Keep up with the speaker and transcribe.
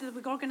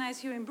with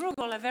organized here in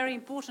Bruegel, a very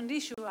important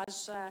issue,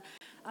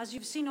 as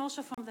you've seen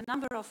also from the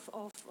number of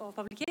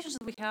publications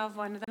that we have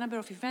and the number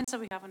of events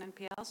that we have on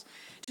NPLs.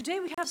 Today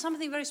we have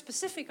something very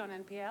specific on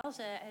NPLs,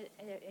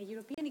 a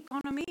European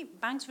economy,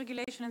 banks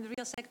regulation, and the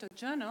Real Sector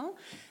journal.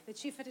 The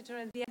chief editor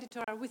and the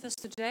editor are with us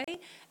today.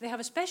 They have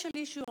a special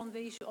issue on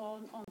the issue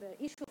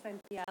of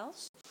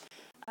NPLs.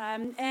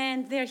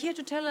 And they're here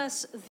to tell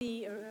us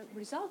the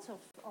results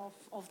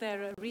of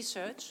their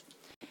research,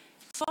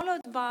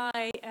 followed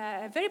by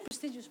a very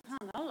prestigious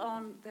panel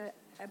on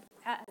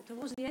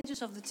towards the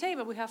edges of the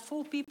table. We have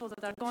 4 people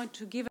that are going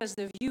to give us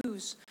their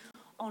views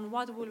on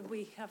what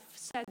we have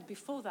said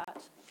before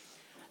that.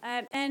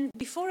 And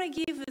before I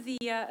give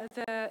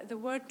the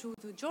word to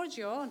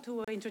Giorgio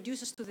to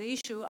introduce us to the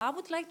issue, I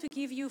would like to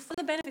give you, for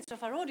the benefits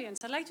of our audience,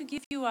 I'd like to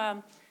give you,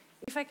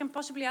 if I can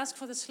possibly ask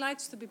for the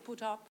slides to be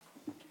put up,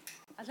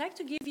 I'd like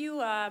to give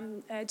you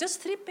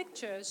just 3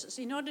 pictures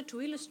in order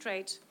to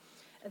illustrate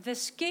the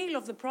scale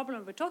of the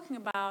problem we're talking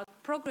about,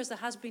 progress that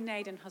has been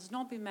made and has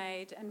not been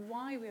made, and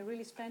why we're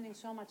really spending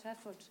so much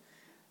effort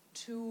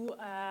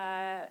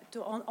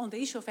on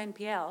the issue of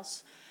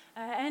NPLs.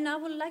 And I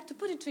would like to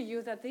put it to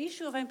you that the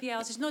issue of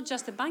NPLs is not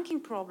just a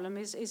banking problem,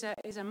 is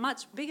a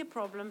much bigger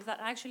problem that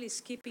actually is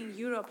keeping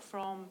Europe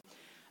from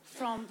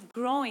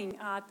growing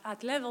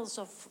at levels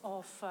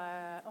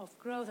of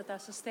growth that are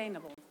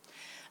sustainable.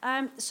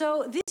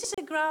 So this is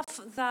a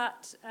graph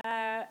that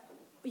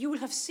you will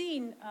have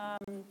seen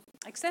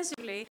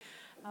extensively,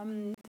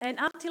 and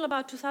up till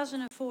about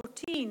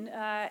 2014,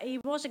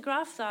 it was a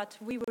graph that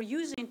we were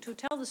using to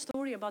tell the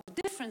story about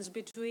the difference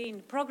between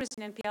progress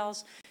in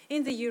NPLs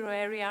in the euro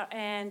area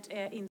and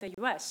in the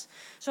US.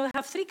 So I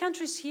have 3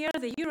 countries here,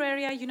 the euro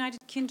area,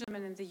 United Kingdom,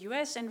 and in the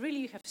US, and really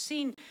you have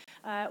seen,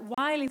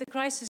 while in the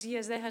crisis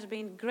years there has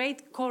been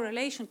great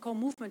correlation,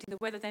 co-movement in the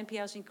way that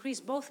NPLs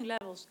increased, both in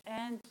levels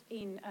and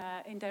in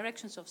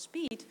directions of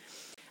speed.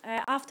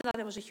 After that,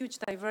 there was a huge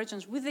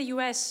divergence, with the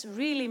US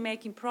really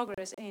making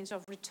progress in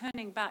sort of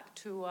returning back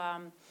to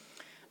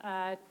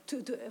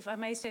if I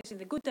may say, in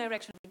the good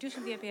direction,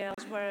 reducing the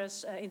NPLs,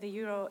 whereas in the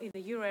euro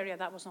area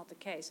that was not the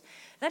case.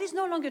 That is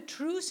no longer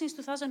true since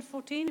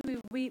 2014.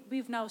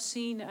 We've now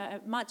seen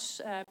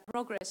much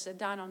progress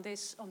done on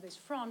this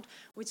front,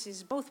 which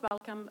is both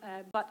welcome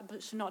but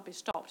should not be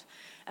stopped,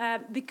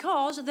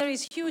 because there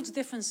is huge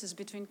differences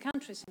between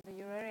countries in the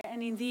euro area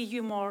and in the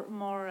EU more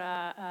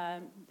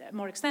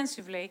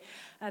extensively.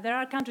 There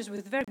are countries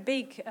with very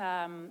big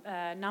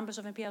numbers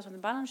of NPLs on the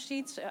balance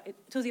sheets,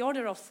 to the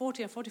order of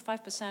 40 and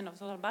 45% of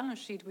total balance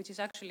sheet, which is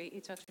actually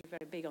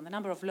very big on the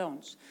number of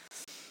loans.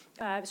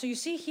 So you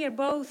see here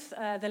both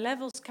the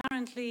levels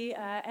currently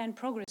and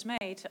progress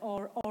made,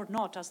 or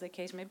not, as the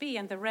case may be,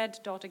 and the red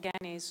dot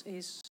again is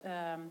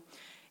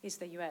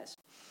the US.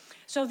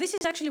 So this is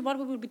actually what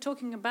we will be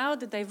talking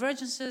about, the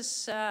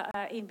divergences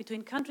in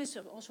between countries.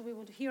 Also, we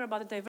will hear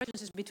about the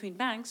divergences between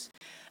banks.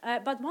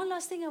 But one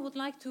last thing I would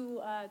like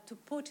to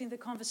put in the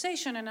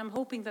conversation, and I'm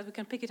hoping that we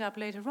can pick it up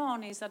later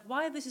on, is that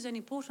while this is an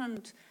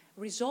important,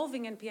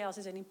 resolving NPLs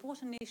is an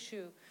important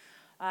issue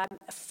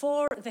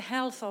for the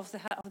health of the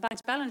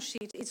bank's balance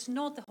sheet, it's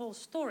not the whole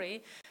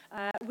story.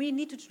 We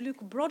need to look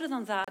broader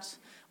than that.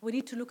 We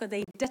need to look at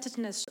the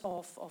indebtedness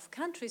of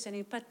countries, and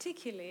in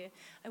particular,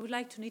 I would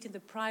like to look at the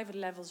private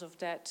levels of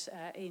debt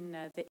in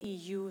the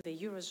EU, the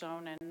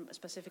Eurozone, and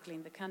specifically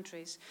in the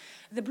countries.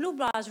 The blue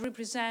bars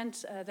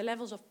represent the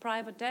levels of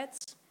private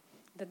debts.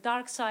 The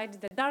dark side,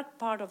 the dark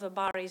part of the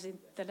bar is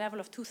the level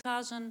of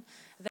 2000.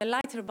 The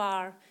lighter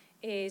bar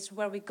is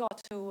where we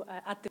got to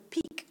at the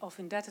peak of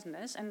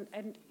indebtedness.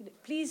 And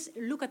please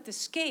look at the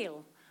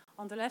scale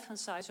on the left-hand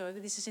side. So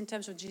this is in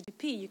terms of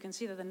GDP. You can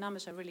see that the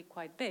numbers are really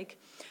quite big.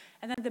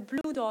 And then the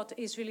blue dot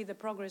is really the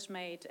progress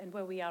made and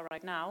where we are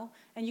right now.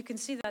 And you can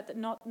see that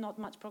not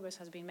much progress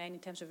has been made in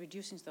terms of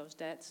reducing those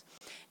debts.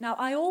 Now,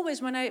 I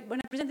always, when I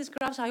present these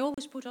graphs, I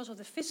always put also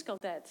the fiscal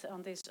debt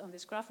on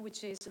this graph,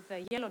 which is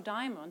the yellow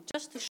diamond,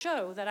 just to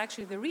show that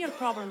actually the real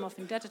problem of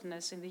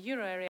indebtedness in the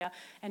euro area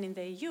and in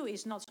the EU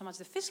is not so much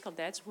the fiscal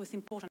debts, with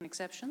important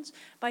exceptions,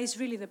 but it's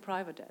really the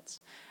private debts.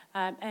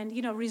 And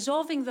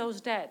resolving those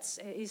debts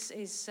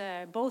is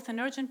both an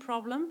urgent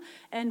problem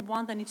and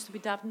one that needs to be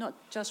done not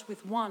just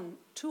with one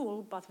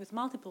tool, but with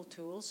multiple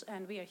tools,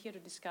 and we are here to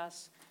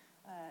discuss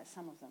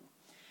some of them.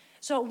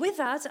 So with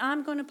that,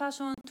 I'm going to pass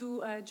on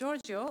to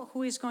Giorgio,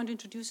 who is going to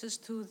introduce us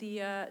to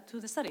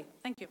the study.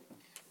 Thank you.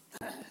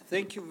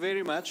 Thank you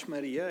very much,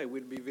 Maria. I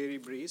will be very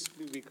brief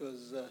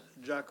because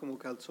Giacomo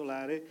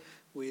Calzolare,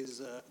 who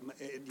is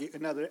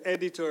another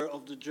editor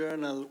of the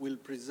journal, will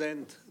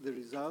present the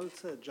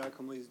results.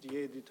 Giacomo is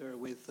the editor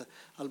with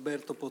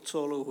Alberto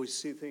Pozzolo, who is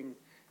sitting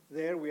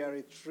there. We are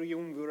a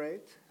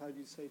triumvirate. How do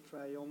you say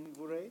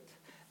triumvirate?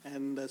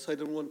 And so I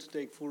don't want to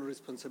take full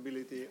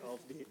responsibility of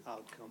the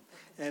outcome.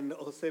 And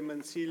Jose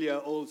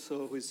Mancilla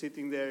also, who is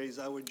sitting there, is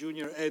our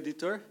junior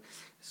editor.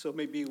 So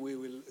maybe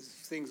if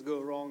things go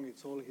wrong,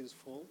 it's all his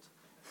fault.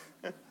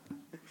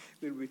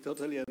 will be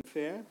totally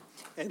unfair.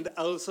 And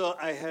also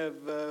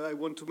I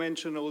want to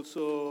mention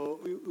also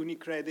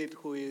UniCredit,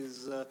 who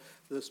is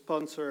the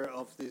sponsor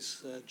of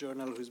this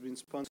journal, who's been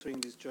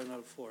sponsoring this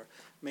journal for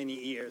many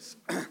years.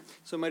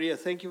 So Maria,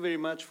 thank you very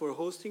much for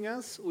hosting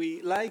us.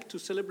 We like to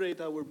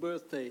celebrate our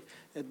birthday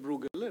at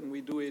Bruegel, and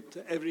we do it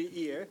every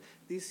year.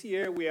 This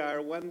year we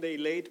are one day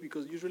late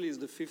because usually it's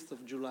the 5th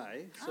of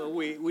July. So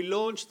we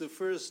launched the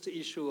first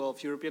issue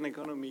of European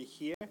Economy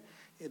here,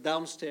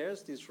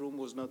 downstairs. This room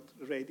was not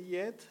ready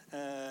yet.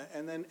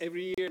 And then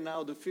every year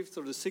now, the 5th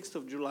or the 6th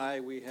of July,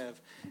 we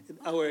have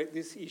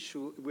this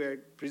issue. We're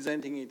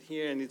presenting it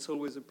here, and it's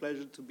always a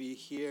pleasure to be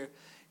here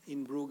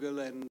in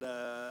Bruegel. And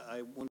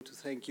I want to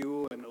thank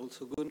you and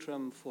also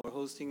Guntram for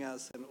hosting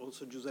us, and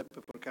also Giuseppe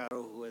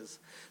Porcaro, who has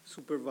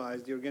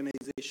supervised the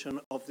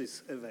organization of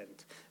this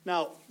event.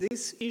 Now,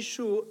 this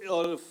issue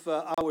of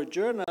our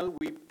journal,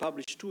 we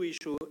publish 2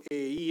 issues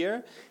a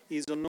year,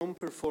 is on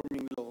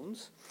non-performing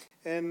loans.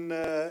 And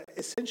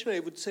essentially, I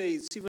would say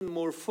it's even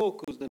more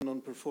focused than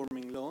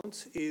non-performing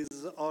loans,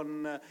 is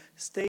on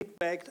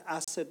state-backed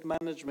asset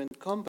management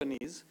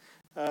companies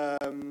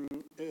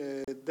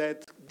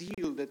that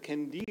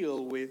can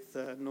deal with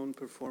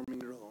non-performing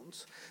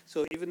loans.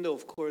 So even though,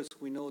 of course,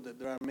 we know that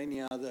there are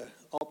many other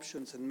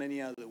options and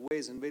many other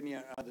ways and many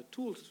other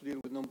tools to deal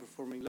with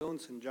non-performing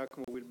loans, and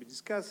Giacomo will be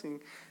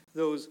discussing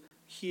those,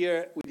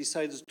 here we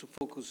decided to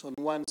focus on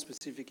one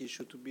specific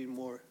issue to be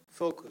more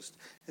focused.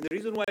 And the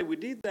reason why we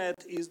did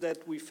that is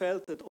that we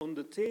felt that on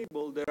the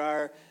table there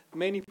are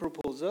many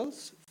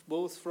proposals,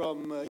 both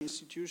from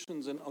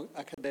institutions and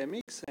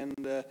academics,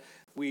 and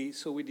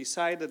so we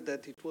decided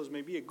that it was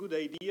maybe a good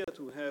idea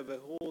to have a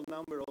whole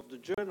number of the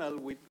journal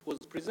which was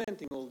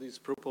presenting all these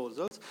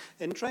proposals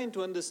and trying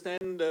to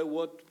understand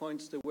what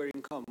points they were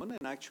in common.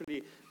 And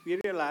actually, we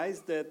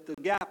realized that the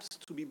gaps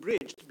to be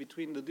bridged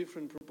between the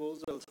different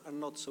proposals are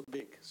not so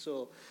big.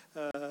 So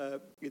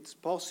it's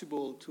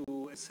possible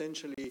to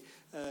essentially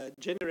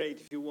generate,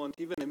 if you want,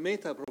 even a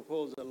meta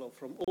proposal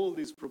from all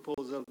these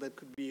proposals that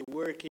could be a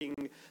working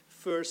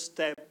first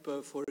step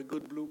for a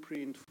good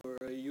blueprint for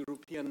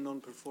European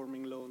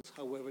non-performing loans,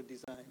 however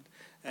designed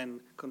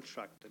and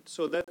constructed.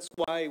 So that's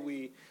why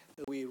we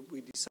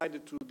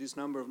decided to do this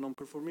number of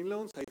non-performing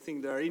loans. I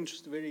think there are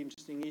very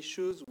interesting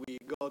issues. We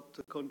got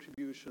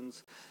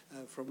contributions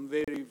from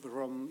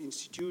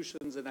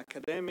institutions and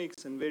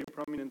academics, and very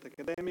prominent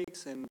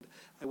academics, and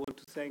I want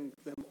to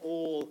thank them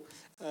all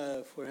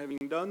for having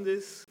done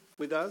this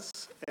with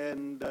us.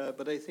 And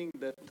but I think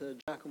that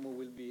Giacomo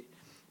will be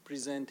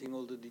presenting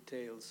all the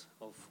details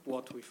of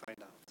what we find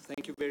out.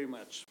 Thank you very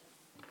much.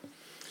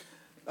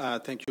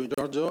 Thank you,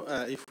 Giorgio.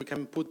 If we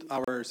can put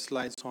our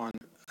slides on.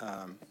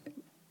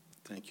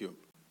 Thank you.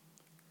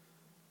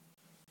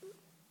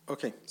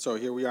 Okay, so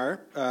here we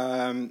are.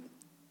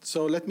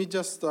 So let me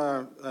just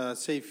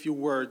say a few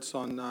words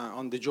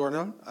on the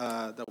journal.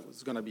 That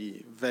was going to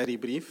be very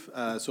brief.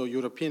 So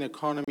European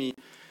Economy,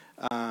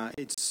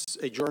 it's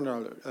a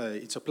journal,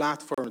 it's a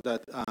platform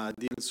that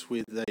deals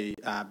with the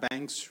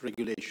banks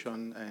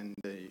regulation and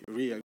the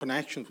real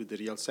connections with the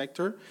real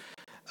sector.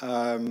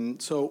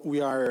 So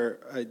we are,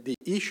 the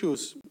issue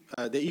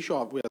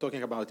we are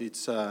talking about,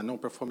 it's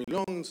non-performing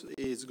loans,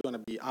 is going to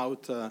be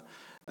out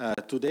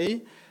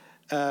today.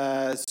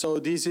 So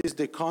this is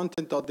the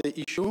content of the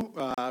issue,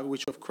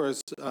 which of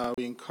course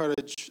we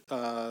encourage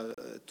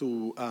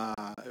to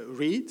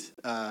read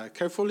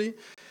carefully.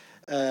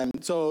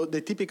 So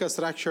the typical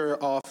structure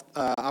of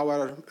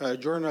our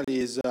journal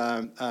is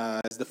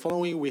the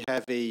following. We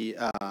have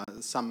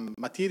some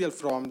material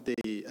from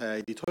the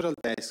editorial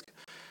desk.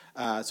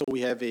 So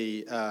we have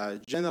a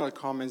general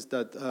comments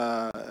that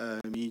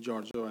me,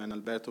 Giorgio, and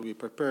Alberto, we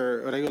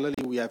prepare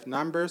regularly. We have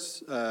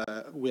numbers.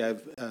 We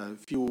have a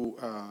few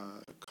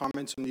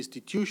comments on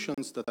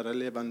institutions that are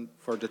relevant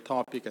for the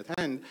topic at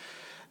hand.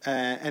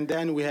 And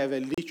then we have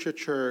a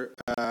literature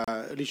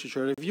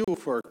review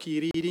for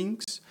key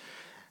readings.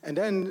 And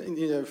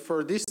then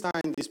for this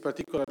time, this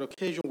particular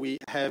occasion, we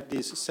have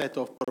this set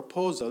of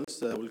proposals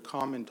that we'll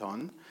comment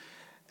on.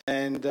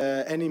 And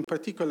in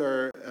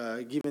particular,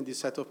 given this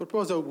set of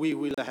proposals,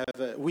 we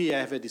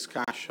have a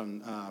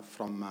discussion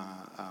from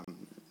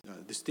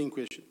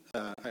distinguished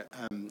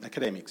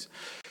academics.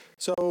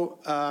 So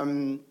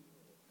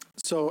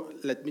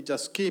let me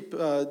just skip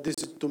this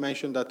to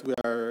mention that we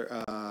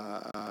are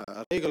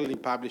regularly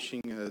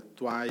publishing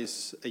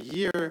twice a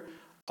year.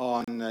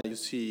 You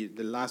see,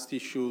 the last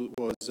issue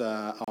was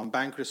on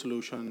bank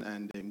resolution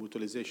and the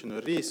mutualization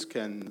of risk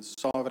and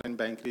sovereign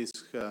bank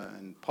risk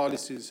and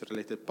policies,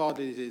 related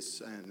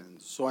policies, and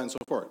so on and so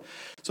forth.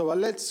 So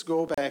let's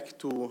go back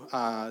to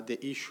the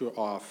issue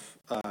of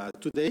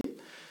today.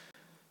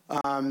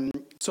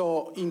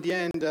 So in the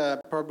end,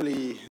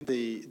 probably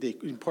the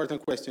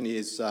important question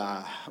is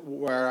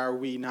where are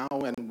we now,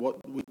 and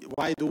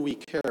why do we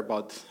care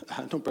about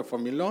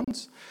non-performing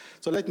loans?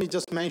 So let me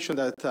just mention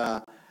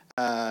that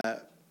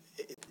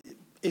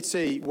it's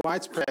a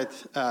widespread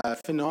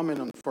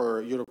phenomenon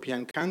for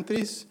European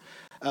countries.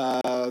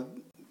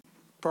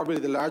 probably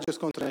the largest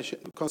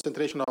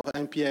concentration of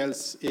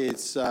NPLs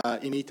is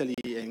in Italy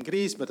and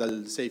Greece, but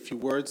I'll say a few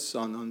words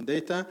on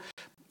data.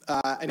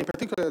 And in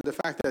particular, the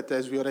fact that,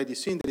 as we already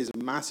seen, there is a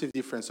massive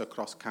difference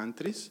across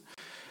countries.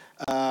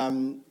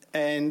 And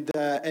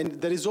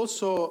there is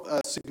also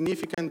a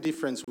significant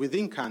difference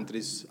within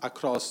countries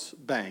across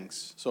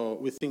banks. So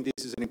we think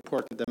this is an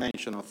important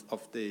dimension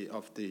of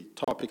the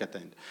topic at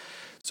hand.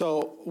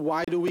 So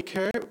why do we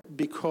care?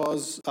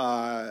 Because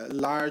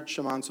large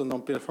amounts of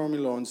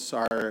non-performing loans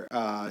are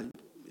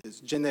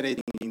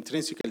generating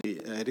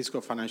intrinsically a risk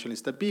of financial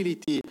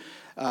instability.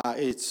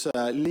 It's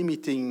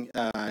limiting,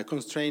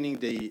 constraining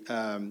the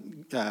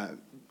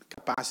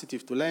capacity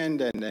to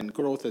lend and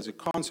growth as a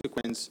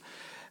consequence.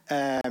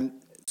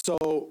 So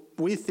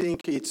we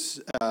think it's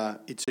a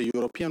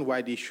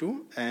European-wide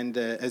issue, and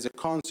as a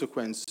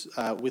consequence,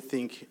 we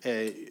think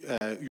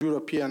a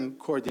European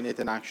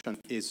coordinated action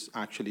is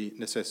actually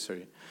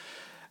necessary.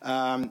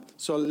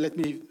 So let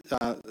me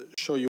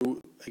show you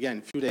again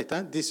a few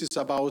data. This is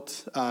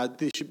about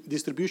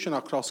distribution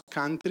across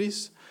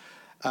countries.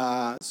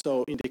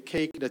 So in the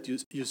cake that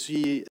you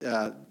see,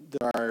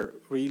 there are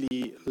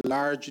really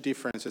large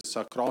differences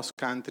across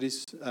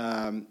countries.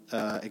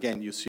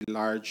 Again, you see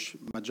large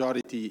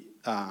majority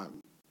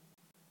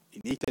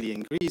in Italy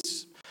and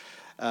Greece.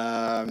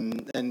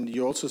 And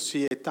you also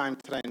see a time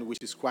trend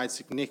which is quite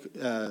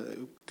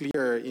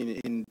clear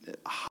in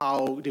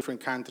how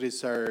different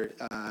countries are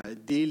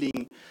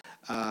dealing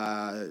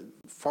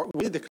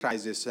with the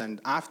crisis and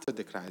after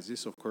the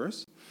crisis, of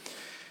course.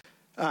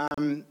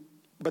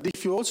 But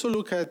if you also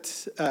look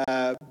at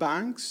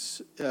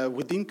banks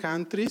within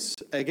countries,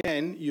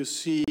 again, you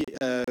see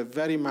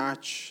very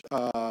much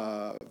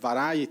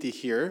variety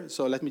here.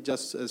 So let me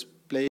just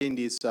explain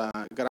this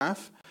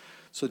graph.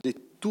 So the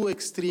two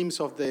extremes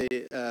of the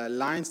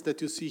lines that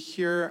you see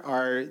here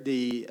are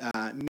the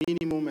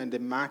minimum and the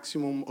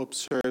maximum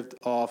observed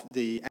of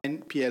the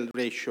NPL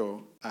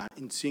ratio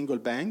in single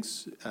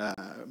banks,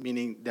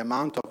 meaning the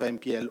amount of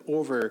NPL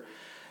over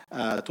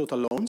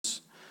total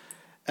loans.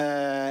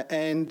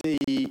 And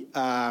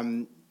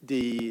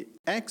the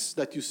X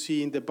that you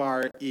see in the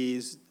bar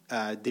is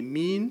the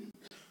mean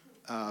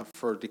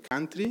for the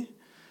country,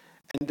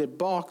 and the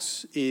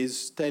box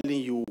is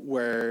telling you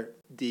where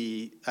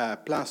the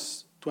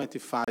plus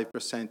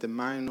 25% and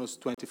minus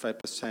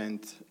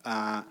 25%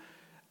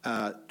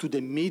 to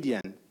the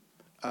median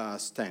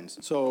stands.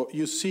 So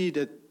you see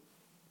that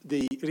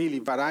the really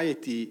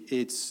variety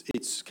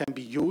can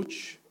be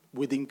huge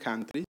within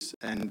countries,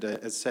 and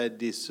as said,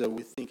 this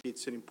we think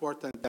it's an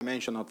important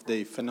dimension of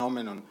the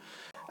phenomenon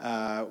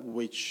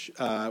which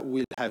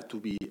will have to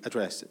be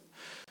addressed.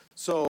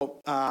 So,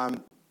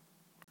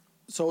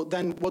 so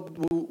then what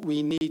do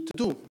we need to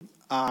do?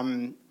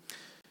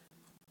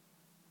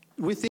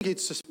 We think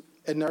it's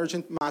an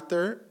urgent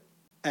matter,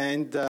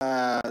 and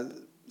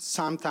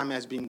some time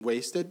has been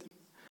wasted.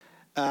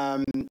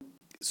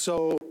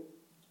 So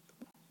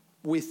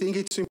we think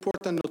it's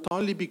important not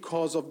only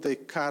because of the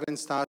current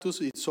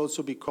status, it's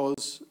also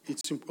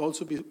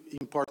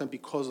important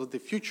because of the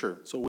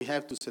future. So we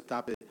have to set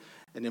up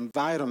an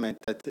environment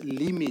that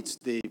limits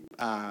the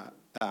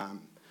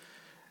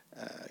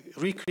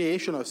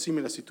recreation of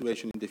similar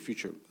situation in the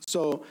future.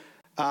 So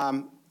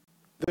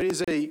there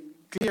is a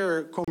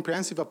clear,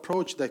 comprehensive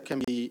approach that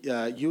can be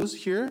used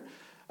here.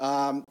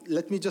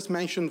 Let me just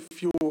mention a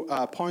few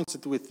points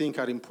that we think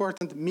are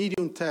important.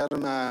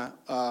 Medium-term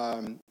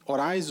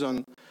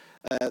horizon.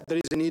 There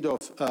is a need of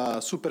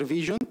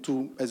supervision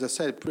to, as I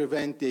said,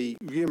 prevent the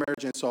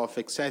reemergence of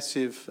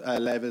excessive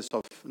levels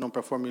of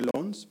non-performing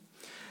loans.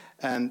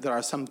 And there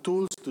are some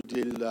tools to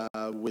deal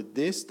with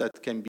this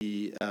that can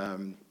be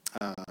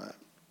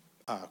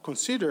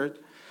considered.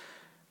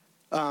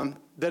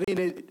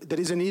 There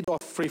is a need of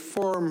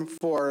reform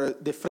for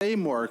the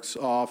frameworks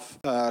of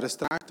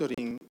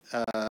restructuring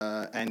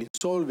and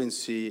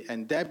insolvency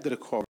and debt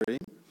recovery.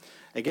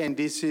 Again,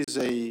 this is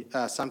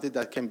something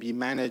that can be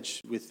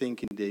managed, we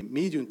think, in the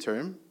medium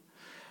term.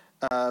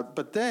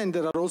 But then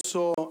there are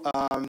also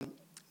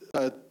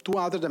two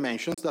other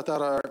dimensions that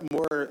are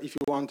more, if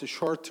you want, a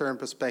short-term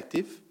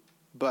perspective,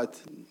 but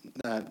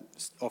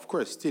of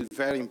course still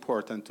very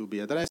important to be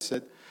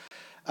addressed.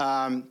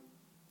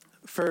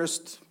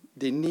 First,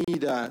 the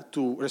need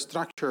to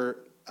restructure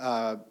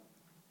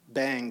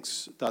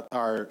banks that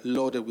are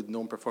loaded with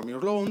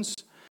non-performing loans.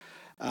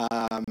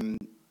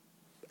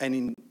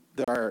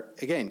 There are,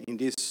 again, in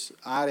this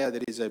area,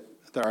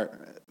 there are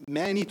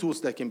many tools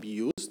that can be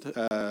used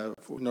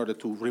in order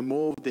to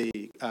remove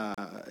the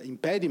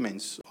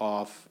impediments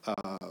of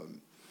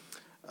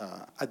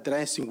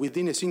addressing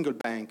within a single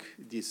bank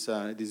this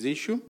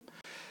issue.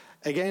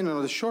 Again,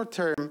 on the short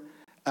term,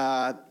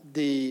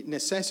 the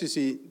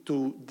necessity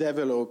to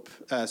develop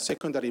a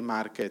secondary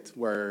markets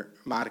where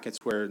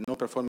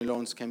non-performing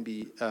loans can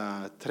be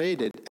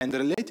traded, and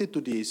related to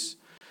this,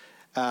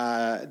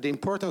 the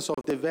importance of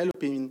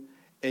developing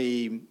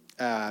a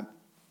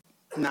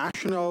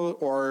national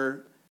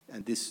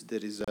and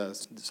there is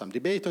some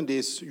debate on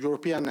this,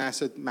 European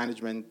asset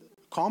management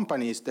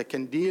companies that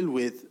can deal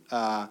with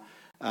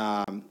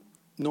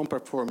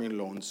non-performing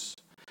loans.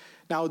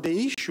 Now,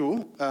 the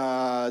issue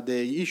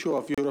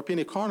of European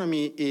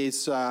economy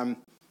is,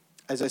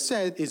 as I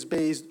said, is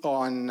based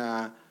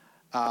on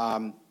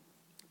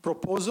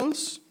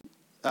proposals.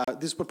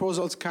 These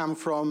proposals come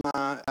from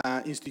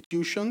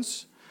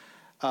institutions.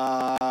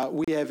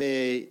 We have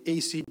a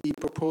ACB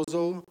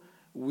proposal.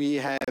 We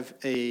have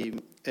a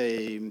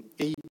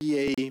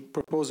ABA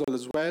proposal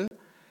as well.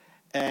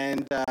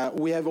 And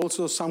we have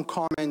also some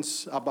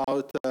comments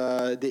about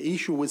the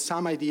issue with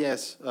some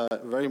ideas,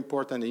 very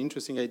important and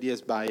interesting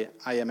ideas by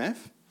IMF.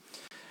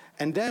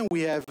 And then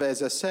we have,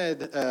 as I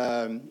said,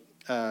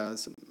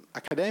 some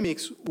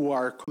academics who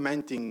are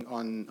commenting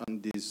on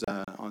these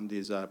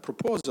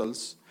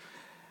proposals.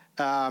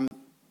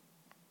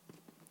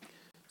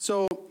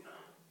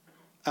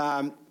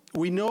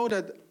 We know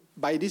that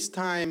by this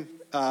time,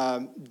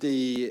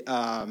 the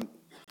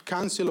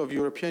Council of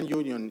European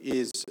Union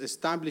is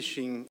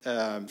establishing,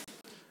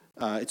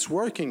 it's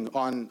working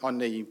on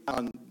the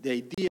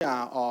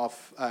idea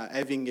of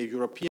having a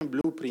European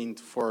blueprint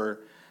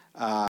for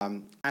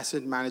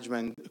asset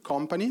management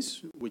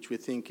companies, which we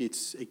think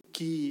it's a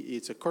key,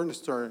 it's a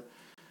cornerstone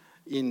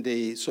in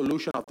the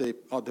solution of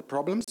the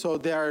problem. So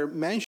they are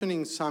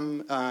mentioning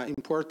some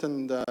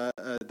important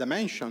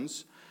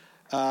dimensions.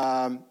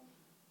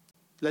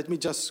 Let me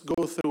just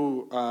go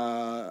through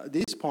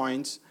these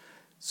points.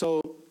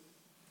 So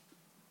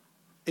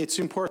it's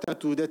important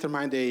to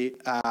determine the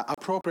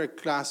appropriate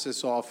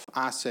classes of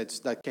assets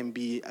that can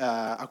be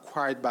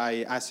acquired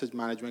by asset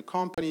management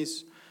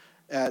companies.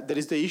 There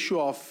is the issue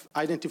of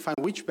identifying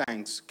which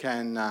banks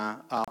can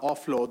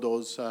offload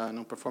those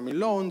non-performing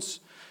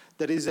loans.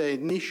 There is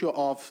an issue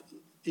of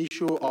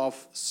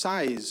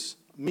size,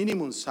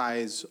 minimum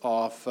size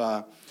of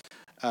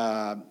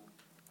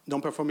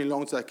non-performing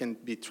loans that can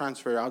be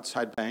transferred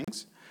outside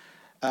banks.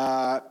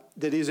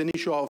 There is an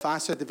issue of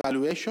asset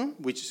evaluation,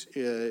 which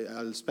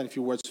I'll spend a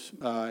few words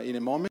in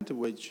a moment,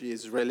 which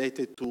is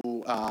related to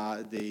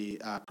the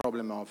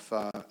problem of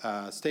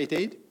state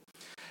aid.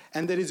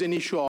 And there is an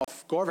issue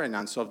of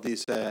governance of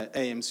this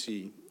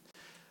AMC.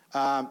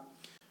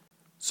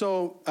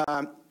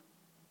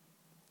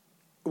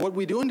 What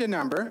we do in the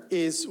number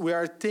is we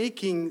are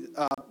taking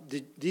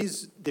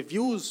the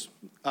views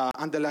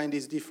underlying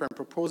these different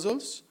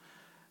proposals.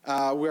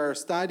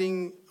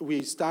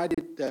 We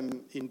studied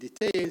them in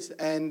details,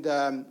 and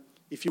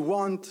if you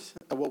want,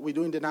 what we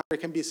do in the number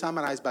can be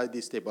summarized by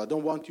this table. I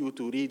don't want you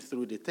to read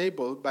through the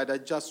table, but I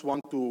just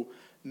want to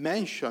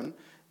mention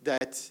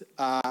that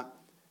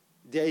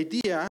the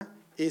idea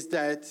is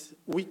that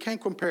we can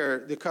compare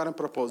the current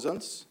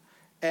proposals,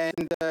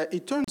 and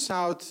it turns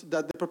out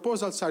that the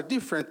proposals are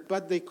different,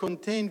 but they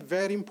contain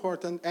very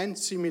important and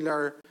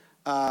similar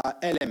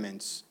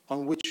elements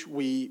on which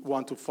we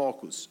want to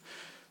focus.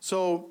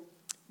 So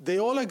they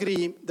all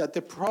agree that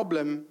the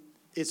problem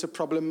is a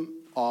problem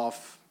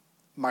of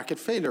market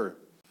failure,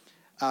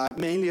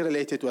 mainly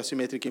related to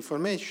asymmetric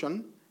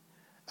information.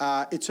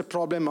 It's a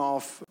problem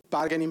of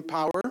bargaining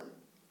power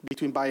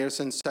between buyers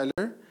and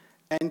sellers,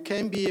 and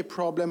can be a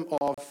problem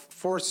of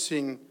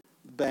forcing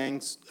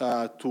banks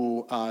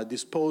to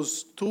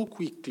dispose too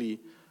quickly,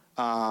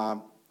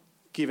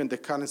 given the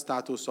current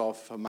status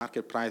of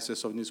market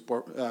prices of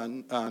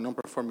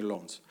non-performing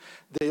loans.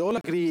 They all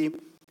agree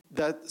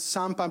that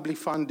some public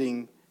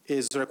funding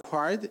is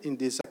required in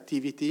this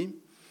activity.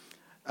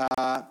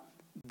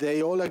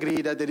 They all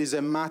agree that there is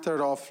a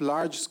matter of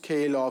large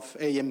scale of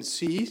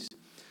AMCs.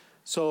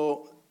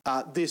 So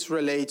this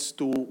relates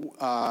to,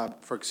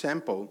 for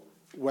example,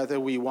 whether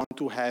we want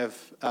to have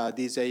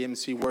these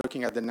AMC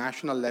working at the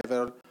national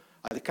level,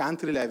 at the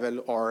country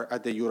level, or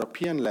at the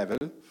European level.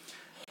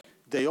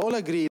 They all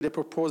agree, the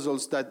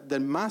proposals, that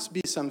there must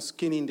be some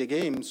skin in the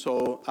game.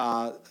 So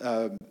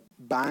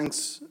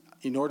banks,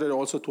 in order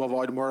also to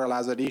avoid moral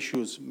hazard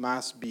issues,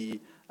 must be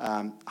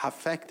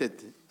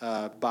affected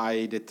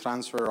by the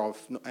transfer of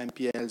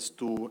NPLs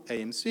to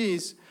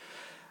AMCs.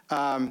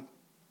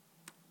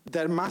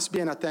 There must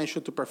be an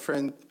attention to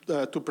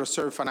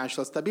preserve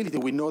financial stability.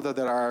 We know that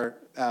there are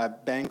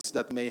banks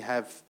that may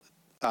have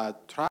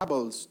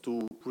troubles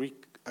to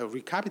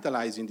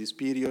recapitalize in these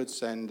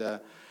periods, and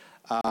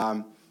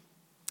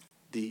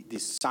the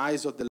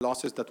size of the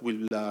losses that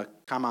will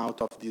come out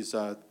of this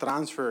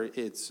transfer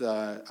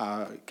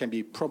can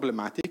be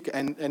problematic.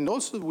 And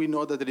also we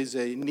know that there is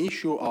an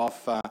issue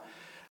of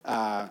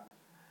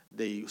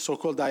the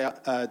so-called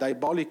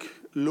diabolic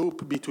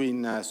loop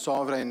between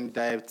sovereign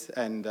debt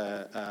and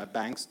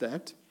banks'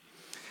 debt.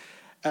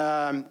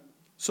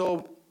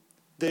 So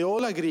they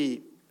all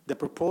agree, the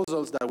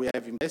proposals that we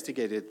have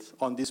investigated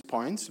on these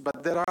points,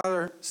 but there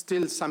are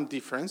still some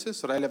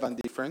differences,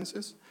 relevant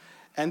differences,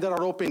 and there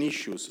are open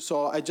issues.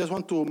 So I just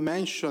want to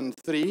mention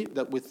three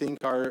that we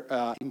think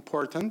are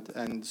important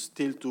and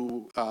still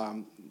to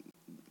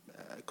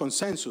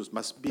consensus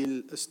must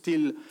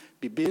still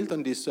be built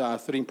on these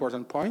three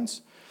important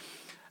points.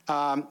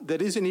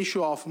 There is an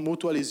issue of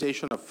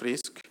mutualization of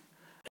risk,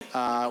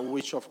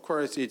 which of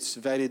course it's a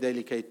very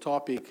delicate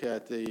topic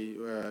at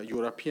the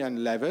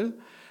European level.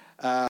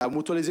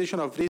 Mutualization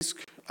of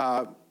risk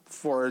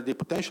for the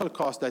potential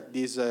cost that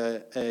these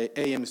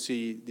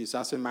AMC, these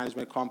asset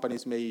management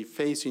companies, may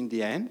face in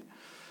the end.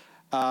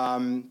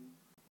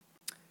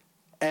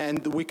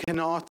 And we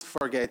cannot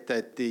forget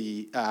that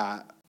the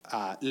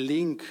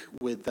link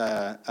with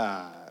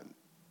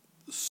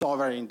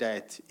sovereign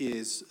debt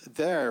is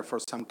there for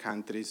some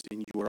countries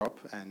in Europe,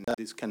 and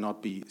this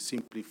cannot be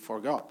simply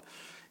forgot.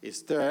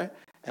 It's there,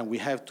 and we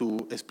have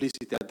to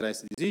explicitly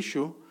address this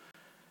issue.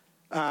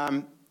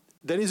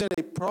 There is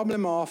a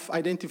problem of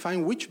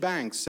identifying which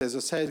banks, as I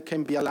said,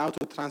 can be allowed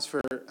to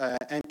transfer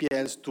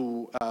NPLs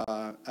to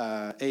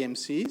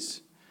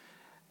AMCs.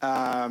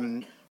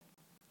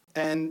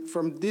 And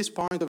from this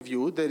point of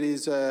view, there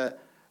is the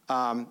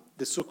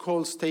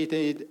so-called state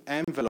aid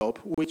envelope,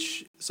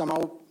 which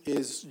somehow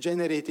is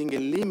generating a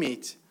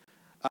limit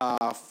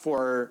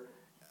for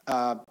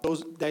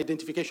the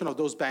identification of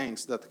those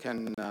banks that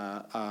can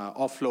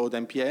offload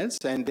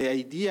NPLs. And the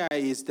idea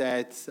is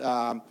that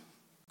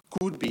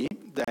could be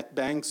that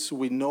banks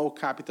with no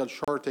capital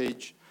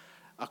shortage,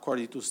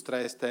 according to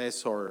stress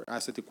tests or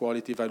asset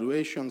quality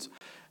evaluations,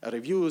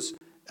 reviews,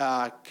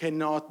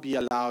 cannot be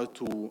allowed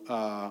to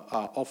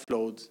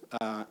offload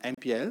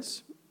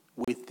NPLs.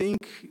 We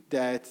think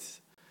that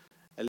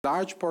a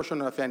large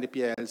portion of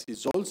NPLs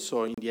is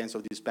also in the hands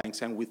of these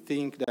banks, and we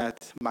think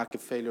that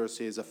market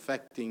failures is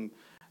affecting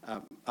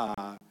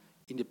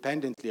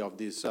independently of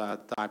this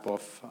type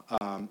of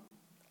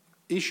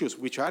issues,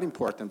 which are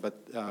important,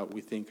 but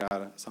we think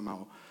are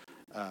somehow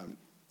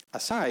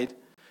aside.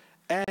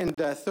 And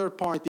the third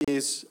point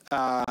is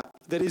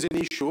there is an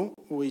issue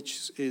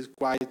which is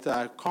quite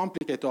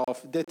complicated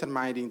of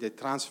determining the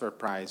transfer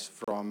price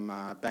from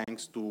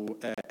banks to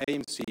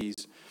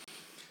AMCs,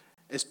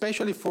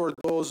 especially for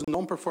those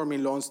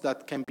non-performing loans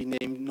that can be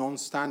named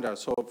non-standard.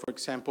 So, for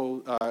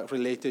example,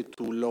 related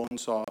to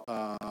loans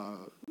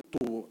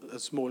to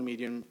small,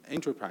 medium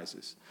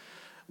enterprises,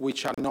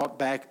 which are not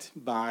backed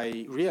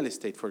by real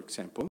estate, for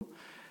example.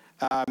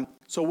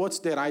 So what's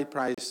the right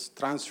price,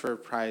 transfer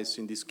price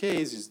in this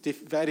case is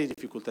very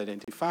difficult to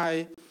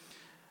identify.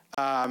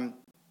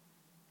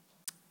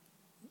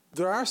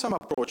 There are some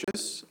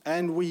approaches,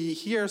 and we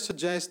here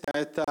suggest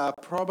that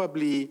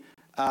probably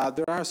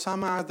there are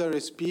some other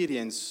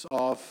experience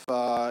of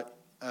a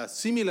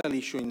similar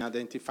issue in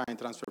identifying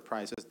transfer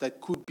prices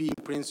that could be,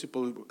 in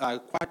principle,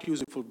 quite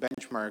useful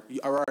benchmark,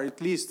 or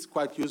at least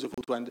quite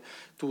useful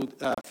to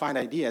find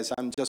ideas.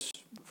 I'm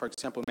just, for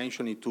example,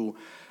 mentioning to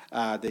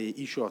the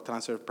issue of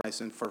transfer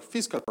pricing for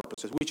fiscal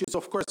purposes, which is,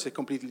 of course, a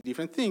completely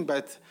different thing,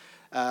 but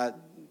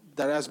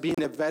there has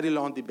been a very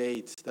long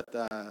debate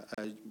that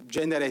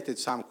generated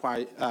some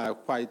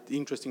quite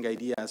interesting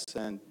ideas,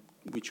 and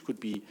which could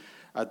be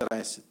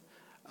addressed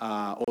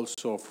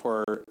also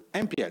for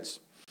NPLs.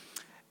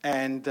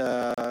 And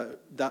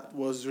that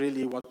was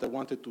really what I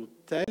wanted to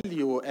tell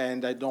you,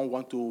 and I don't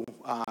want to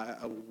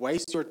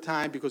waste your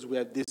time because we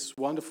have this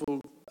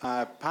wonderful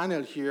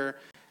panel here,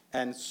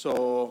 and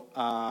so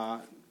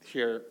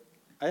here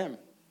I am.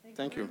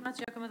 Thank you. Very much,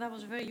 Giacomo. That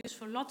was very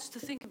useful. Lots to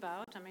think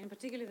about. I mean,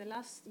 particularly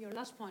your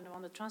last point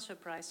on the transfer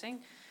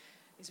pricing.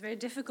 It's very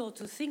difficult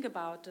to think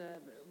about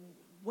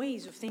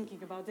ways of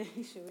thinking about the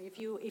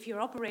issue if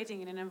you're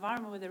operating in an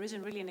environment where there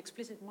isn't really an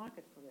explicit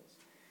market for this.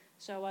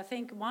 So I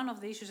think one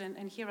of the issues,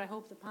 and here I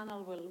hope the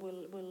panel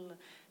will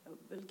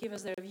give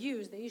us their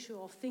views, the issue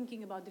of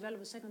thinking about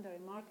developing secondary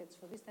markets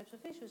for these types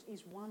of issues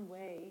is one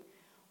way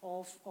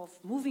of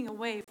moving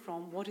away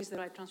from what is the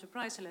right transfer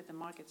price and let the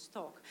markets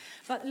talk.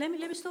 But let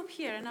me stop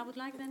here, and I would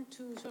like then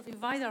to sort of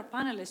invite our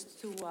panelists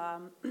to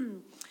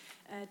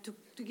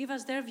give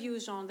us their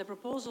views on the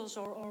proposals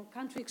or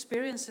country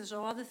experiences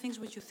or other things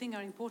which you think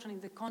are important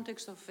in the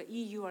context of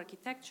EU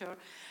architecture.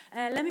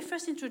 Let me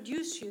first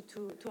introduce you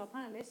to our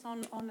panelists.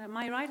 On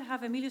my right, I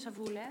have Emilius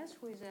Avoules,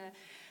 who is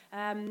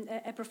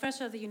a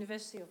professor at the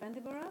University of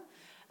Edinburgh.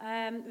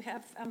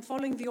 I'm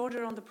following the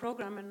order on the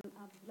program, and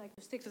I'd like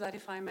to stick to that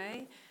if I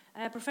may.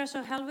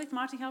 Professor Helwig,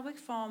 Martin Helwig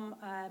from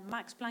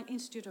Max Planck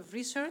Institute of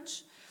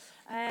Research.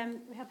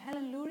 We have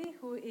Helen Lurie,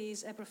 who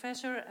is a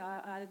professor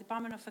at the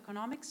Department of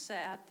Economics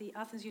at the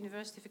Athens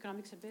University of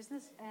Economics and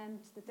Business, and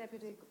the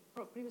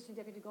previously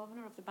deputy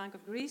governor of the Bank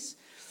of Greece.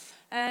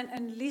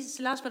 And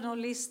last but not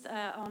least,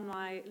 on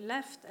my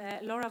left,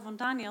 Laura von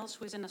Daniels,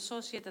 who is an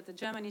associate at the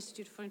German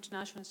Institute for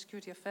International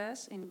Security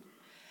Affairs.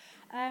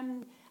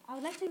 I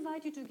would like to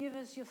invite you to give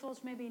us your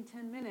thoughts maybe in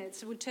 10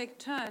 minutes. We'll take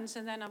turns,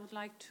 and then I would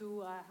like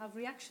to have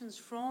reactions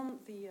from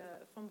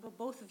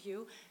both of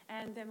you,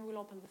 and then we will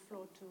open the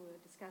floor to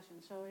discussion.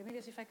 So,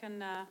 Emilius, if I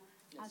can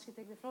ask you to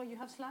take the floor. You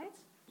have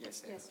slides?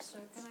 Yes. Yes. So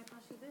can I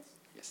pass you this?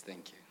 Yes,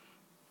 thank you.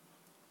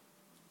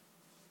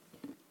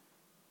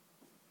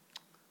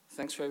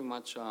 Thanks very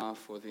much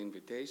for the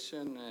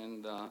invitation,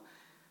 and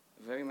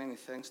very many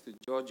thanks to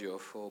Giorgio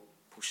for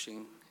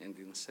pushing and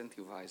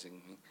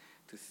incentivizing me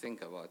to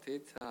think about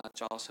it.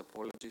 Charles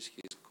apologies,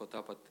 he's caught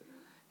up at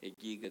a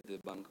gig at the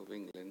Bank of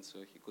England, so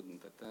he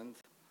couldn't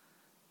attend.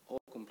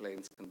 All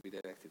complaints can be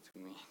directed to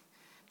me.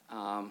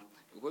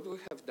 What we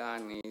have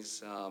done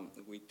is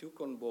we took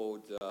on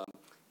board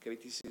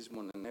criticism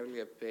on an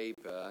earlier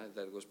paper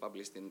that was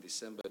published in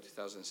December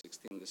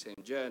 2016 in the same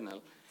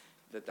journal,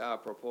 that our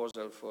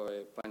proposal for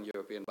a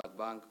pan-European bad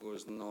bank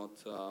was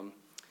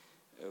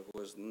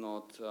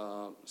not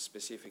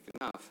specific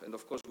enough. And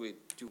of course, we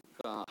took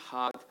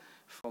heart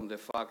from the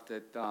fact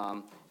that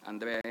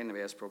Andrea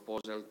Enria's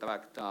proposal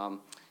tracked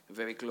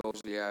very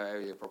closely our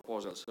earlier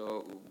proposal.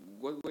 So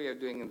what we are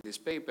doing in this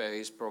paper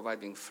is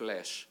providing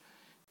flesh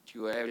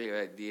to earlier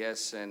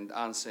ideas and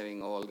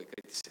answering all the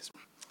criticism.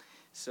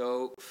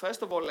 So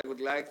first of all, I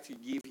would like to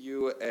give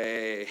you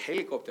a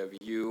helicopter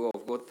view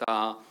of what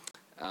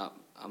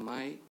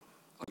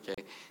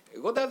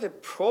what are the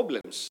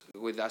problems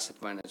with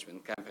asset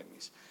management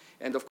companies?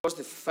 And of course,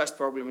 the first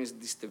problem is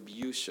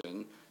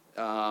distribution,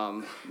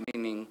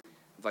 meaning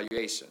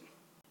valuation.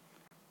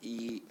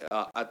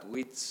 At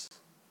which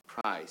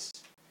price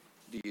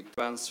do you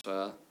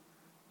transfer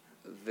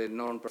the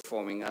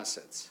non-performing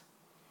assets?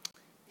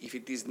 If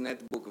it is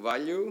net book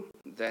value,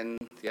 then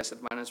the asset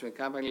management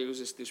company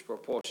loses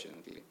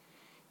disproportionately.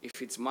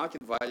 If it's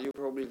market value,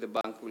 probably the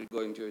bank will go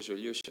into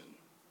resolution.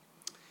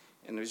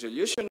 And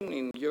resolution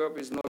in Europe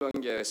is no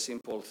longer a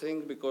simple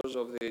thing because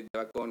of the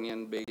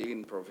draconian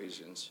bail-in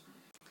provisions.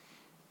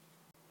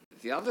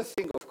 The other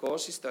thing, of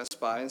course, is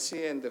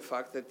transparency and the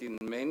fact that in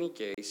many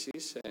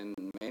cases and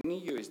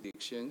many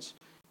jurisdictions,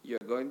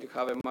 you're going to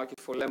have a market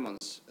for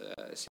lemons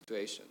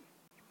situation.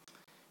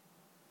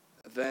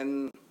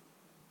 Then,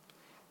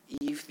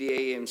 if the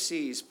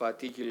AMC is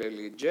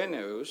particularly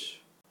generous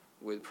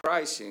with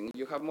pricing,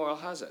 you have moral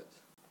hazard.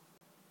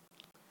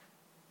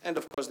 And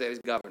of course, there is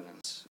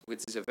governance,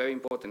 which is a very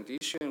important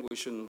issue, and we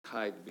shouldn't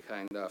hide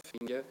behind our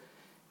finger.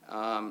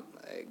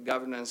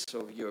 Governance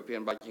of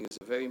European banking is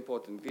a very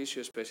important issue,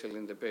 especially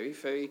in the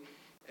periphery,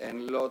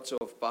 and lots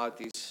of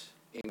parties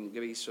in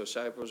Greece or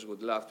Cyprus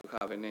would love to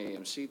have an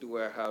AMC to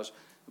warehouse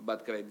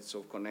bad credits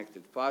of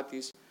connected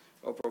parties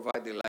or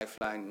provide a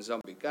lifeline in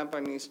zombie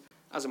companies.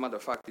 As a matter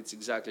of fact, it's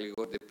exactly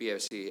what the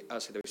PRC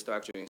asset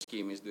restructuring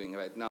scheme is doing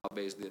right now,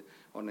 based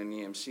on an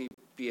EMC,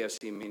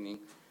 PRC meaning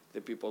the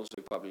People's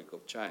Republic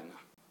of China.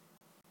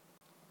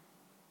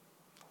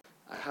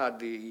 I had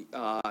the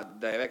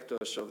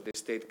directors of the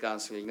State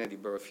Council in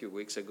Edinburgh a few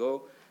weeks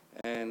ago,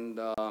 and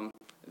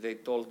they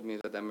told me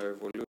that I'm a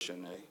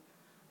revolutionary,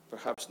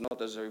 perhaps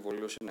not as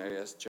revolutionary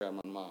as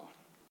Chairman Mao.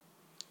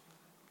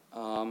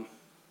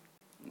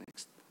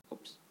 Next,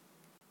 oops.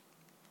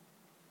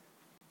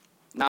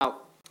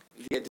 Now,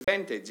 the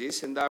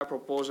advantages, and our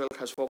proposal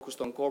has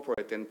focused on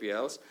corporate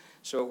NPLs,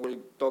 so we'll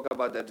talk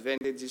about the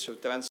advantages of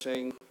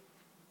transferring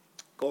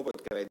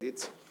corporate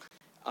credits.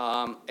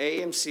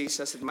 AMCs,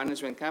 asset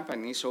management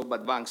companies, or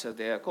bad banks as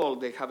they are called,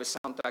 they have a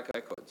sound track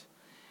record.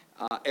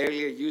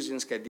 Earlier used in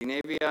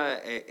Scandinavia,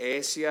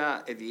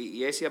 Asia,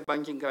 the Asia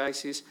banking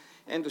crisis,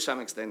 and to some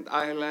extent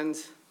Ireland,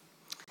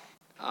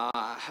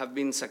 have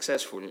been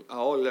successful.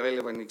 All the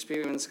relevant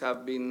experiments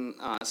have been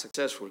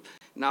successful.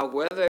 Now,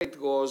 whether it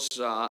was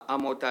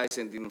amortize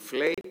and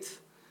inflate,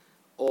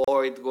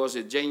 or it was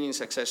a genuine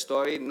success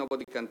story,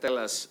 nobody can tell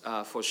us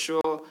for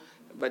sure,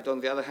 but on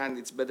the other hand,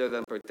 it's better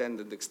than pretend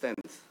and extend.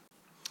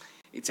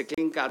 It's a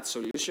clean-cut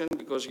solution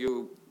because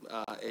you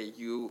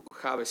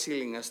have a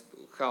ceiling as to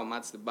how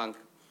much the bank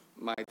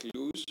might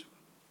lose.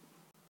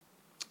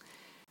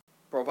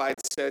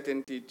 Provides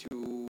certainty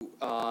to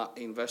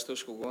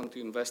investors who want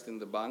to invest in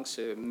the banks,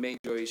 a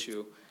major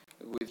issue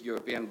with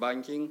European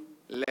banking.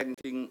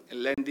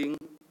 Lending,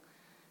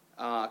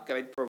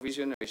 credit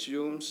provision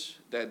resumes,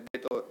 the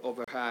debt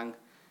overhang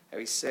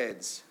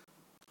recedes.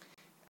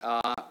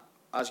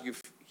 As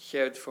you've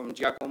heard from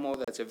Giacomo,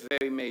 that's a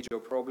very major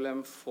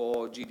problem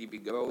for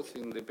GDP growth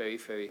in the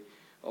periphery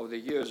of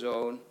the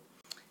Eurozone.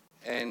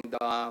 And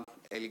a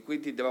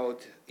liquidity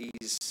drought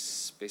is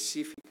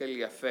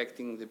specifically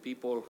affecting the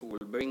people who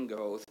will bring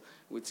growth,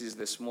 which is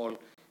the small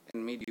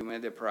and medium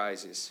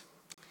enterprises.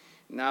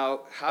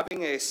 Now,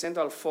 having a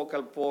central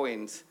focal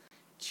point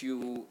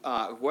to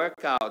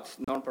work out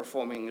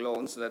non-performing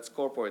loans, that's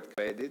corporate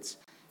credits,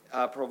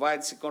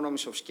 provides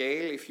economies of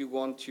scale if you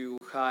want to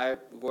hire,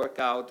 work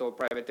out, or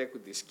private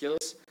equity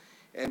skills.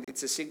 And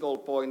it's a single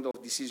point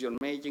of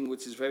decision-making,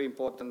 which is very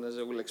important, as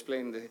I will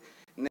explain in the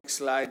next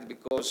slide,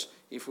 because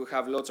if we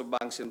have lots of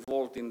banks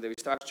involved in the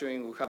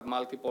restructuring, we have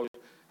multiple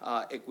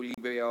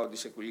equilibria or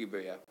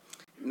disequilibria.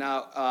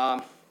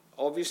 Now,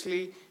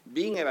 obviously,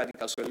 being a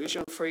radical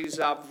solution frees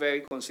up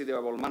very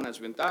considerable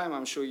management time.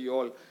 I'm sure you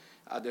all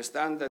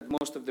understand that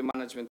most of the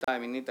management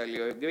time in Italy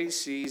or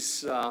Greece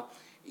is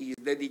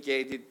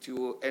dedicated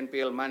to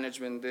NPL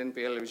management,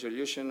 NPL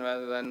resolution,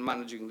 rather than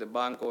managing the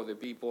bank or the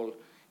people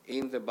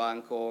in the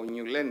bank or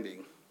new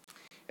lending.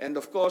 And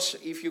of course,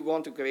 if you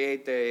want to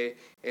create a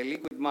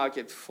liquid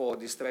market for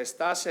distressed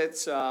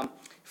assets,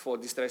 for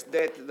distressed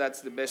debt,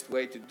 that's the best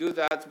way to do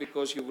that,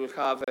 because you will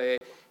have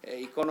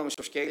economies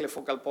of scale, a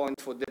focal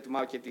point for debt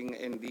marketing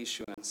and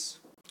issuance.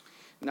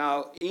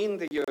 Now, in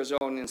the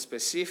Eurozone in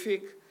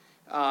specific,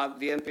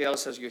 the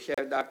NPLs, as you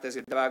heard, act as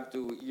a drag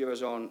to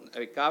Eurozone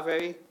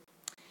recovery.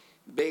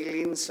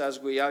 Bail-ins, as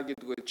we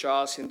argued with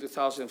Charles in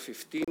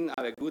 2015,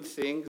 are a good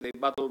thing. They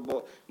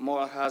battle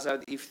moral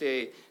hazard if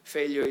the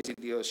failure is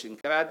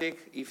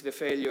idiosyncratic. If the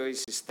failure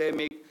is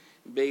systemic,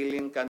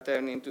 bail-in can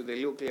turn into the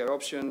nuclear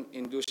option,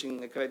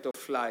 inducing a creditor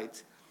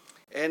flight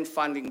and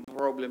funding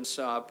problems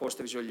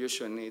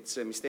post-resolution. It's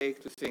a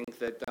mistake to think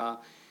that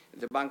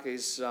the bank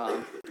is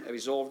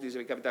resolved, is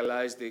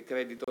recapitalized, the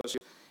creditors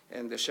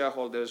and the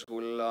shareholders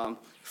will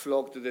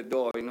flock to the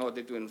door in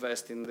order to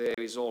invest in the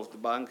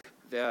resolved bank.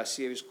 There are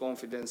serious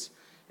confidence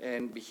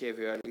and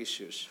behavioral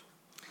issues.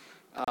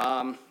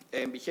 And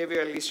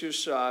behavioral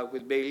issues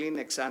with bail-in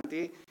ex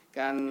ante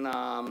can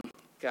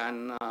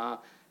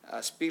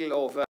spill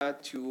over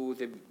to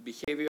the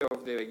behavior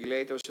of the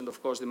regulators and,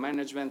 of course, the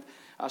management.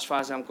 As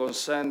far as I'm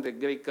concerned,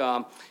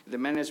 the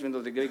management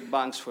of the Greek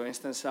banks, for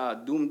instance, are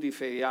doomed if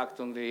they act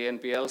on the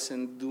NPLs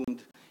and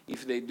doomed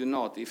if they do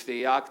not. If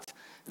they act,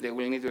 they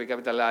will need to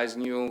recapitalize.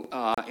 New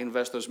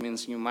investors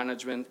means new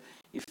management.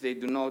 If they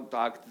do not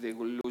act, they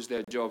will lose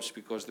their jobs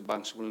because the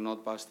banks will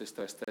not pass the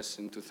stress test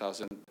in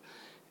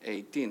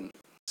 2018.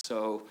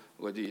 So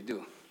what do you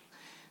do?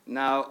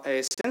 Now,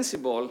 a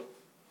sensible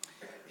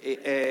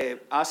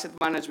asset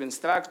management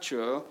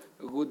structure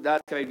would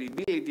add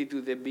credibility to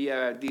the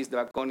BRRD's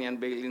draconian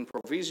bail-in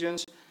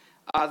provisions.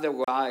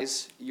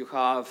 Otherwise, you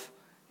have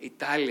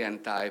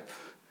Italian-type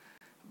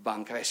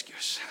bank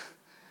rescues.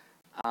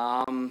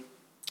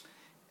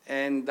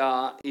 And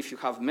if you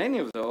have many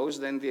of those,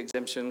 then the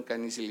exemption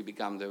can easily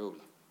become the rule.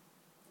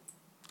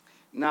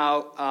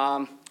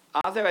 Now,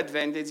 other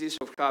advantages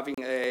of having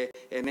an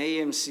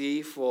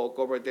AMC for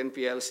corporate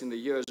NPLs in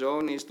the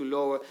Eurozone is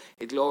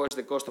it lowers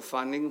the cost of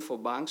funding for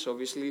banks,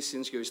 obviously,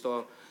 since you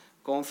restore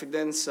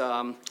confidence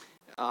in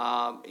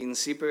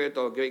Cypriot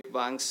or Greek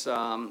banks,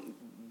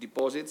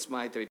 deposits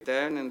might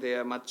return, and they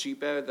are much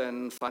cheaper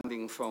than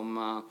funding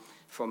from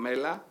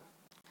ELA.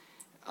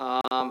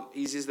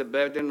 Eases the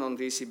burden on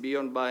the ECB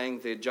on buying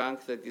the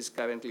junk that is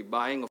currently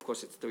buying. Of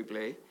course, it's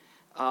AAA.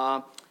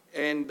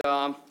 And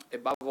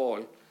above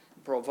all,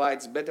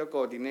 provides better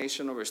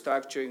coordination of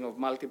restructuring of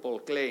multiple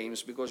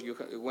claims, because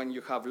when you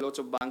have lots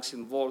of banks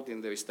involved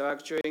in the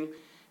restructuring,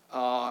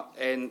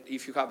 and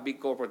if you have big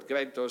corporate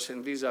creditors,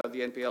 and these are the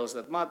NPLs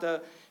that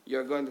matter,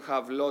 you're going to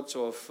have lots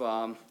of,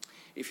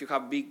 if you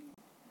have big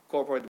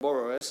corporate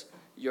borrowers,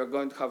 you're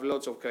going to have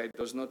lots of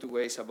creditors, no two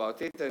ways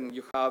about it, and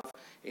you have,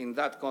 in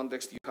that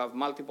context, you have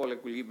multiple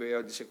equilibria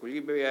or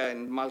disequilibria,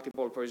 and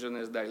multiple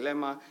prisoners'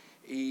 dilemmas.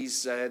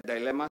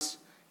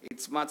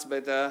 It's much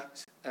better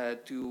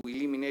to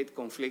eliminate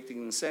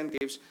conflicting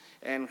incentives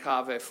and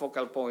have a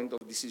focal point of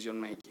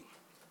decision-making.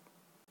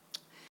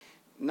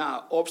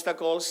 Now,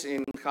 obstacles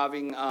in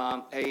having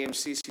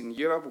AMCs in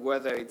Europe,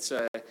 whether it's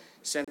a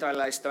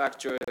centralized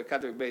structure, a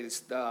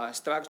category-based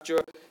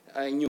structure,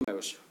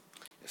 numerous.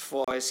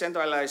 For a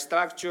centralized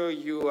structure,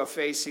 you are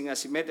facing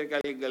asymmetrical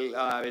legal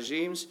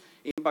regimes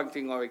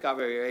impacting on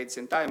recovery rates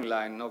and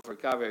timeline of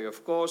recovery,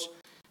 of course.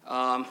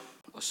 Oh,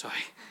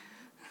 sorry,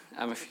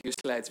 I'm a few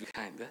slides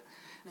behind.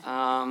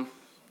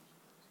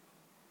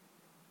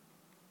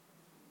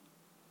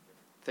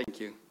 Thank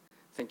you.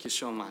 Thank you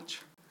so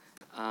much.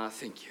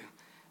 Thank you.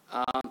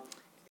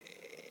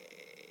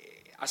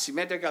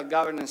 Asymmetrical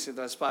governance and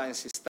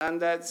transparency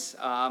standards,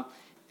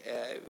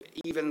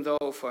 even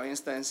though, for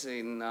instance,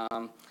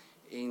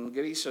 in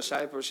Greece or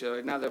Cyprus or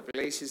in other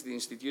places, the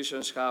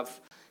institutions have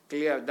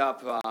cleared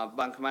up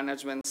bank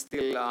management.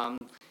 Still,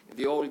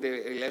 the old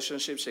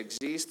relationships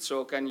exist.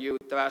 So can you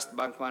trust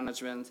bank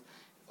management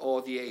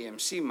or the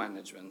AMC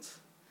management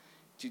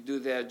to do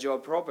their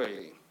job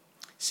properly?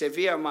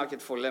 Severe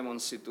market for lemon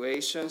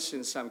situations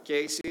in some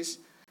cases,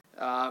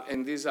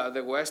 and these are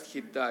the worst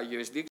hit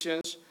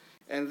jurisdictions.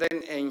 And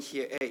then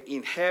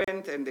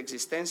inherent and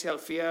existential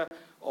fear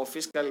of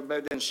fiscal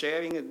burden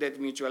sharing and debt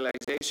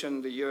mutualization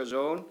in the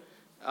Eurozone.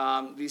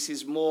 This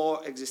is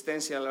more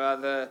existential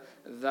rather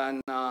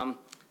than,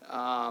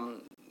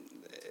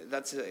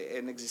 that's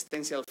an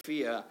existential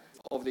fear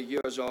of the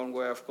Eurozone,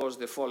 where, of course,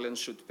 the fallen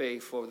should pay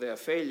for their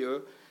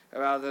failure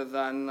rather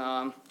than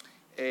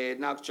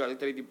an actual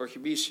treaty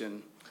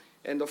prohibition.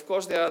 And, of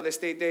course, there are the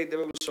state aid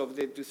rules of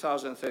the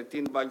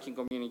 2013 banking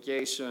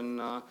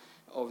communication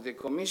of the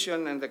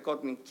Commission and the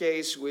Cotton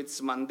case,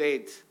 which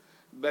mandate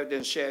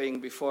burden sharing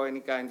before any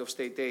kind of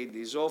state aid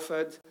is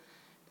offered.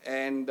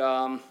 And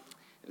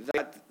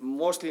that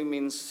mostly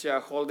means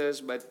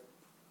shareholders, but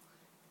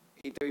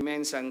it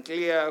remains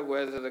unclear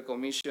whether the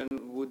Commission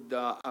would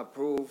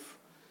approve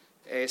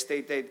a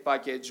state aid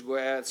package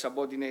where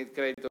subordinate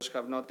creditors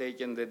have not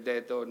taken the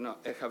debt or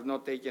not, have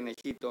not taken a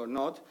hit or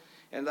not.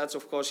 And that's,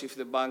 of course, if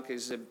the bank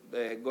is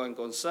a going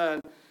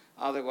concern.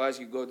 Otherwise,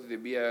 you go to the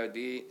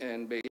BRD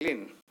and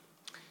bail-in.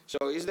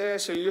 So is there a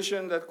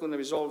solution that can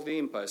resolve the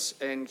impasse?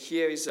 And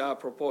here is our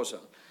proposal.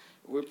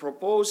 We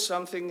propose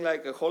something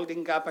like a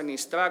holding company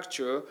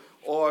structure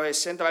or a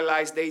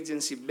centralized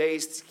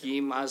agency-based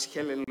scheme, as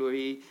Helen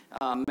Louis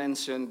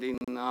mentioned in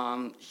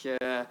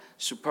her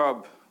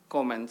superb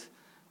comment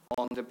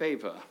on the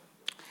paper.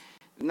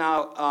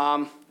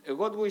 Now,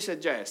 what we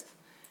suggest,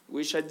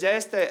 We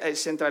suggest a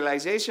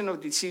centralization of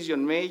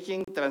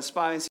decision-making,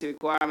 transparency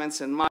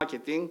requirements, and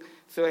marketing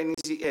through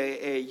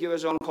a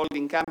Eurozone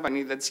holding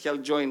company that's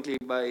held jointly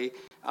by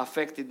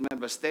affected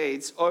member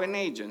states or an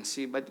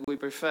agency, but we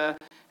prefer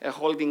a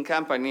holding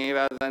company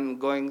rather than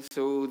going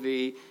through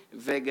the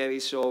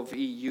vagaries of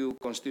EU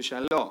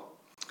constitutional law.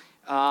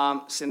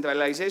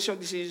 Centralization of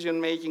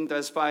decision-making,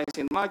 transparency,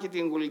 and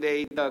marketing will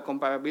aid the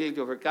comparability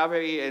of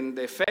recovery and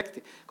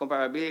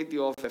comparability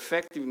of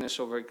effectiveness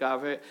of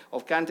recovery,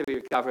 of country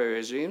recovery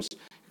regimes,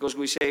 because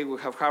we say we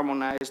have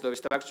harmonized or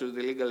structured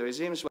the legal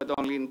regimes, but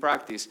only in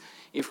practice.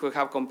 If we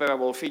have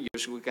comparable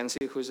figures, we can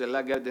see who's a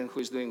laggard and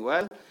who's doing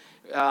well.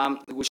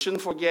 We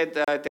shouldn't forget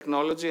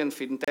technology and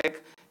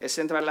fintech. A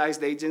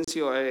centralized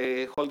agency or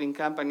a holding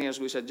company, as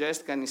we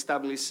suggest, can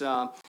establish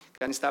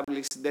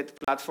debt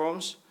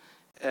platforms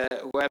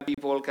where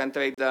people can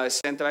trade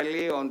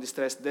centrally on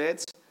distressed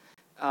debts.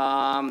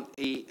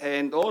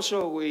 And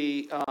also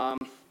we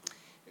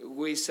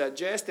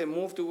suggest a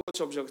move towards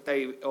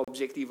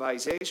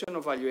objectivization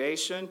of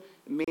valuation,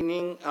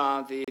 meaning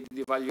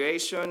the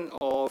valuation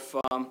of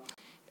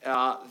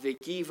the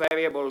key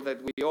variable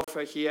that we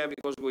offer here,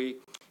 because we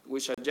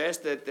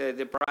suggest that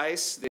the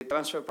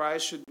transfer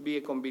price should be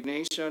a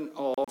combination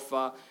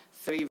of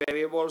three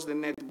variables: the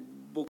net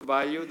book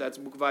value, that's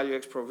book value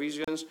ex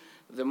provisions,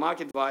 the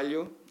market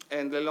value,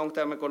 and the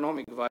long-term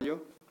economic value.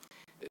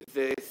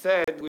 The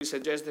third, we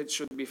suggest that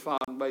should be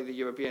found by the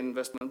European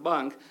Investment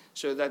Bank,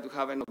 so that we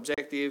have an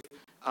objective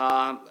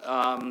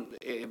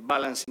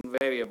balancing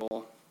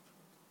variable.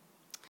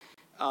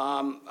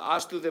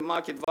 As to the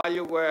market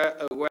value, where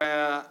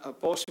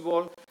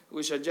possible,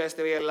 we suggest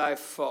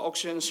real-life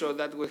auctions so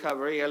that we have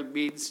real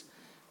bids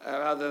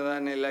rather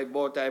than a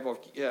LIBOR type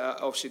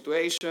of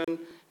situation.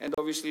 And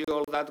obviously,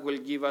 all that will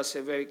give us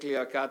a very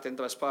clear-cut and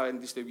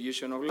transparent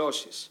distribution of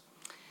losses.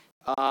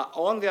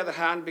 On the other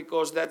hand,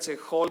 because that's a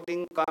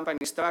holding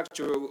company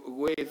structure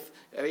with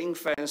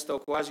ring-fenced or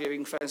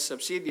quasi-ring-fenced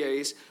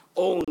subsidiaries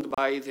owned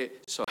by the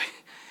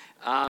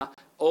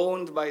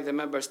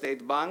member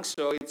state banks,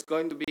 so it's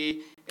going to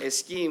be a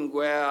scheme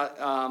where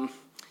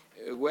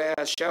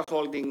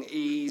shareholding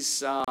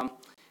is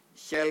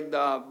held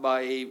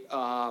by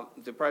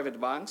the private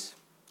banks.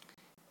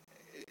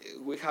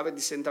 We have a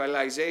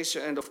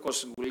decentralization, and of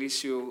course, we'll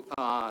issue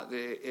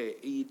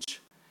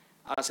each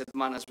asset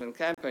management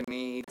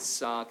company,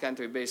 its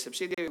country-based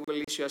subsidiary,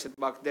 will issue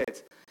asset-backed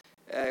debt.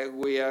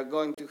 We are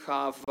going to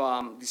have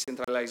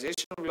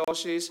decentralization of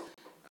losses.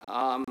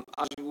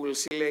 As we will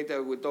see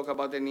later, we talk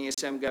about an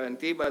ESM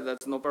guarantee, but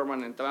that's no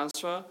permanent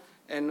transfer,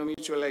 and no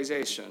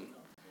mutualization.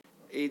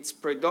 It's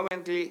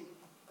predominantly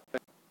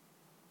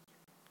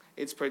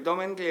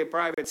a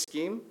private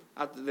scheme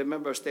at the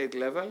member state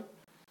level,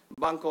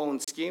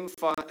 bank-owned scheme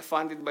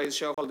funded by the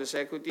shareholders'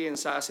 equity and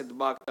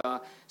asset-backed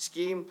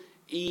scheme.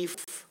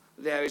 If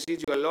there are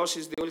residual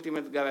losses, the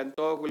ultimate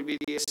guarantor will be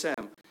the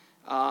ESM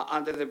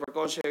under the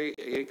precautionary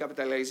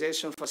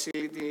recapitalization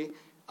facility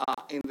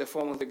in the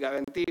form of the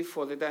guarantee.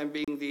 For the time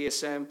being, the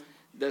ESM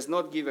does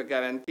not give a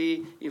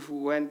guarantee. If we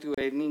went to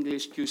an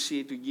English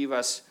QC to give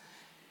us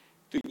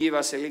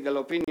a legal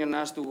opinion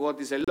as to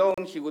what is a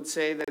loan, he would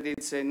say that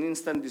it's an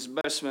instant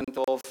disbursement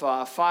of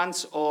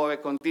funds or a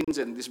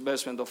contingent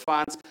disbursement of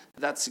funds.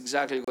 That's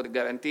exactly what a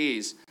guarantee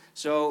is.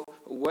 So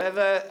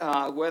whether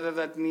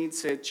that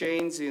needs a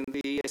change in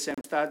the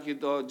ESM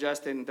statute or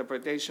just an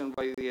interpretation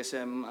by the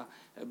ESM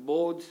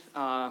board,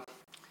 I'm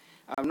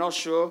not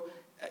sure.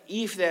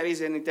 If there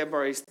is any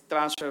temporary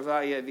transfer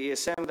via the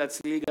ESM,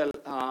 that's legal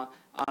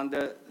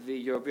under the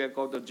European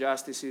Court of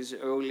Justice's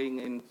ruling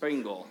in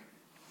Pringle.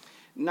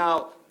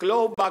 Now,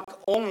 clawback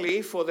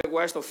only for the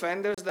worst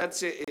offenders,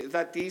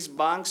 that is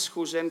banks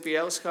whose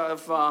NPLs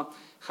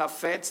have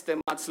fetched a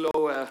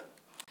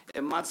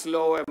much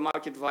lower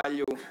market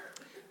value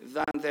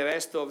than the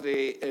rest of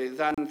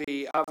than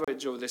the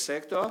average of the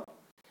sector.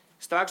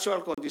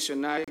 Structural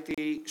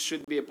conditionality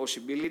should be a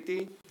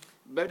possibility.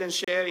 Burden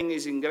sharing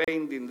is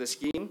ingrained in the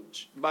scheme.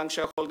 Bank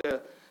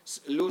shareholders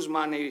lose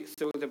money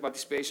through the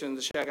participation in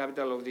the share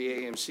capital of the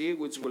AMC,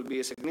 which will be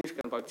a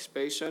significant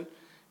participation,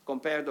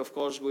 compared, of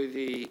course, with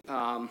the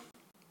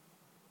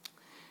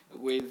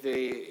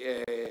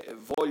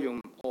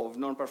volume of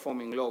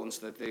non-performing loans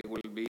that they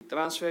will be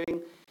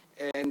transferring.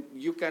 And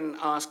you can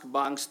ask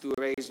banks to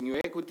raise new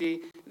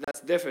equity.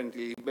 That's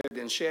definitely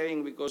burden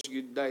sharing because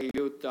you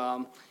dilute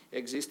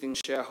existing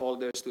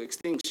shareholders to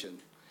extinction.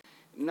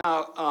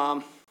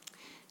 Now,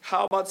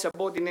 how about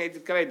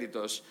subordinated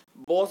creditors?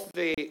 Both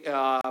the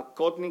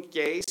Kotnik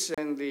case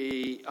and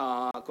the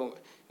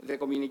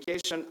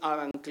communication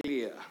are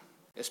unclear,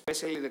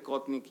 especially the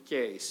Kotnik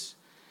case.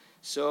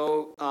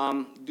 So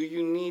do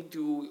you need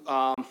to,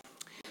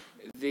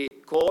 the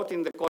court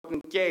in the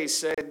Kotnik case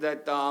said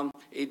that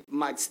it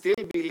might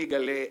still be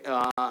legally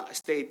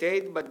state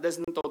aid, but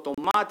doesn't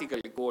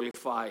automatically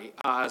qualify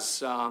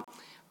as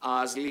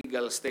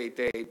legal state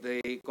aid.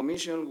 The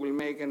Commission will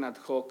make an ad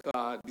hoc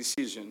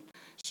decision.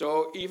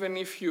 So even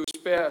if you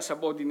spare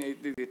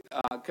subordinated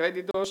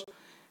creditors,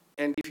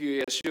 and if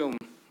you assume,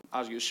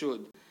 as you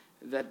should,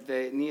 that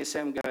the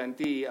NESM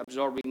guarantee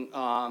absorbing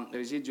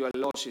residual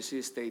losses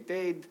is state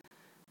aid,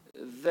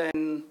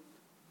 then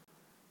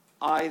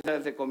either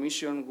the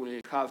Commission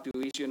will have to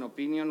issue an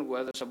opinion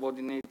whether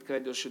subordinated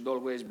creditors should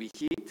always be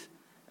hit.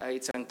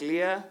 It's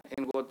unclear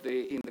in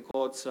the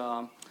court's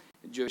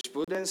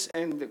jurisprudence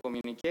and the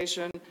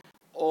communication,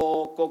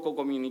 or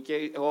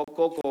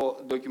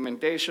COCO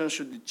documentation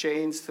should be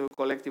changed through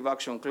collective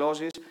action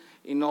clauses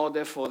in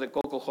order for the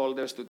COCO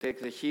holders to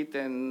take the hit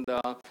and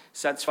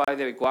satisfy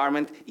the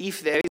requirement.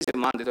 If there is a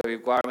mandatory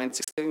requirement, it's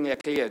extremely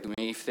clear to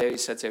me if there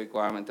is such a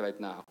requirement right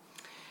now.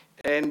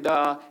 And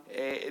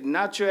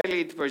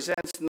naturally, it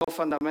presents no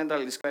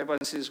fundamental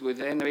discrepancies with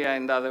ENRIA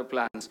and other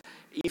plans.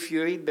 If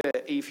you read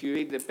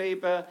the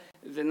paper,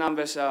 the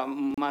numbers are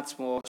much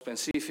more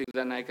specific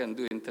than I can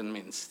do in 10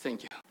 minutes.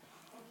 Thank you.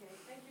 Okay,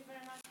 thank you very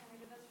much,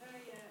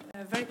 Camilo.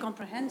 That's very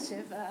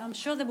comprehensive. I'm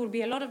sure there will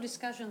be a lot of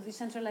discussion on the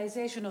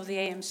centralization of the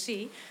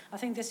AMC. I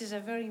think this is a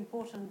very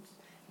important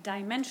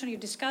dimension. You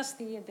discussed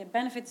the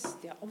benefits,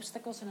 the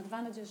obstacles and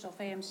advantages of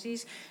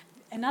AMCs.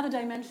 Another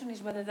dimension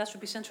is whether that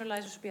should be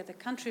centralized or should be at the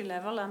country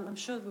level. I'm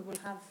sure we will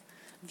have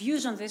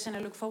views on this, and I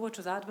look forward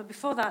to that. But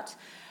before that,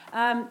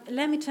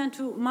 let me turn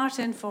to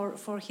Martin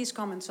for his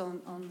comments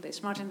on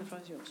this. Martin, the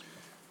floor is yours.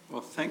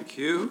 Well, thank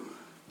you.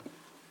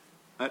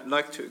 I'd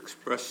like to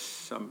express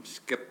some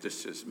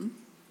skepticism.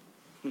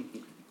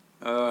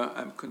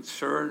 I'm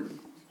concerned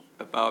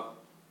about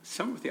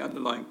some of the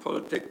underlying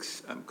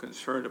politics. I'm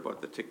concerned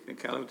about the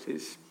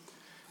technicalities.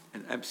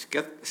 And I'm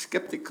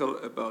skeptical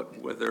about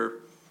whether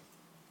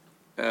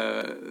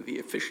the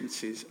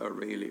efficiencies are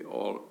really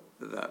all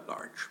that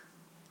large.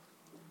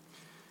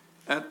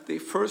 At the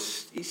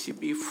first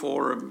ECB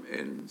forum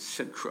in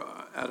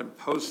Sintra, Adam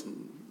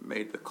Posen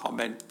made the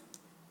comment,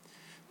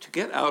 to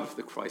get out of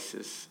the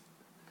crisis,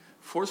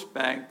 force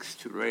banks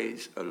to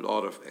raise a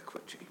lot of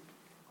equity.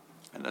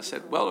 And I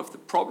said, well, if the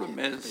problem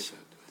is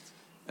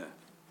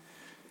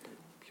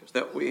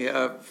that we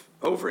have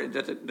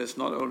over-indebtedness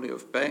not only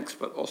of banks,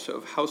 but also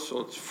of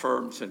households,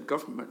 firms, and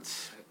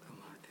governments,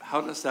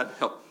 how does that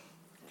help?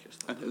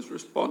 And his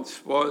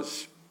response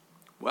was,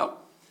 well,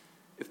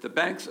 if the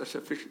banks are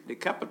sufficiently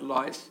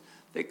capitalized,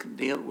 they can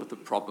deal with the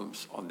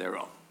problems on their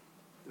own.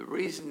 The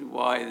reason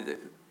why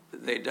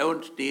they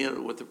don't deal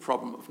with the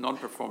problem of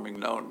non-performing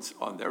loans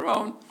on their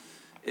own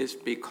is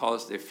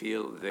because they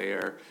feel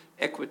their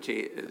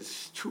equity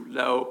is too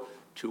low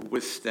to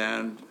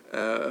withstand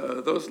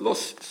those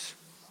losses.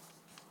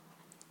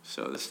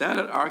 So the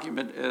standard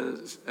argument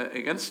is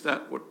against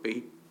that would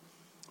be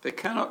they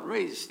cannot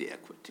raise the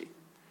equity.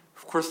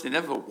 Of course, they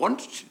never want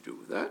to do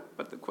that,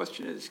 but the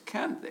question is,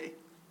 can they?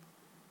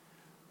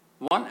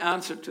 One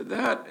answer to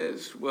that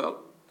is,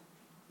 well,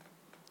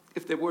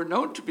 if they were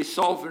known to be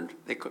solvent,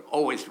 they could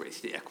always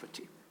raise the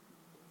equity.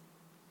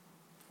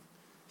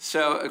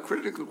 So a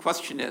critical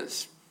question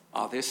is,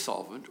 are they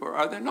solvent or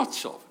are they not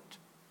solvent?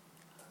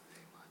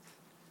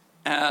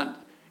 And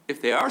if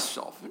they are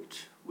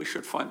solvent, we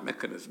should find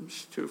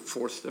mechanisms to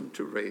force them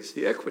to raise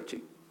the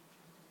equity.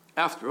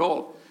 After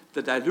all,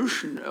 the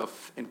dilution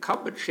of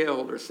incumbent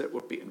shareholders that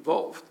would be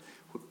involved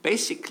would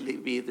basically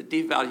be the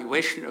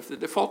devaluation of the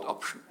default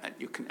option. And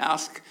you can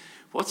ask,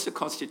 what's the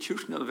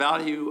constitutional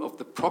value of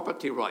the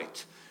property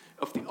right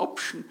of the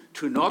option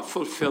to not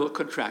fulfill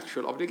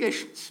contractual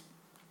obligations?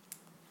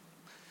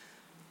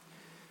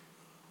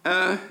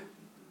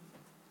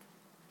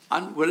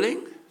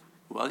 Unwilling?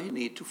 Well, you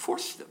need to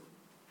force them.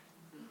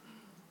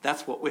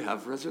 That's what we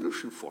have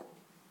resolution for.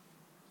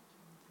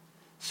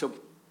 So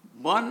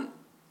one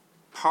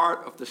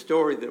part of the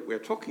story that we're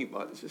talking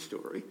about is a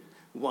story,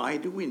 why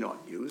do we not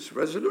use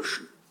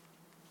resolution?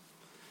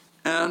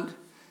 And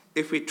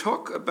if we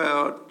talk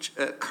about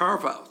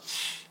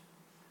carve-outs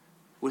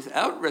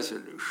without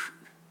resolution,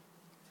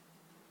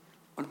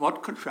 on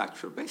what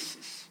contractual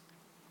basis?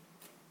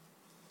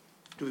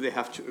 Do they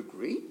have to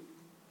agree?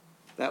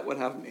 That would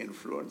have an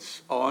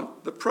influence on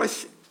the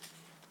pricing.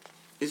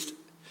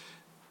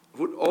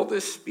 Would all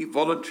this be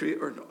voluntary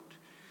or not?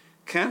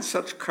 Can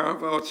such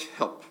carve-outs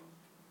help?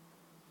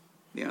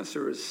 The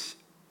answer is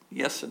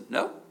yes and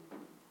no.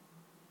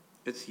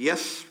 It's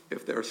yes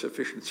if there are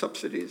sufficient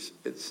subsidies.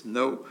 It's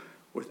no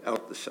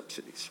without the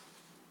subsidies.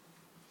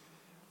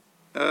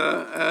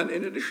 And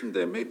in addition,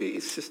 there may be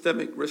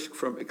systemic risk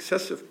from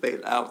excessive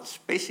bailouts,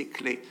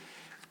 basically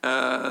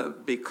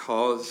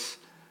because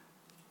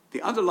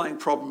the underlying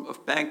problem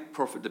of bank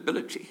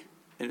profitability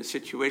in a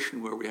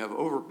situation where we have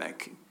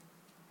overbanking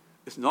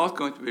is not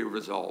going to be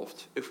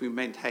resolved if we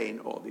maintain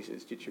all these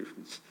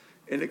institutions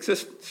in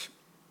existence.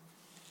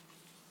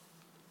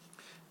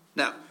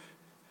 Now,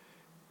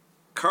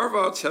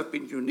 carve-outs have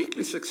been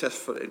uniquely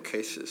successful in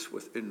cases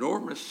with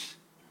enormous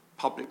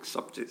public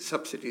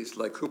subsidies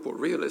like Hupo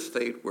Real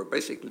Estate, where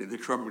basically the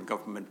German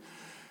government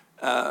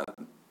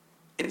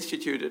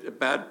instituted a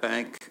bad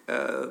bank.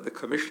 The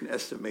Commission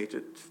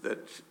estimated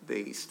that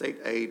the state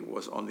aid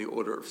was on the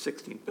order of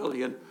 16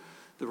 billion.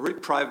 The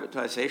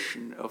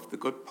reprivatization of the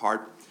good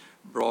part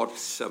brought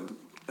some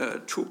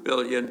 2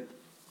 billion,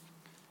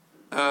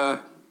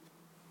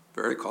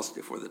 very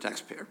costly for the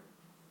taxpayer.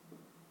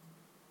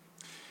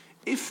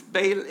 if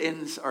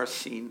bail-ins are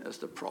seen as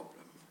the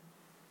problem,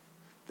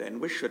 then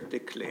we should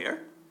declare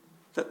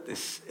that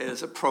this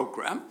is a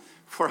program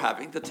for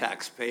having the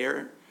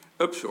taxpayer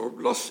absorb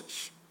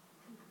losses.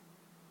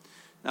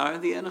 Now,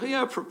 in the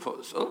Enria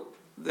proposal,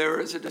 there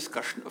is a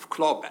discussion of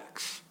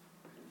clawbacks.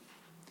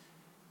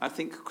 I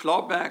think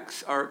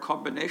clawbacks are a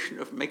combination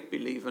of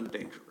make-believe and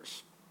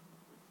dangerous.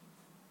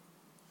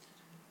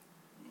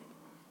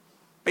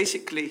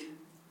 Basically,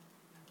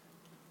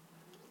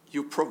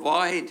 you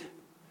provide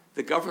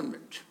the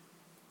government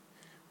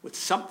with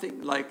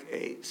something like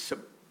a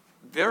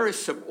very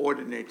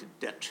subordinated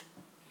debt,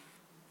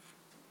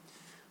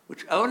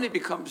 which only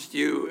becomes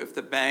due if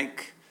the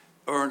bank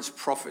earns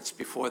profits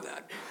before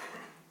that.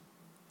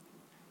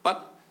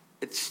 But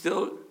it's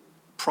still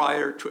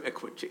prior to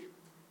equity.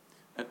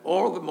 And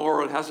all the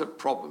moral hazard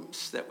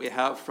problems that we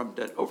have from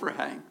debt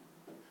overhang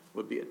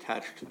will be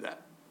attached to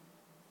that.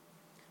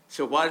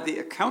 So while the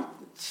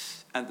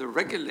accountants and the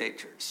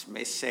regulators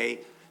may say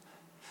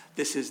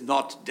this is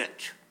not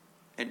debt,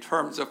 in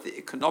terms of the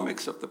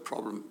economics of the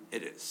problem,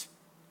 it is.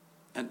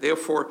 And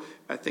therefore,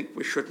 I think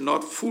we should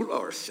not fool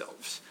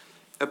ourselves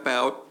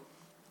about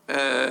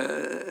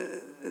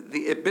the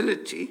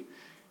ability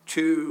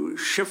to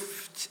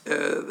shift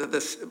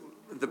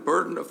the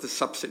burden of the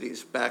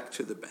subsidies back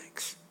to the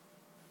banks.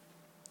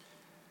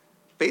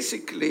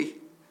 Basically,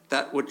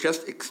 that would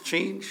just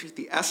exchange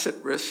the asset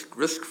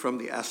risk from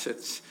the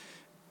assets,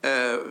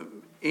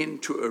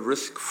 into a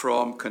risk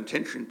from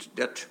contingent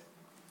debt,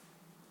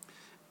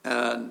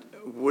 and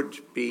would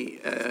be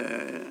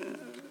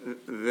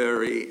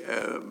very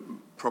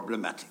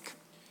problematic.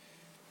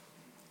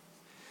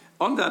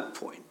 On that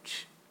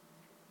point,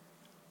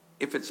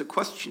 if it's a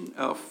question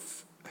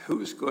of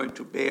who's going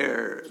to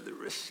bear the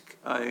risk,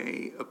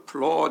 I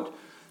applaud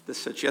the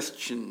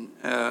suggestion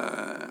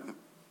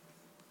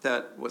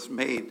that was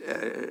made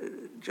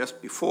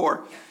just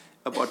before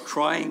about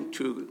trying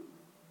to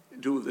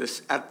do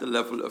this at the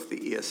level of the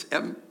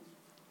ESM,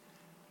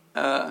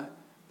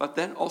 but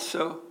then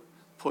also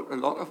put a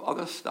lot of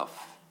other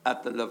stuff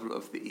at the level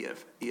of the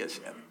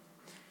ESM.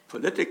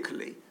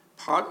 Politically,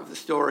 part of the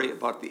story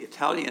about the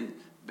Italian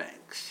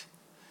banks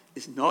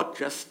is not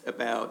just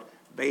about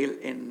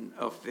bail-in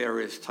of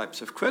various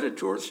types of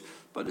creditors,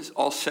 but is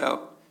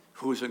also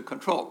who's in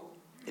control,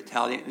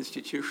 Italian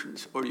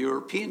institutions or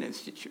European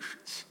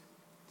institutions.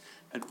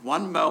 At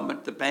one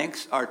moment, the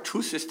banks are too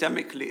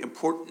systemically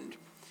important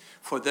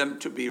for them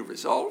to be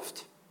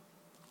resolved.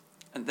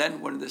 And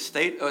then when the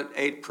state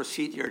aid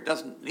procedure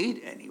doesn't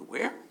lead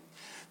anywhere,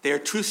 they're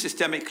too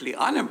systemically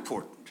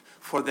unimportant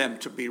for them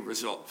to be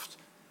resolved.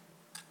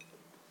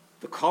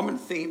 The common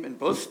theme in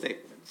both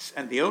statements,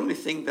 and the only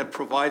thing that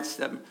provides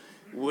them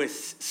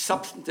with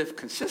substantive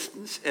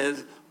consistency,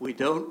 is we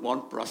don't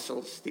want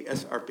Brussels, the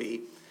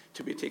SRB,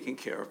 to be taking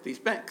care of these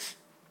banks.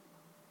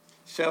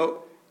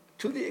 So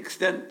to the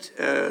extent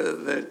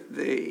that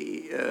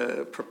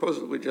the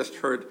proposal we just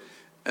heard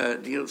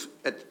addresses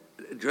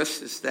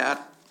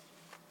that,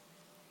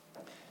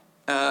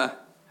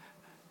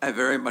 I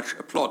very much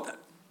applaud that.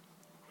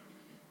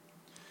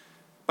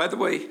 By the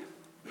way,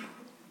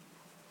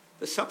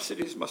 the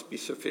subsidies must be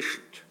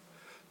sufficient.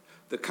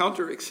 The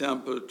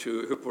counterexample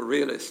to Hypo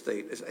Real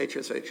Estate is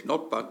HSH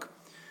Notbank,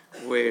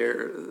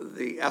 where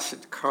the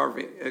asset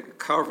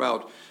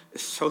carve-out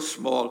is so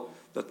small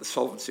that the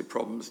solvency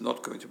problem is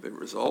not going to be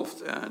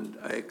resolved, and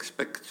I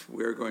expect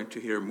we're going to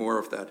hear more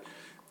of that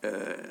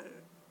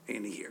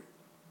in a year.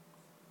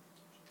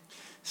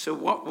 So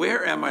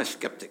where am I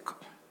skeptical?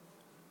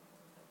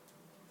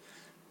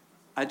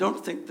 I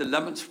don't think the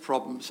Lemons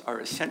problems are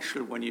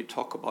essential when you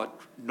talk about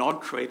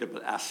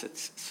non-tradable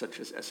assets such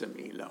as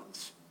SME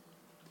loans.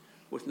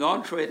 With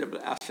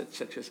non-tradable assets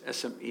such as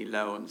SME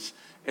loans,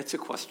 it's a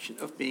question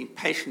of being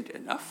patient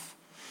enough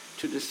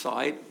to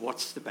decide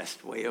what's the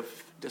best way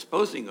of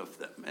disposing of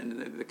them.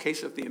 And in the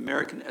case of the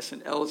American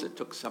S&Ls, it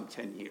took some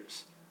 10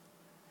 years.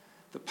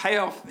 The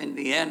payoff in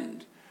the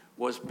end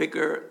was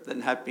bigger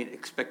than had been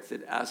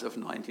expected as of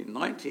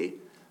 1990,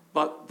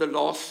 but the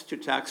loss to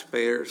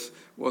taxpayers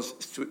was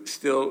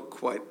still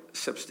quite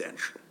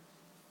substantial.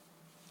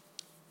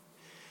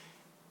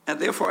 And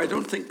therefore, I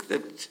don't think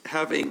that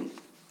having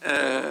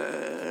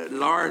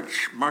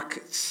large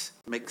markets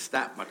makes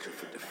that much of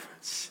a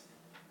difference.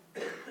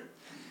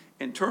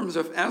 In terms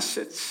of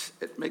assets,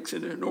 it makes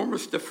an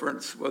enormous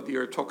difference whether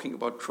you're talking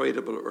about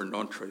tradable or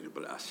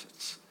non-tradable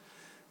assets.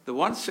 The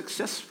one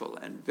successful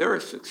and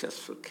very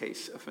successful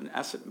case of an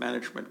asset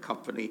management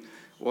company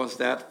was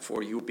that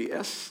for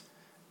UBS,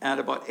 and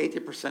about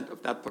 80%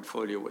 of that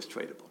portfolio was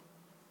tradable,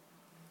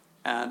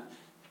 and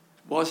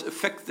was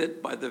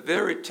affected by the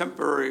very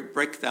temporary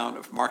breakdown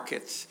of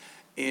markets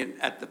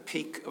at the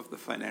peak of the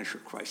financial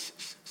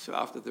crisis. So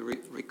after the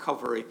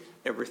recovery,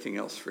 everything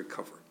else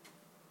recovered.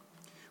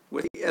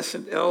 With the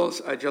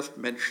S&Ls I just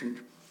mentioned,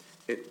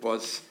 it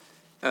was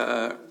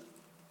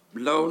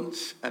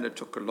loans, and it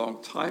took a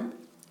long time.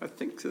 I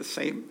think the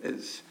same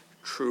is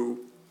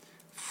true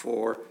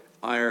for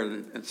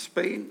Ireland and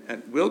Spain,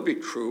 and will be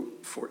true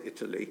for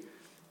Italy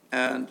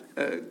and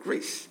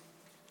Greece.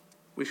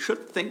 we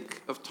should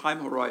think of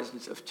time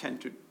horizons of 10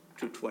 to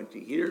 20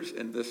 years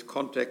in this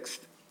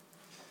context.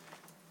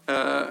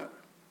 And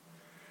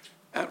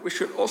we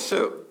should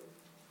also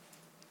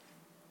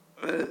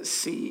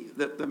see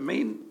that the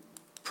main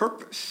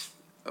purpose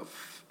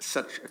of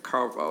such a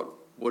carve-out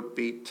would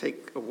be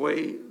take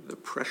away the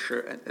pressure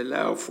and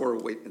allow for a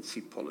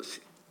wait-and-see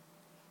policy.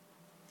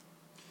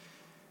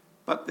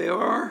 But there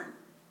are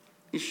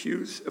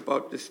issues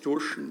about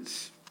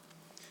distortions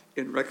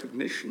in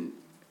recognition,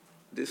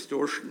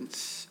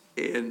 distortions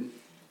in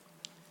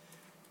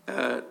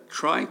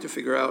trying to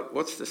figure out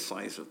what's the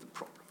size of the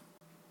problem.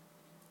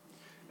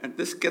 And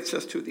this gets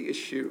us to the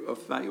issue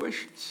of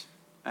valuations,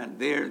 and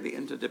there the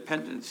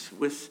interdependence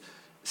with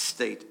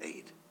state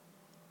aid.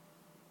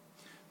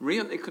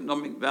 Real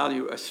economic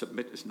value, I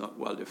submit, is not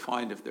well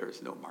defined if there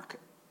is no market.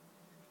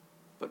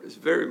 But it's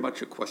very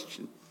much a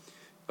question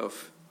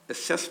of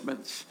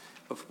assessments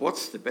of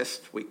what's the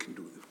best we can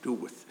do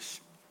with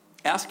this.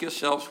 Ask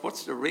yourselves,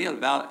 what's the real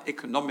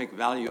economic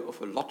value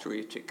of a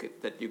lottery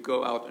ticket that you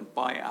go out and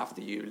buy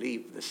after you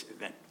leave this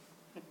event?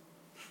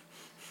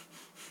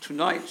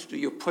 Tonight, do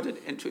you put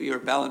it into your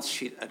balance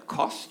sheet at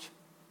cost,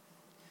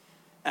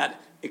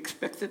 at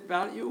expected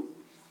value,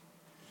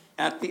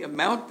 at the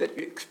amount that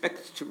you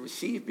expect to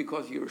receive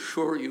because you're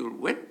sure you'll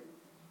win?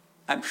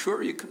 I'm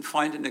sure you can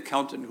find an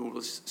accountant who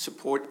will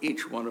support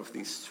each one of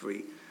these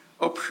three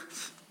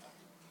options.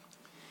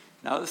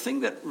 Now, the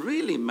thing that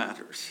really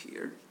matters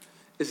here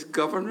is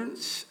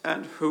governance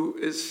and who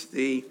is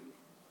the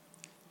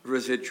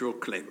residual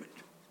claimant.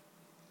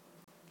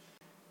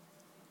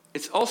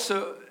 It's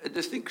also a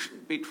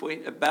distinction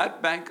between a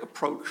bad bank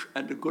approach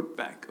and a good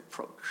bank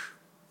approach.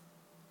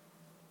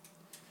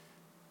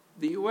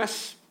 The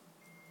US,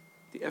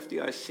 the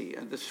FDIC,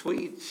 and the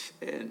Swedes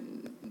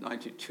in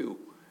 '92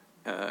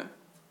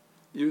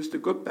 used the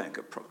good bank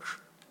approach,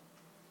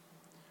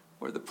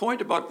 where the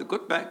point about the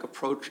good bank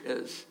approach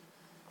is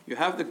you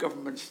have the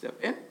government step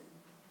in,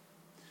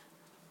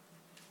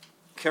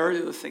 carry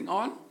the thing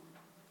on,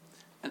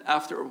 and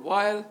after a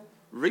while,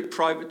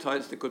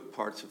 reprivatize the good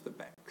parts of the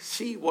bank.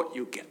 See what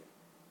you get.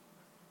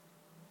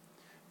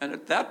 And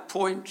at that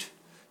point,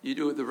 you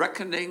do the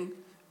reckoning,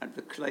 and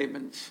the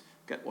claimants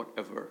get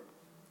whatever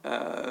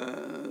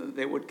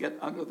they would get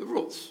under the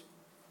rules.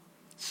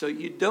 So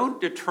you don't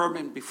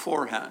determine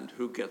beforehand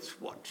who gets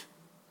what,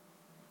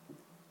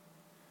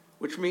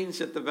 which means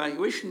that the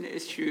valuation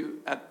issue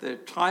at the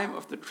time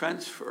of the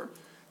transfer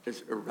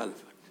is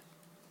irrelevant.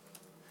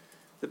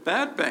 The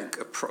bad bank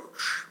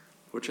approach,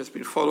 which has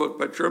been followed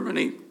by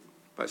Germany,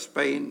 by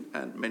Spain,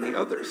 and many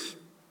others,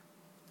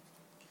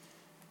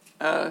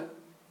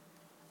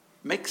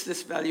 makes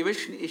this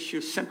valuation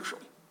issue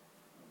central.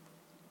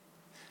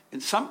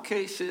 In some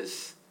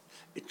cases,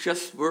 it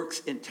just works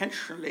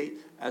intentionally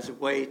as a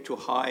way to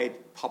hide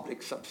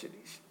public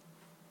subsidies.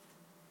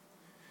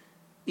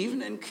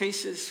 Even in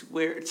cases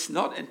where it's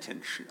not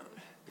intentional,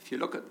 if you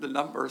look at the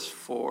numbers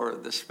for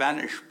the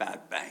Spanish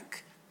bad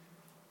bank,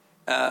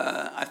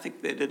 I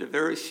think they did a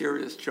very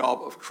serious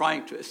job of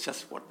trying to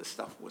assess what the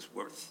stuff was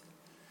worth.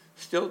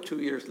 Still, 2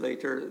 years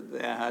later,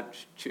 they had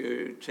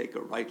to take a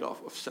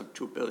write-off of some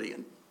 2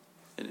 billion,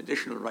 an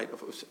additional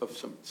write-off of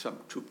some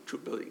 2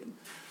 billion.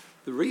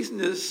 The reason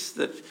is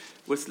that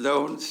with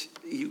loans,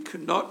 you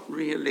cannot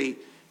really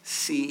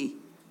see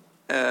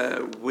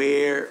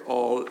where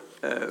all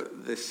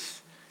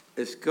this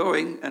is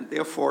going, and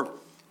therefore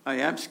I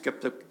am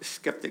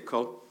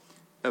skeptical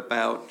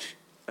about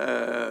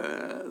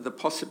the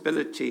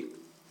possibility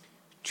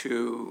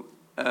to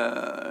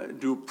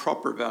do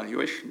proper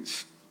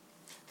valuations.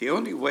 The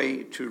only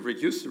way to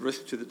reduce the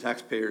risk to the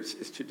taxpayers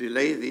is to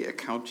delay the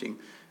accounting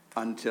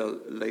until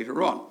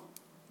later on.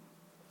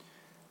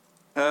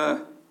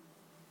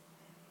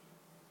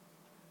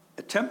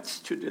 Attempts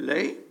to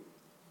delay,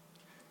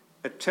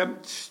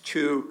 attempts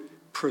to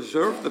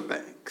preserve the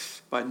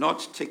banks by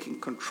not taking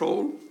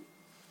control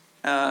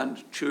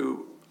and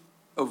to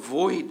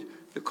avoid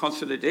the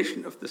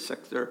consolidation of the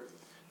sector,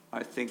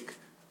 I think,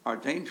 are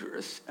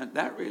dangerous. And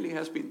that really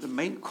has been the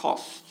main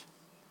cost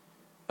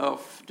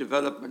of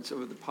developments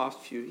over the past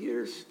few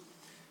years.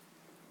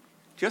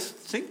 Just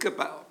think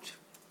about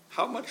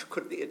how much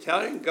could the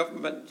Italian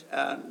government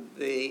and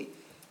the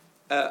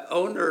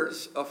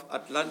owners of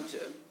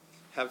Atlante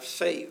have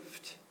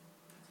saved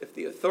if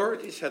the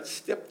authorities had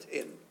stepped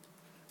in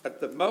at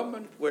the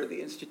moment where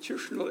the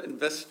institutional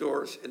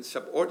investors in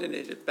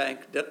subordinated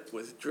bank debt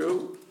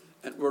withdrew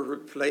and were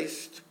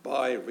replaced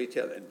by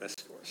retail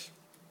investors.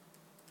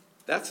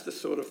 That's the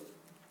sort of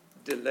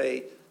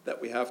delay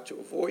that we have to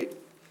avoid.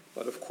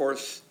 But of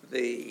course,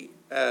 the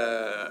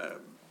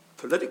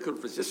political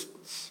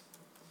resistance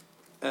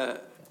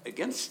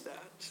against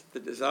that, the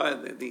desire,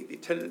 the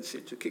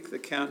tendency to kick the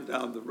can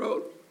down the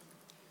road,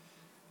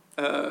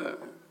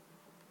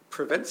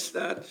 prevents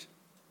that,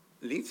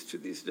 leads to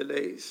these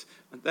delays,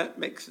 and that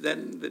makes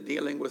then the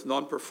dealing with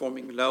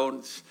non-performing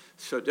loans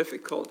so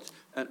difficult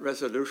and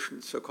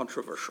resolution so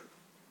controversial.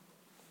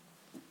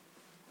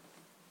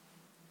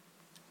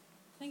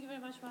 Thank you very much.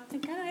 very much, Martin.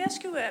 Can I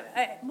ask you,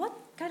 what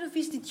kind of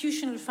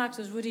institutional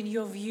factors would, in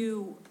your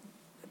view,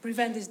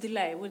 prevent this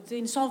delay? Would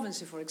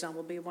insolvency, for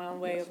example, be one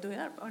way of doing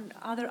that? Or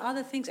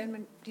other things?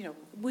 And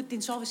would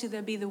insolvency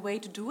there be the way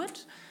to do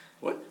it?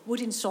 What?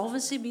 Would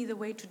insolvency be the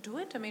way to do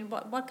it? I mean,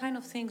 what kind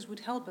of things would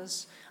help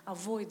us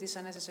avoid these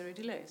unnecessary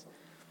delays?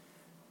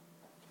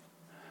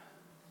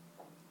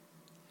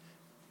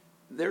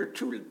 There are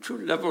two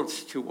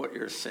levels to what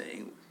you're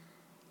saying.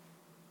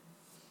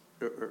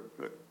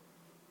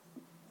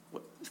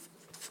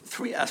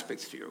 Three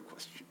aspects to your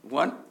question.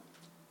 One,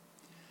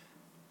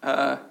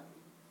 I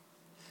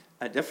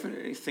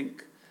definitely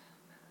think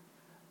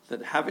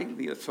that having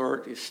the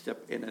authorities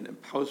step in and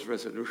impose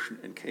resolution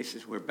in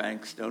cases where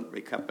banks don't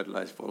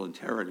recapitalize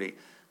voluntarily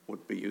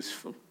would be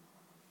useful.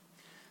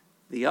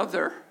 The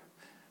other,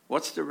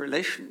 what's the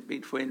relation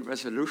between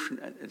resolution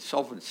and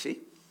insolvency,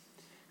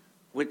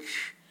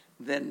 which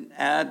then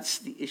adds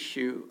the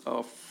issue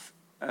of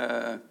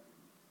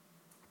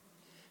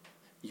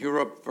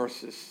Europe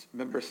versus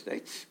member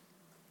states,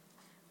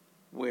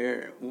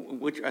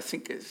 which I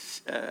think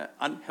is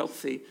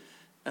unhealthy,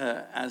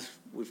 as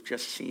we've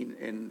just seen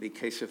in the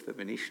case of the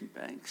Venetian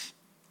banks.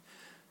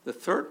 The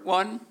third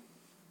one,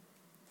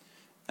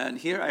 and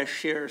here I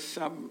share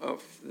some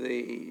of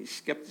the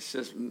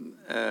skepticism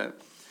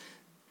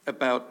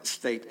about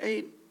state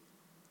aid.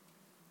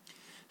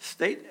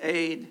 State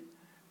aid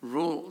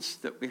rules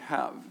that we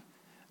have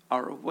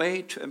are a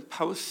way to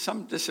impose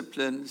some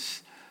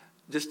disciplines,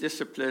 this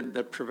discipline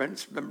that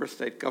prevents member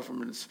state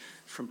governments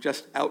from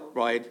just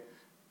outright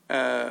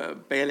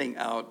bailing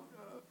out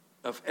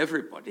of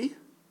everybody.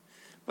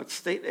 But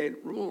state aid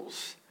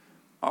rules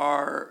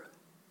are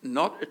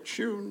not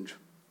attuned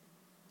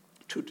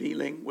to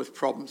dealing with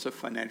problems of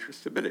financial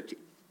stability.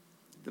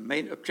 The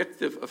main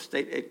objective of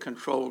state aid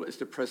control is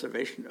the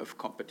preservation of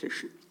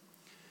competition,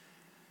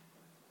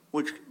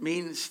 which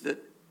means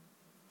that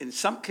in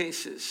some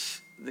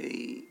cases,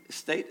 the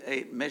state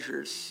aid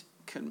measures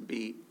can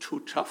be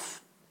too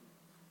tough.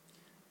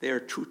 They are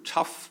too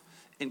tough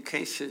in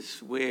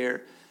cases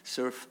where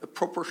sort of a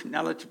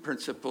proportionality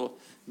principle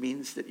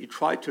means that you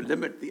try to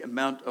limit the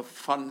amount of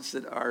funds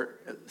that are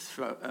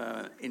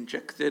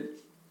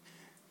injected,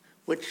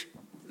 which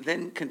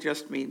then can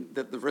just mean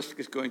that the risk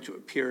is going to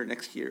appear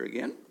next year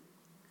again.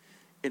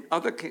 In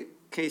other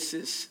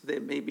cases, they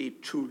may be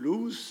too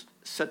loose,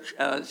 such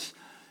as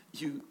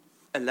you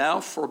allow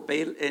for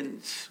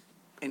bailouts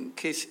in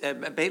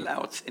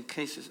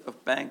cases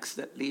of banks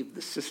that leave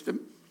the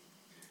system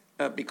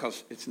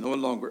because it's no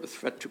longer a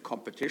threat to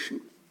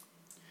competition,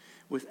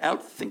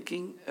 without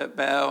thinking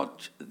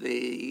about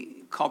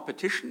the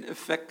competition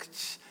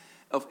effects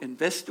of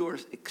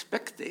investors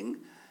expecting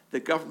the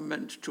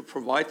government to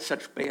provide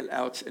such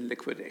bailouts in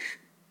liquidation.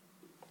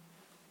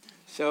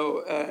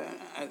 So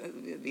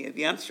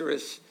the answer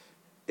is,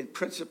 in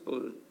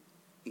principle,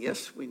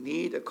 yes, we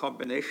need a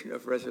combination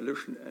of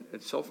resolution and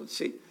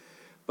insolvency,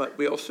 but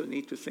we also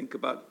need to think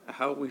about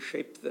how we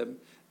shape them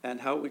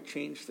and how we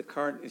change the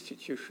current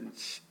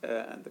institutions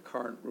and the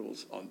current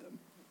rules on them.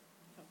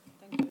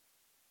 Thank you.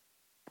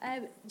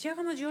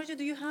 Giacomo, Giorgio,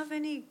 do you have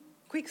any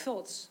quick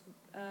thoughts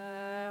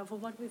for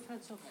what we've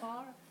heard so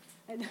far?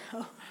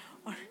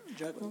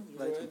 Giacomo,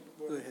 go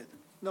ahead.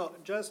 No,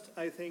 just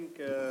I think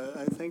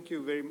I thank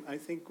you very much. I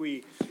think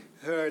we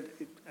heard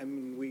it, I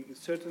mean,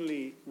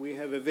 we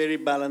have a very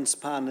balanced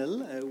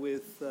panel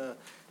with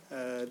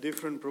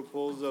different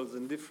proposals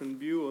and different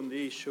view on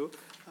the issue.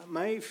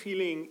 My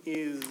feeling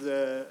is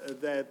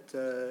that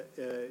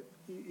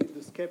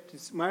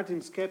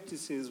Martin's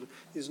skepticism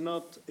is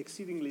not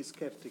exceedingly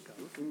skeptical,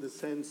 in the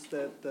sense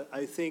that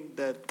I think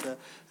that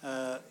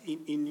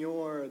in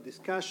your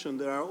discussion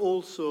there are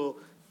also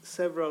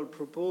several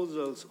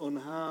proposals on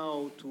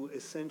how to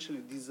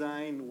essentially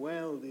design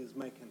well these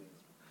mechanisms.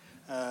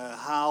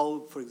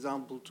 How, for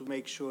example, to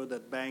make sure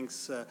that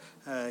banks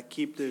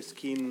keep their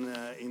skin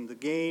in the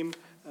game,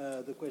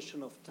 the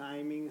question of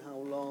timing, how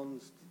long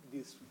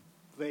these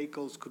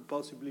vehicles could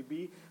possibly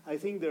be. I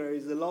think there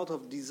is a lot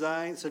of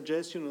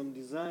suggestion on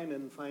design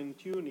and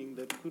fine-tuning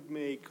that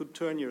could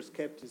turn your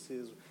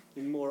skepticism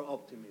in more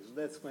optimism.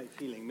 That's my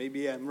feeling.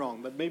 Maybe I'm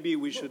wrong, but maybe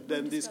we should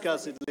then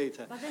discuss it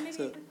later. But then maybe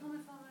you could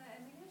comment from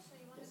Emilius, so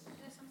you want to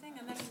suggest something,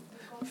 and then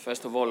we'll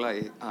First of all,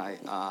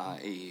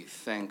 I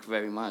thank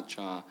very much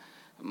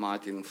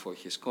Martin for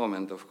his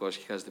comment. Of course,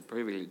 he has the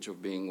privilege of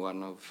being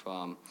one of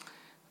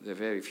the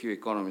very few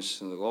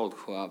economists in the world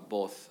who are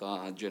both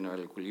general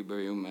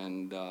equilibrium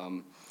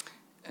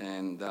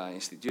and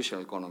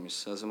institutional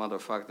economists. As a matter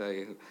of fact,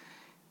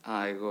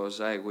 I was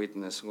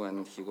eyewitness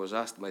when he was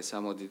asked by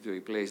somebody to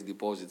replace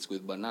deposits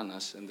with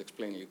bananas and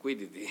explain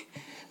liquidity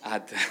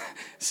at a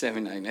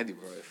seminar in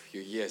Edinburgh a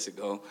few years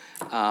ago.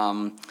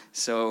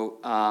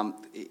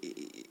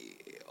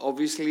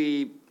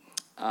 Obviously,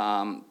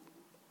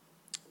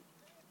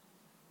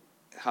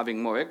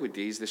 having more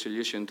equity is the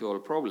solution to all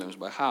problems,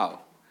 but how?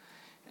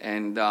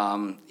 And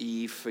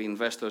if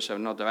investors are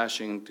not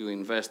rushing to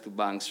invest to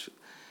banks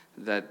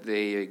that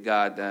they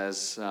regard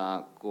as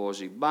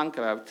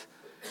quasi-bankrupt,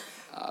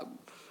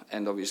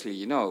 and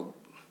obviously,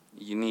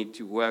 you need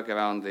to work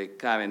around the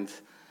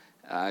current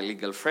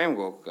legal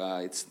framework.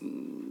 It's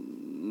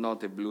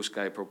not a blue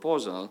sky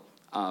proposal,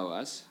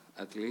 ours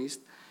at least.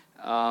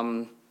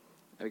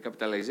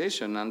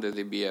 Recapitalization under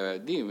the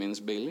BRRD means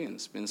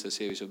bail-ins, means a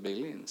series of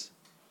bail-ins.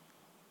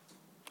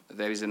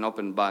 There is an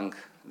open bank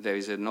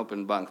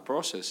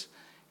process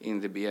in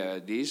the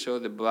BRRD, so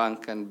the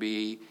bank can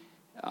be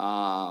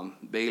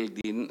bailed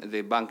in,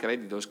 the bank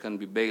creditors can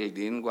be bailed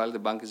in while the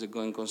bank is a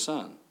going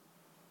concern.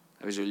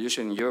 A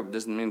resolution in Europe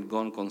doesn't mean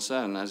going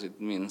concern as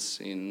it means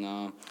in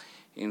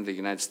the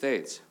United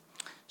States.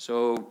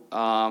 So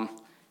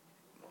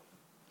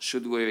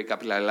should we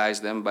recapitalize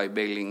them by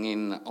bailing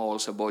in all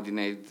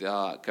subordinate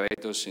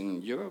creditors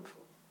in Europe?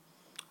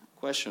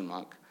 Question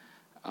mark.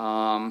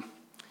 A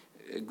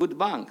good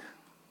bank,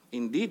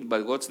 indeed,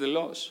 but what's the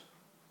loss?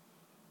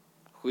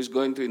 Who is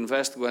going to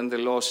invest when the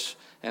loss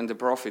and the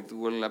profit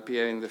will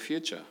appear in the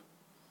future?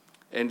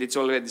 And it's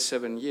already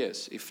 7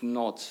 years, if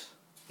not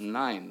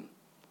 9,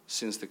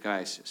 since the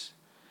crisis.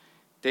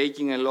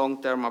 Taking a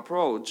long-term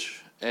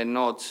approach and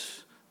not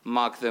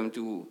mark them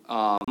to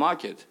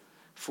market,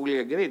 fully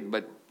agreed,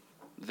 but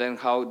then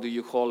how do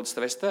you hold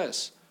stress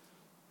tests?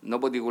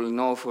 Nobody will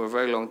know for a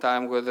very long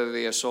time whether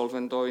they are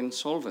solvent or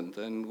insolvent,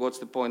 and what's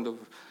the point of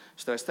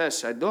stress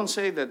tests? I don't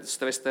say that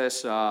stress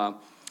tests are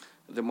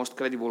the most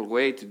credible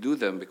way to do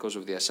them because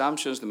of the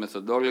assumptions, the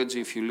methodology.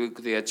 If you look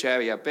at the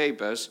Acharya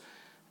papers,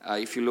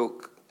 if you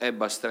look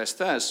EBA stress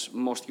tests,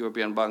 most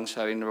European banks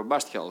are in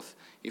robust health.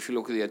 If you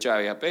look at the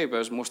Acharya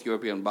papers, most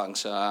European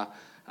banks are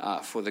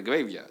for the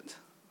graveyard.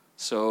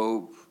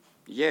 So,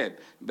 yeah,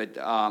 but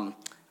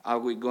are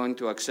we going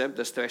to accept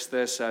the stress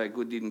tests are a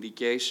good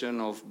indication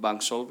of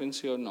bank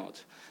solvency or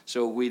not?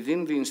 So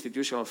within the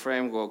institutional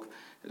framework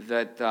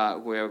that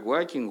we're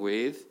working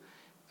with,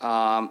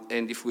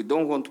 and if we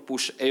don't want to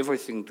push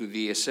everything to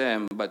the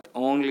ESM, but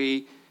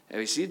only a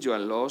residual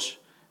loss,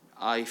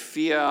 I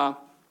fear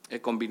a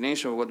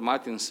combination of what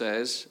Martin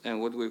says and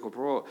what we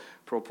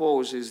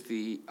propose is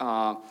the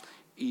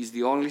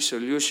only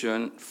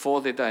solution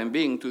for the time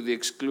being to the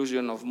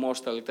exclusion of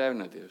most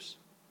alternatives.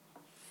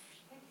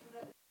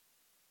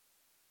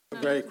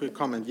 Very quick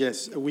comment.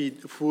 Yes, we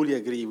fully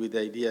agree with the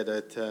idea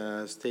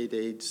that state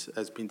aid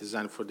has been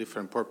designed for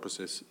different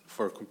purposes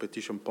for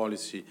competition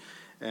policy.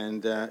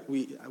 And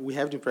we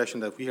have the impression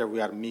that we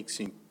are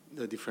mixing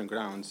the different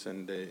grounds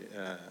and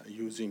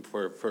using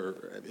for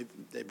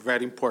a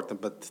very important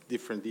but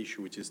different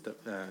issue, which is the,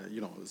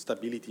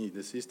 stability in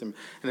the system.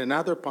 And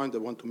another point I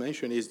want to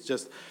mention is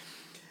just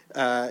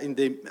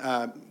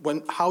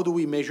how do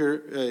we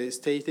measure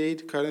state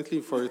aid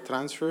currently for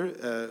transfer?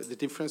 The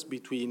difference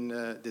between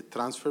the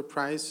transfer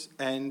price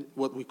and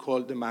what we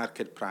call the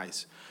market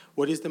price.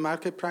 What is the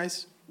market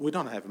price? We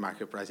don't have a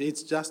market price.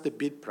 It's just the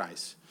bid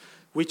price,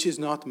 which is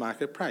not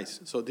market price.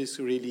 So this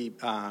really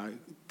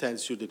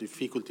tells you the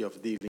difficulty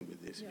of dealing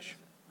with this issue.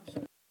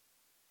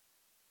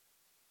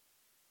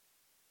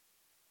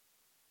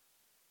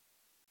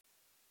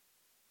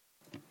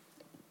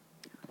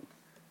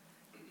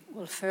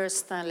 Well,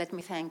 first, let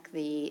me thank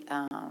the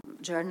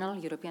journal,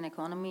 European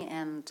Economy,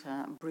 and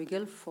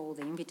Bruegel for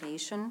the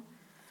invitation.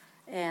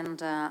 And,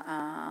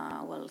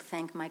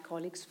 thank my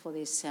colleagues for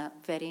these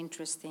very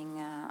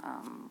interesting,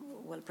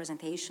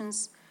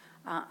 presentations.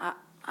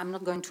 I'm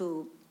not going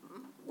to,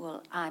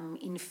 I'm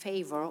in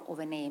favor of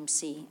an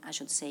AMC, I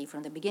should say,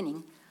 from the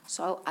beginning.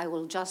 So I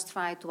will just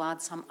try to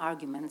add some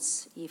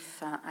arguments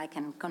if I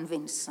can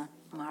convince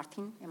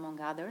Martin, among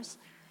others.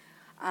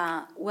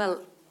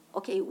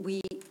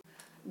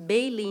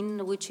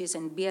 Bail-in, which is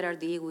in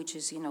BRRD, which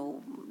is,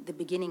 the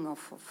beginning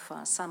of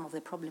some of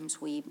the problems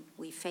we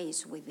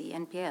face with the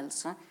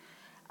NPLs,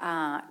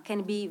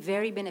 can be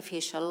very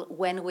beneficial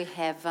when we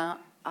have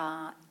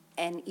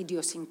an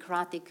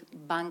idiosyncratic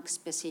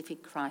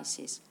bank-specific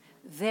crisis.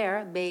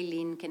 There,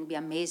 bail-in can be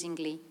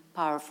amazingly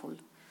powerful.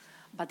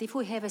 But if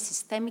we have a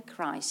systemic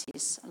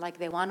crisis, like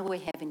the one we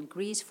have in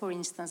Greece, for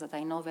instance, that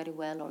I know very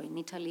well, or in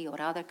Italy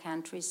or other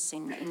countries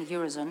in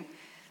Eurozone,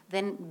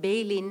 then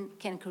bail-in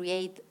can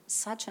create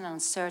such an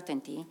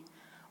uncertainty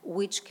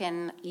which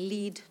can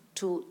lead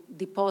to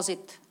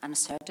deposit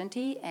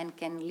uncertainty and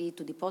can lead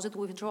to deposit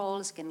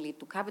withdrawals, can lead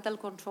to capital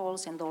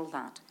controls and all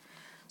that.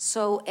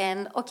 So,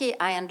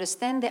 I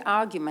understand the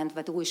argument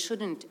that we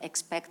shouldn't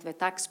expect the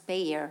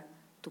taxpayer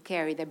to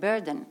carry the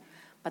burden,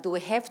 but we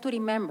have to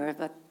remember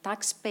that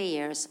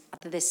taxpayers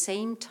at the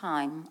same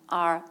time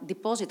are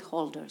deposit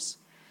holders.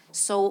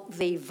 So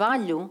they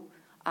value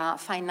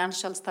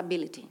financial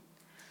stability.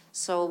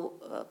 So,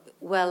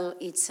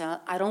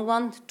 I don't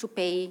want to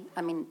pay,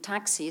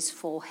 taxes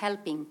for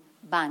helping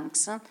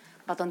banks,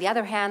 but on the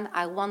other hand,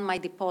 I want my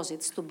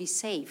deposits to be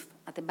safe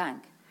at the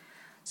bank.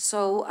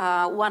 So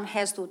one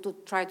has to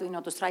try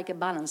to strike a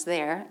balance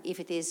there, if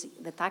it is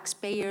the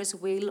taxpayers'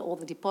 will or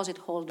the deposit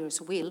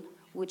holders' will,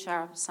 which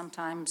are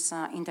sometimes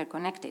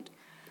interconnected.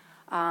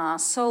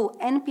 So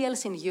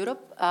NPLs in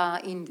Europe,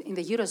 in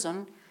the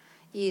Eurozone,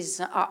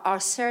 are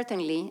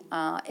certainly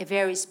a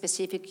very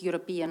specific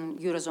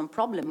Eurozone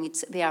problem.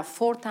 They are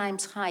 4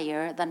 times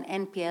higher than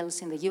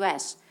NPLs in the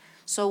US.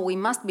 So we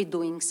must be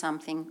doing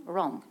something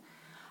wrong.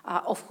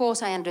 Of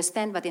course, I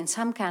understand, but in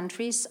some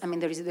countries, I mean,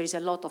 there is a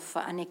lot of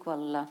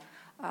unequal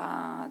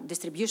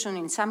distribution.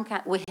 In some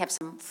we have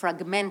some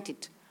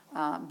fragmented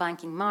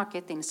banking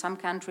market. In some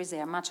countries, they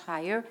are much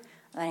higher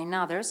than in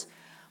others.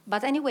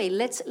 But anyway,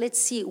 let's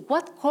see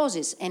what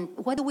causes and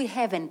why do we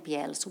have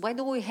NPLs? Why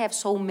do we have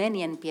so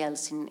many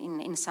NPLs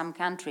in some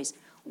countries?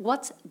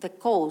 What's the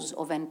cause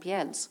of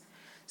NPLs?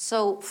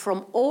 So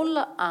from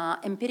all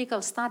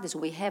empirical studies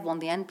we have on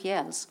the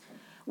NPLs,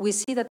 we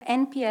see that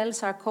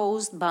NPLs are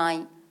caused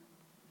by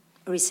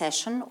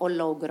recession or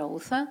low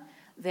growth.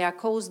 They are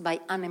caused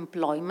by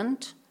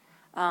unemployment.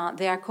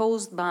 They are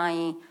caused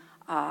by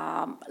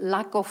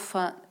lack of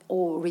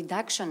or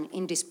reduction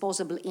in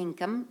disposable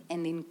income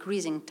and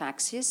increasing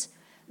taxes.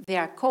 They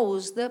are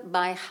caused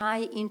by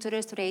high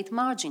interest rate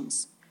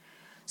margins.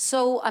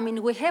 So, I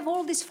mean, we have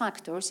all these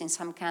factors in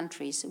some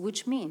countries,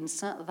 which means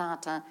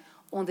that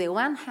on the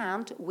one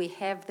hand, we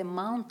have the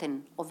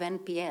mountain of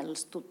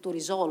NPLs to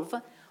resolve.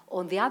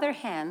 On the other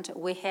hand,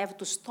 we have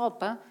to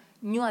stop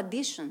new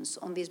additions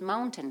on this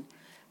mountain,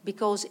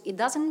 because it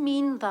doesn't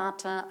mean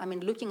that, I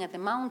mean, looking at the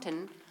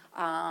mountain,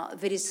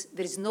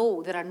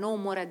 there are no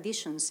more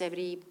additions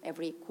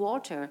every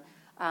quarter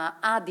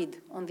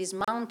added on this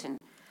mountain.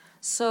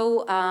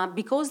 So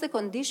because the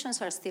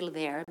conditions are still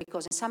there,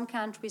 because in some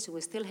countries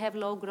we still have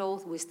low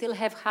growth, we still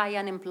have high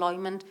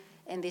unemployment,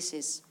 and this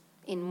is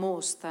in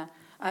most,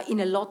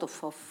 in a lot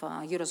of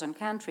Eurozone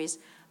countries,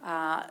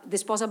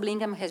 disposable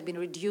income has been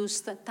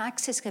reduced,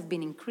 taxes have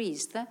been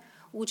increased,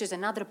 which is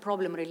another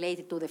problem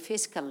related to the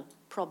fiscal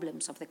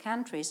problems of the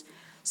countries.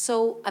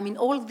 So, I mean,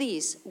 all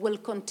these will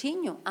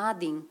continue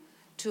adding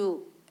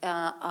to,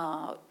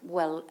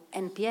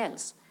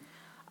 NPLs.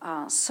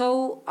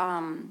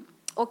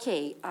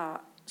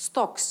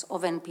 Stocks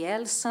of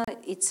NPLs,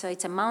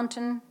 it's a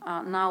mountain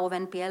now of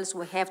NPLs.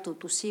 We have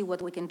to see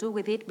what we can do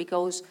with it,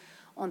 because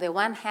on the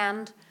one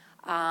hand,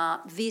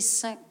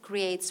 this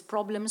creates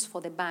problems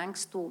for the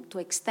banks to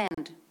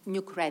extend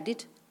new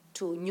credit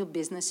to new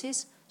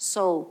businesses.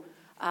 So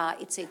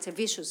it's a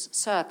vicious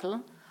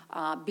circle.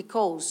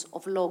 Because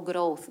of low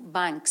growth,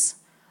 banks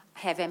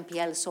have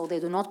NPL, so they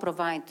do not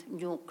provide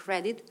new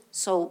credit,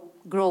 so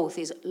growth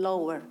is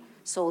lower.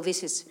 So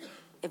this is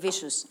a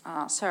vicious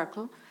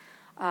circle.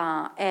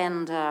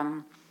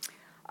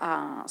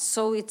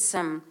 So it's,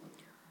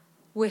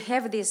 we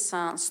have this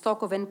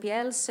stock of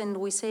NPLs, and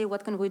we say,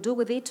 what can we do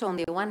with it? On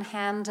the one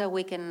hand,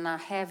 we can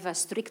have a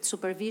strict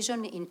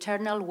supervision,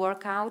 internal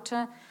workout,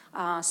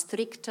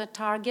 strict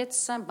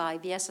targets by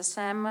the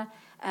SSM,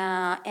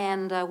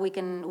 and we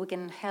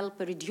can help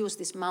reduce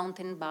this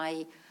mountain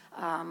by,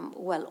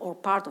 or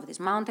part of this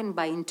mountain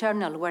by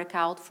internal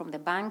workout from the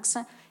banks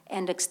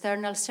and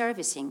external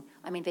servicing.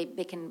 I mean,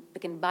 they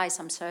can buy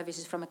some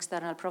services from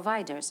external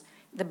providers,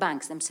 the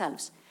banks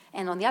themselves.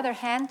 And on the other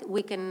hand,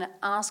 we can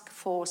ask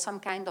for some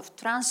kind of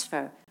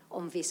transfer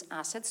on these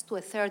assets to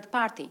a third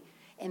party.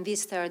 And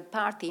this third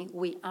party,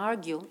 we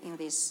argue in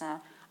this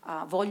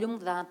volume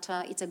that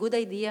it's a good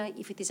idea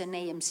if it is an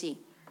AMC.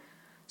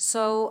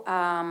 So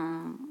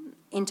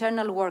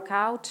internal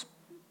workout,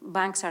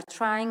 banks are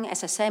trying,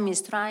 SSM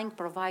is trying,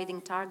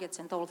 providing targets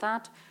and all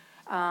that.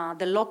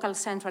 The local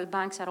central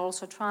banks are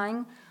also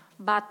trying.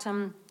 But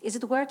is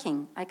it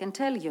working? I can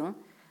tell you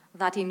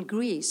that in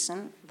Greece,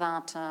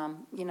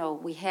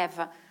 we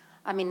have,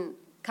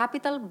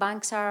 capital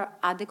banks are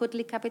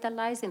adequately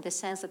capitalized in the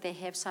sense that they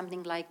have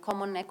something like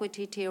common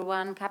equity tier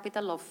 1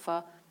 capital of,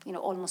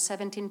 almost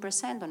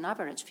 17% on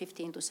average,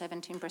 15 to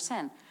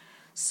 17%.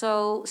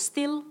 So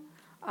still,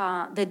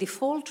 the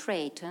default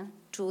rate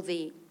to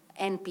the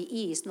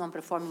NPEs,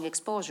 non-performing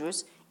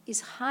exposures,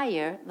 is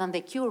higher than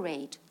the cure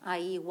rate,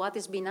 i.e. what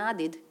has been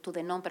added to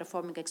the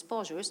non-performing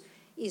exposures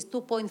is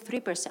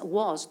 2.3%,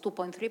 was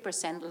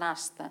 2.3%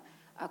 last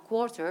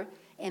quarter,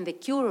 and the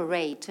cure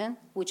rate,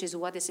 which is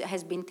what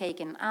has been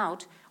taken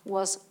out,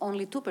 was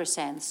only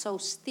 2%. So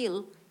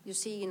still, you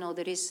see,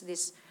 there is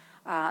this,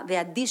 the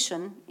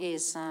addition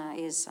is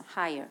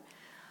higher.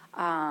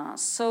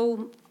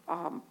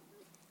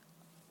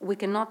 We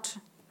cannot,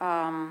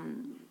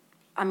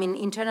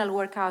 internal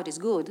workout is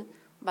good,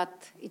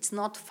 but it's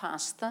not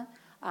fast,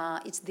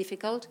 it's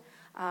difficult.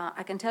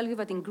 I can tell you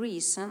that in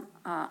Greece,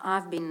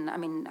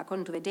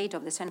 according to the data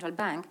of the central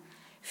bank,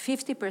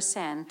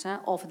 50%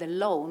 of the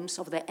loans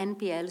of the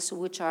NPLs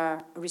which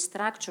are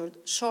restructured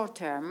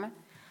short-term,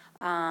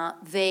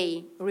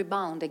 they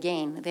rebound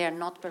again. They are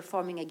not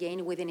performing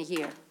again within a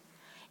year.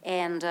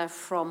 And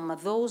from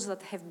those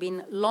that have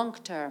been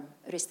long-term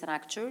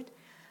restructured,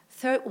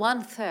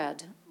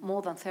 one-third,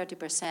 more than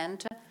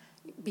 30%,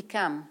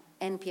 become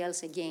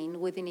NPLs again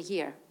within a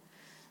year.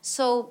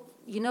 So,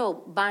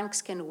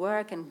 banks can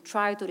work and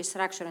try to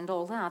restructure and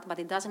all that, but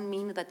it doesn't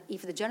mean that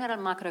if the general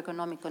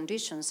macroeconomic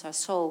conditions are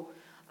so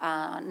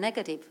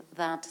negative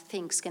that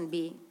things can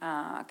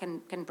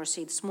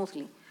proceed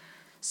smoothly.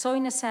 So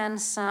in a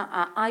sense,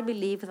 I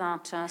believe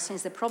that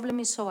since the problem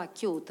is so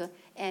acute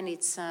and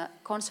it's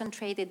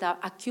concentrated,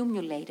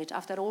 accumulated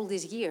after all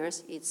these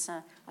years, it's,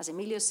 as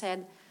Emilio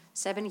said,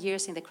 7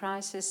 years in the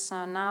crisis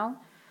now,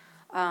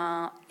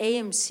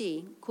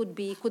 AMC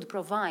could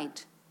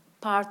provide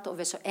part of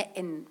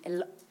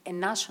a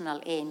national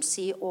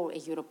AMC or a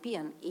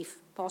European, if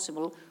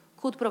possible,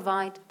 could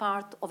provide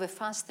part of a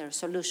faster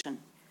solution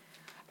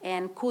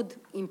and could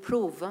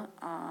improve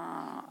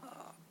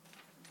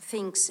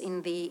things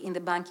in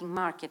the banking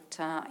market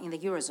in the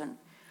Eurozone.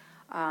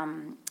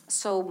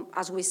 So,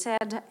 as we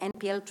said,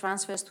 NPL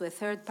transfers to a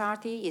third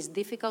party is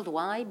difficult.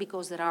 Why?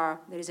 Because there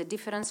is a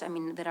difference. I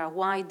mean, there are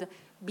wide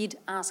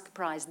bid-ask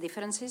price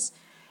differences.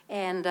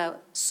 And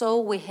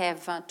so we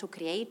have to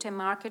create a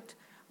market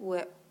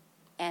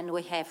and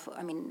we have,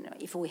 I mean,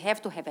 if we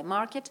have to have a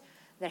market,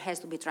 there has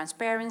to be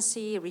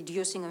transparency,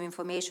 reducing of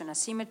information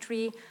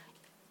asymmetry,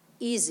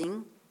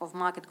 easing of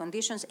market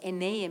conditions,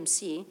 and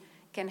AMC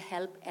can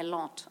help a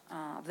lot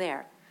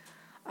there.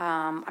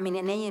 I mean,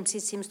 an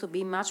AMC seems to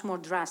be much more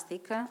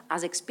drastic,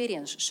 as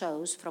experience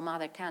shows from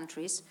other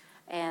countries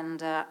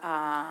and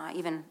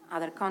even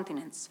other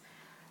continents.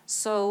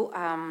 So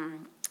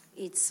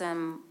it's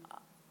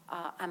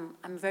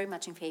I'm very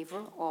much in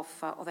favor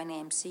of an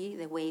AMC,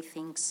 the way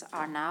things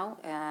are now,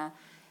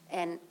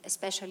 and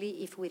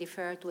especially if we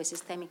refer to a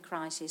systemic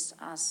crisis,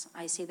 as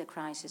I see the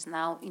crisis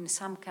now in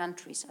some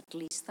countries at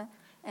least,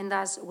 and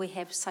as we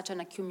have such an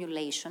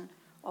accumulation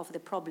of the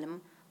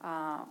problem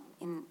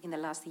in the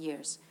last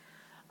years.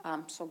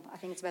 So I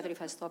think it's better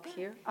if I stop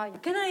here. Oh,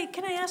 yeah.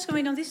 Can I ask, I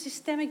mean, on this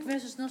systemic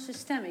versus non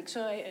systemic?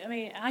 So I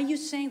mean, are you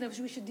saying that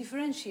we should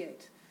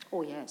differentiate?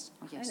 Oh yes,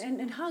 oh, yes.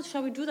 And how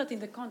shall we do that in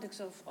the context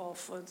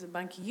of the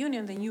banking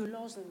union, the new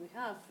laws that we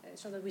have,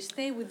 so that we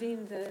stay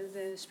within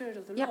the spirit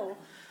of the law,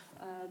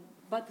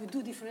 but we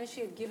do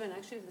differentiate, given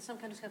actually that some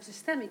countries have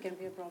systemic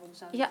NPL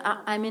problems?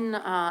 I mean,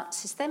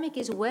 systemic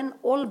is when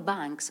all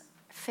banks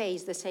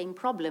face the same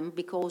problem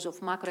because of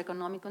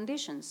macroeconomic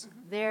conditions.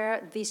 Mm-hmm.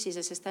 There, this is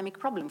a systemic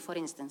problem, for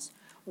instance.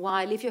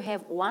 While if you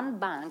have one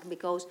bank,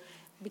 because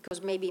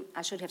maybe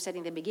I should have said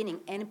in the beginning,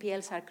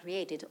 NPLs are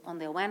created on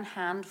the one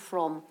hand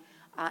from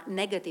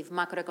negative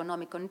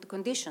macroeconomic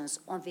conditions,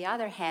 on the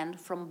other hand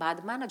from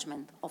bad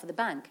management of the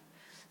bank.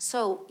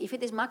 So if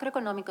it is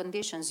macroeconomic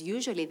conditions,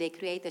 usually they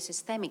create a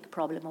systemic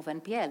problem of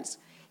NPLs.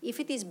 If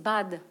it is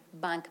bad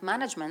bank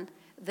management,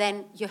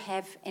 then you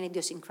have an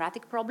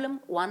idiosyncratic problem.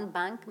 One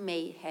bank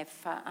may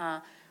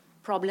have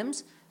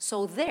problems.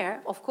 So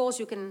there, of course,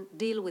 you can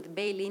deal with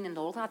bail-in and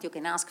all that. You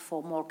can ask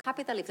for more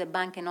capital. If the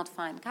bank cannot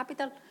find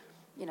capital,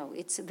 you know,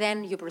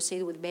 then you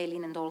proceed with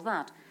bail-in and all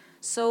that.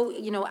 So,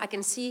 you know, I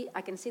can see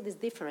this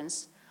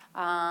difference.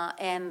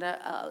 And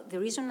the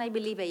reason I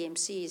believe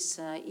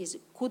AMC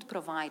could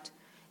provide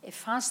a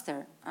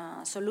faster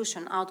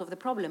solution out of the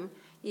problem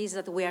is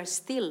that we are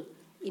still,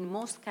 in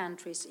most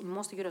countries, in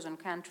most Eurozone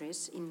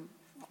countries,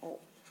 or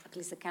at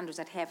least the countries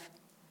that have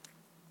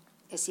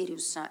a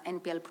serious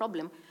NPL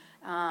problem,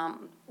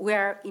 we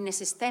are in a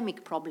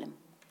systemic problem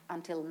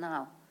until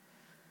now.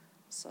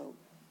 So.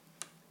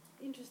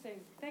 Interesting.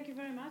 Thank you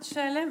very much.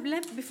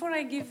 Before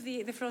I give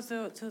the floor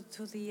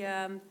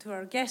to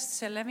our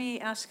guests, let me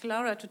ask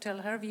Laura to tell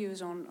her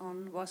views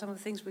on some of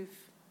the things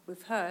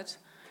we've heard.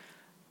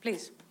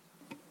 Please.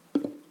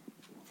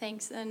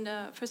 Thanks, and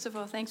first of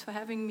all, thanks for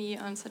having me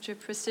on such a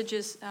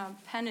prestigious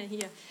panel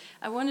here.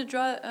 I want to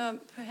draw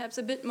perhaps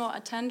a bit more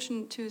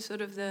attention to sort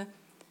of the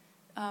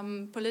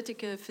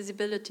political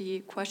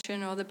feasibility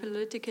question or the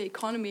political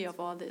economy of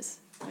all this,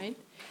 right?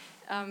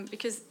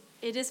 Because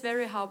it is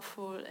very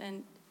helpful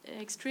and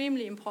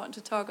extremely important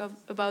to talk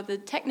about the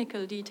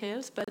technical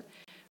details, but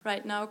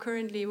right now,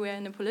 currently, we're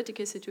in a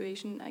political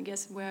situation, I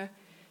guess, where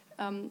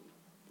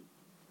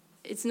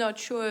it's not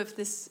sure if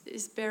this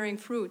is bearing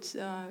fruits,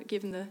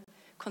 given the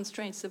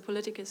constraints, the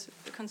political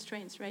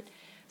constraints, right?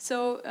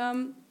 So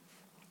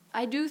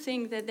I do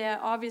think that there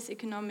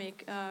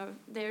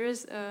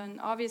is an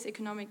obvious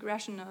economic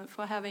rationale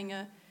for having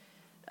a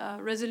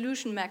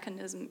resolution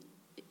mechanism,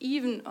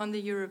 even on the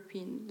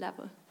European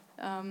level.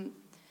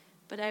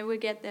 But I will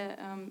get there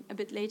a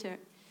bit later.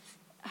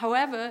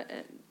 However,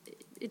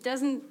 it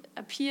doesn't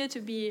appear to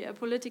be a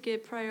political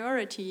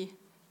priority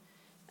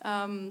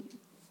for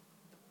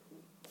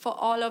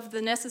all of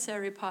the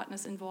necessary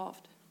partners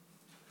involved.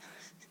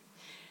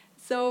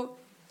 So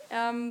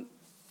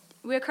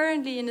we're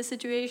currently in a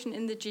situation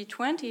in the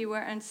G20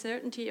 where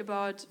uncertainty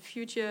about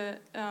future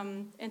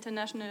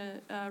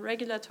international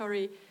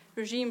regulatory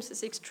regimes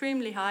is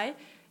extremely high.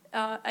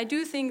 I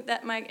do think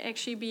that might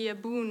actually be a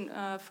boon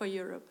for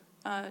Europe.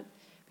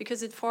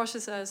 Because it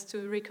forces us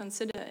to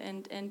reconsider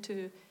and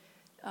to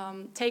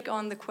take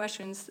on the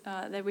questions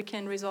that we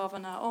can resolve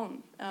on our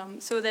own.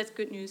 So that's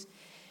good news.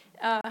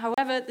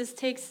 However, this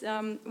takes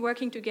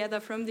working together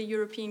from the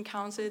European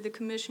Council, the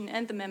Commission,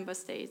 and the Member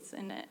States.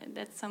 And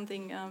that's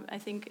something I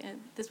think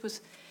this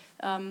was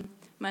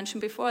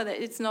mentioned before,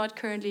 that it's not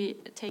currently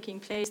taking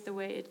place the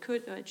way it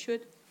could or it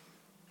should.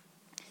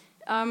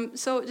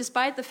 So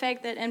despite the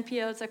fact that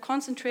NPLs are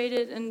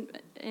concentrated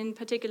in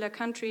particular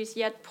countries,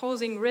 yet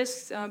posing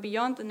risks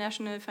beyond the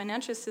national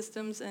financial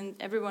systems, and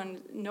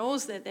everyone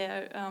knows that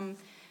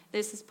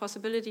there's this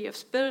possibility of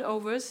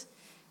spillovers,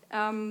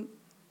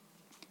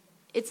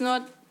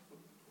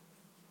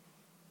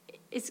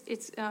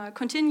 it's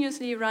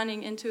continuously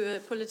running into a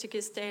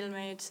political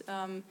stalemate,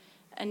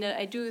 and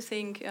I do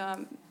think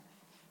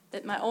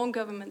that my own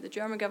government, the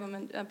German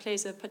government,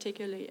 plays a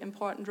particularly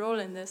important role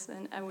in this,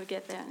 and I will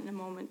get there in a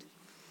moment.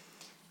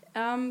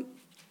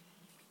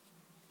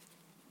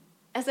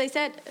 As I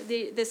said,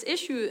 this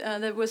issue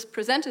that was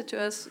presented to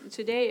us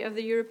today of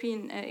the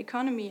European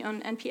economy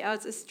on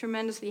NPLs is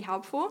tremendously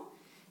helpful,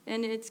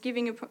 and it's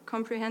giving a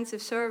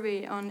comprehensive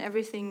survey on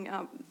everything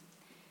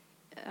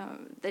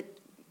that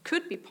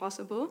could be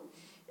possible.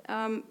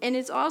 And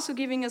it's also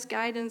giving us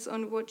guidance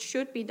on what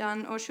should be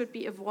done or should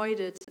be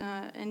avoided,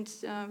 and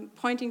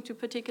pointing to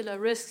particular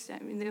risks. I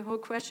mean, the whole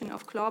question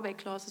of clawback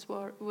clauses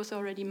was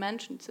already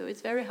mentioned, so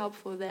it's very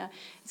helpful there.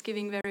 It's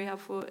giving very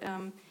helpful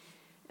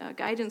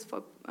guidance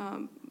for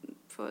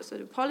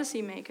sort of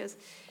policymakers.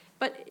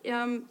 But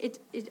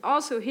it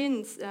also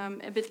hints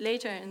a bit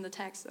later in the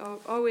text,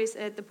 always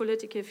at the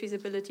political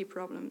feasibility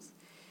problems.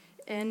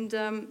 And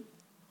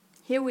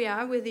here we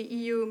are with the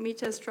EU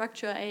meta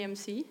structure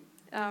AMC,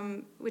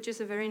 which is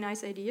a very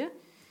nice idea.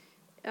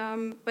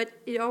 But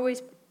it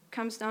always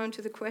comes down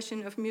to the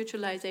question of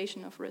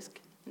mutualization of risk.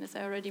 And as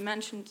I already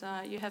mentioned,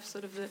 you have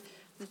sort of the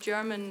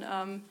German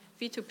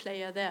veto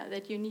player there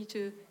that you need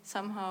to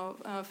somehow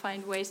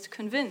find ways to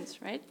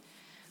convince, right?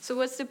 So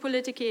what's the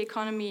political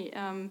economy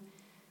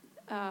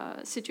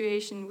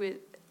situation with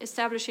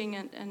establishing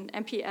an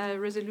NPL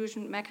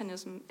resolution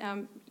mechanism?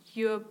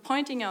 You're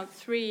pointing out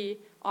three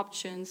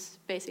options,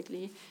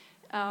 basically.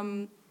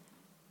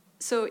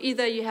 So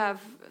either you have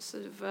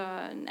sort of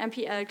an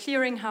NPL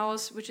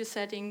clearinghouse, which is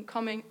setting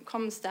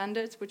common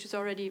standards, which is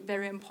already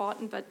very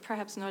important, but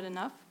perhaps not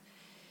enough.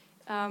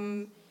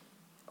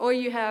 Or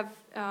you have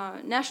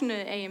national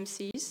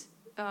AMCs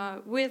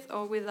with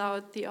or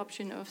without the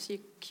option of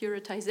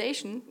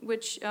securitization,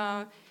 which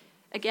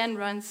again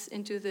runs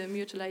into the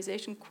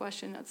mutualization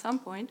question at some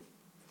point.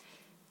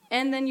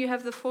 And then you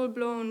have the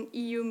full-blown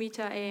EU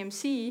meta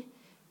AMC,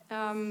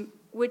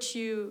 which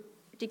you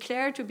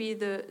declare to be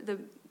the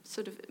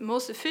sort of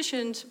most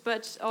efficient,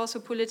 but also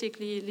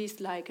politically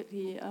least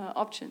likely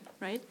option,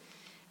 right?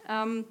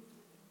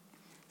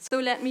 So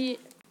let me,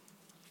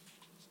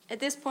 at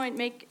this point,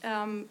 make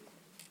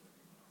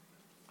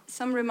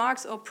some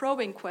remarks or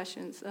probing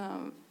questions,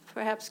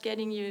 perhaps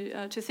getting you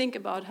to think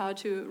about how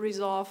to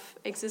resolve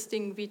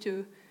existing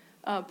veto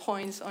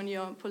points on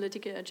your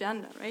political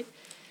agenda, right?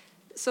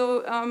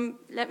 So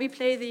let me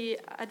play the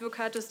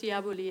advocatus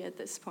diaboli at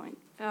this point.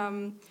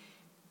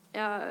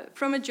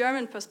 From a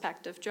German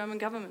perspective, German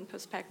government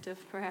perspective,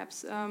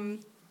 perhaps,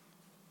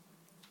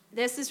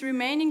 there's this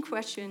remaining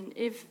question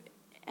if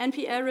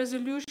NPL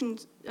resolution,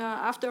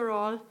 after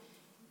all,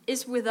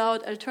 is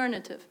without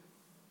alternative,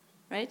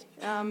 right?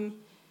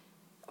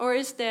 Or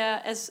is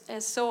there, as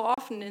so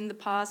often in the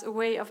past, a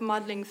way of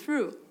muddling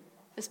through,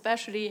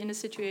 especially in a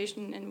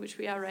situation in which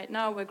we are right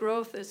now, where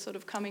growth is sort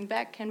of coming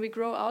back? Can we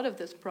grow out of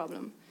this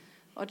problem?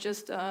 Or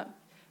just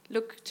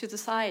look to the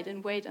side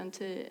and wait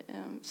until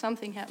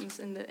something happens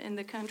in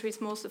the countries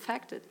most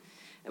affected,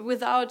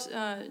 without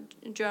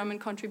German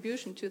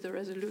contribution to the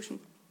resolution?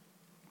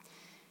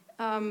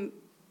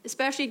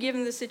 Especially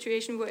given the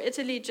situation where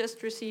Italy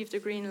just received a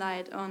green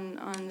light on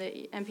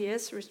the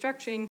MPS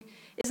restructuring,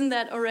 isn't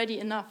that already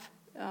enough?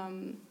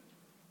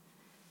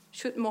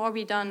 Should more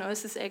be done, or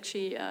is this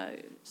actually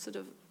sort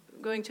of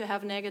going to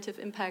have negative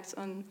impacts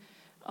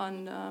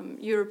on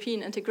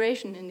European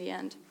integration in the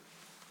end?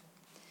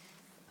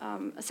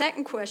 A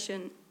second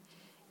question,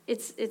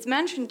 it's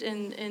mentioned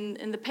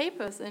in the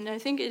papers, and I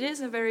think it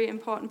is a very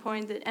important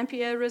point that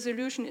NPL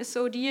resolution is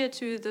so dear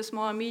to the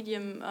small and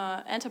medium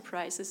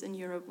enterprises in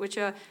Europe, which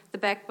are the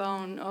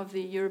backbone of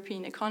the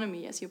European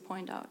economy, as you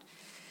point out.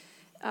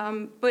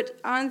 But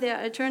aren't there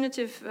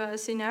alternative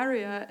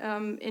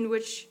scenario in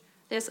which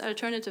there's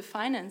alternative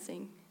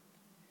financing?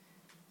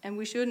 And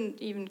we shouldn't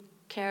even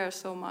care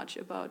so much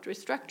about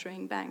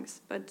restructuring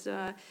banks, but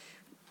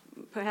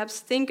perhaps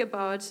think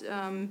about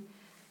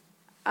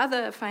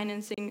other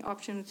financing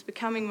options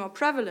becoming more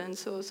prevalent,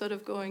 so sort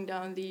of going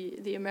down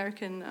the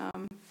American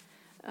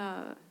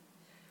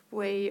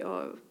way,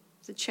 or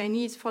the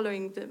Chinese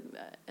following,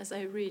 as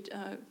I read,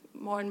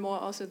 more and more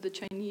also the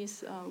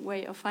Chinese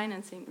way of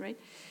financing, right?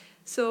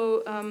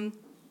 So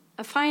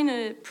a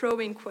final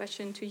probing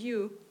question to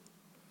you.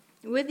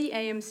 With the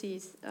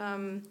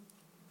AMCs,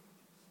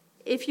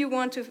 if you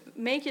want to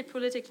make it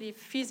politically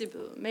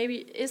feasible, maybe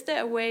is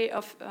there a way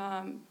of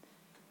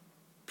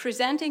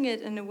presenting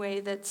it in a way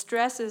that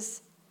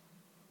stresses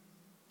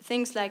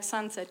things like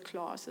sunset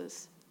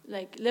clauses,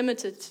 like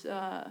limited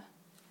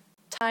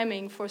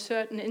timing for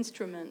certain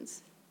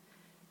instruments,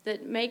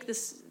 that make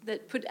this,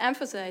 that put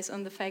emphasis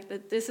on the fact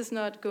that this is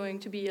not going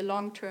to be a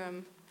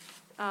long-term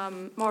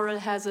moral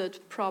hazard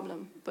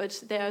problem,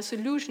 but there are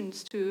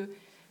solutions to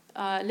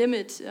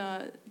limit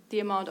the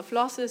amount of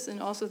losses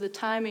and also the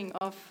timing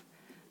of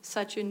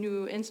such a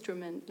new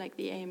instrument like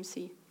the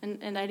AMC.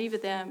 And I leave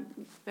it there.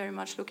 I'm very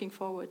much looking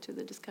forward to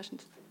the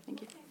discussions.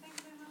 Thank you. Thank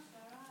you very much,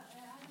 Sarah. I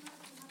don't know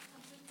if we have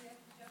completely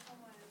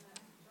Giacomo and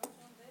George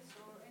on this,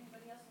 or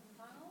anybody else on the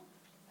panel,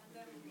 and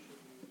then we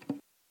should.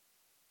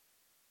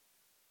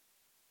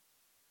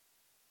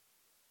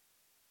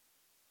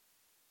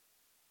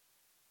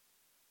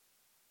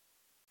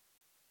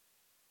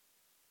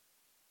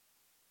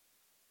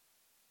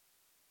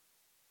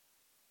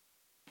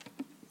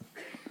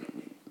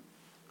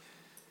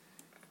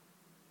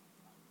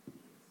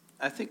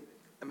 I think,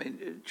 I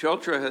mean,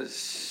 Georgia has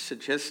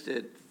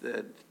suggested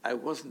that I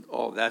wasn't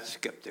all that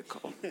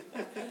skeptical. He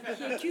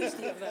accused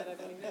you of that, I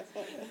believe.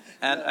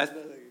 And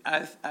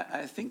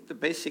I think the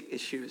basic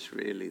issue is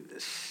really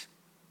this.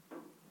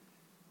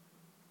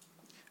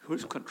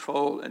 Who's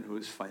control and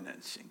who's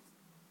financing?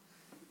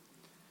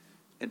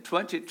 In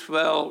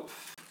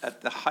 2012,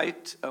 at the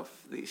height of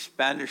the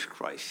Spanish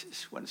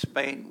crisis, when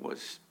Spain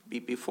was,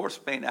 before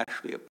Spain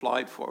actually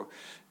applied for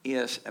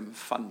ESM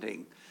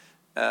funding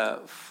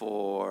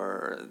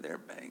for their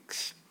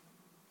banks,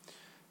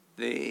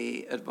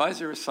 the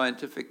Advisory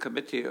Scientific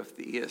Committee of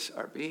the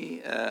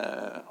ESRB,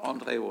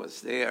 Andre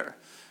was there,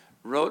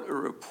 wrote a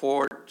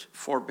report,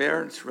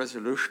 Forbearance,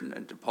 Resolution,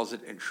 and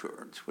Deposit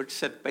Insurance, which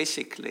said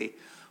basically,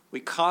 we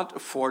can't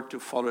afford to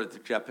follow the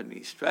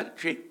Japanese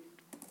strategy.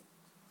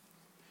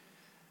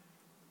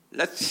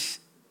 Let's,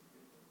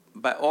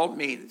 by all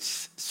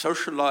means,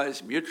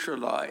 socialize,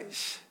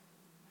 mutualize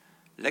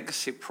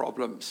legacy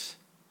problems,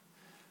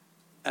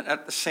 and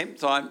at the same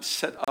time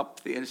set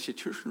up the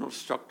institutional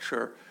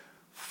structure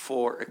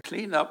for a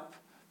cleanup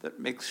that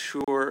makes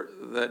sure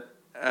that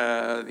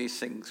these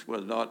things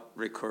will not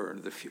recur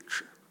in the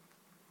future.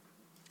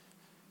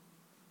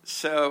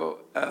 So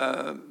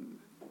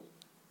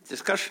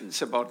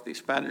discussions about the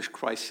Spanish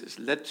crisis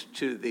led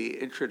to the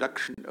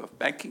introduction of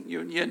banking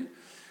union,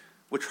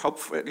 which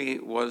hopefully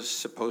was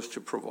supposed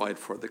to provide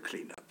for the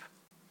cleanup.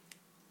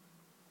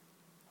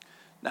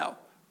 Now,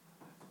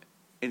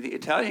 in the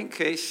Italian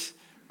case,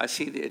 I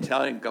see the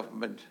Italian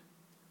government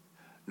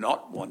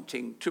not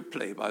wanting to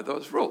play by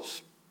those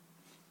rules.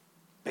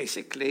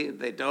 Basically,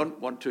 they don't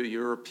want to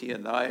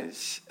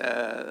Europeanize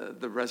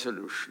the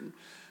resolution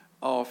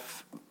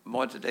of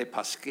Monte dei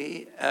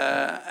Paschi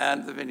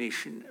and the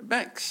Venetian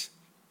banks.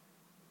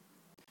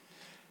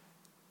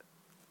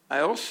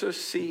 I also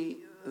see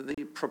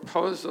the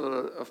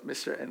proposal of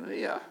Mr.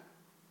 Enria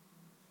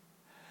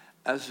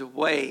as a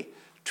way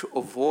to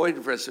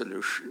avoid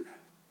resolution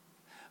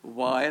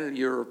while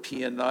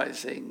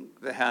Europeanizing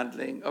the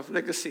handling of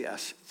legacy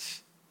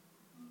assets.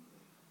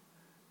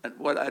 And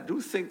while I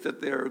do think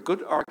that there are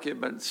good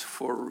arguments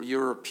for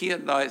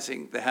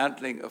Europeanizing the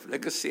handling of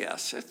legacy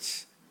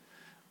assets,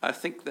 I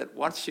think that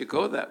once you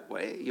go that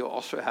way, you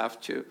also have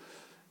to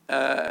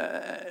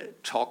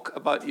talk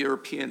about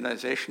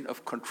Europeanization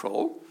of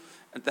control,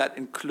 and that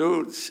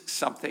includes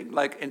something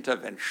like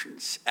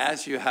interventions,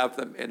 as you have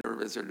them in a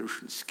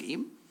resolution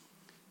scheme.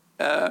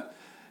 That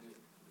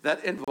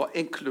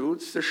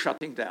includes the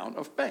shutting down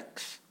of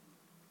banks.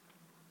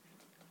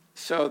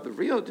 So the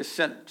real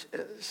dissent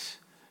is,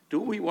 do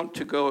we want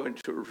to go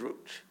into a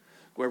route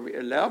where we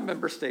allow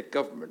member state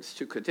governments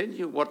to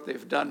continue what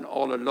they've done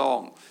all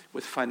along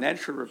with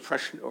financial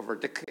repression over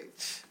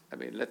decades? I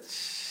mean,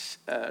 let's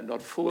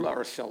not fool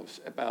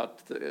ourselves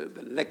about the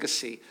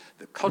legacy,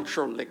 the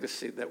cultural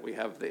legacy that we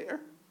have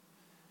there,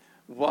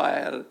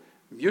 while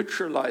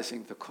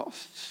mutualizing the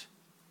costs?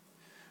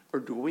 Or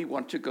do we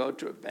want to go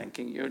to a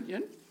banking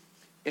union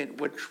in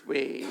which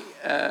we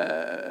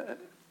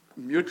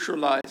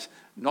mutualize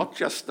not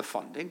just the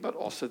funding, but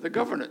also the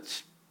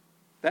governance?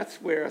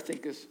 That's where I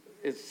think is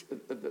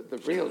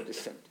the real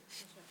dissent.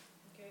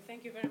 Okay,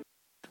 thank you very much.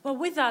 Well,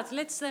 with that,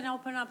 let's then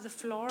open up the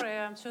floor.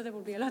 I'm sure there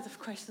will be a lot of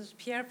questions.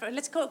 Pierre,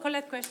 let's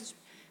collect questions.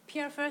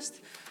 Pierre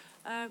first.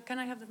 Can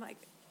I have the mic?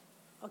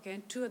 Okay,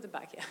 and two at the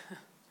back, yeah.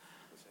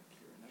 Was that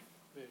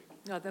clear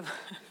enough? No,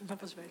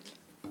 that was very clear.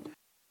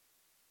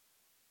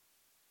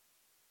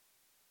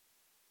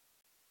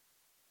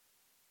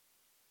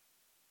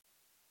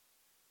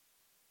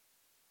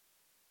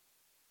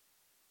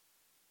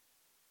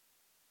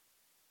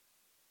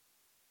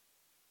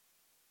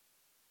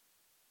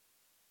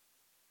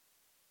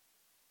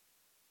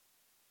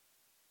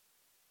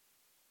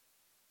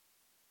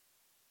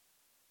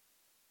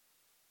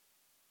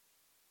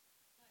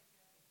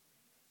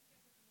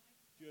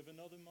 Do you have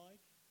another mic?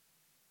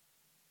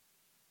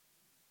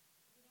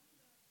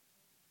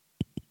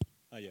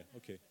 Yeah,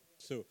 okay.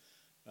 So,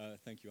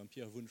 thank you. I'm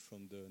Pierre Wunsch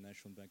from the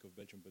National Bank of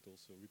Belgium, but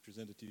also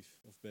representative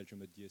of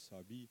Belgium at the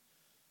SRB.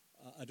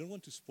 I don't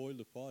want to spoil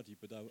the party,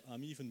 but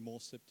I'm even more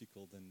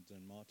skeptical than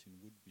Martin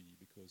would be,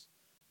 because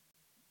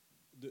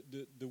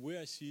the way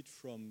I see it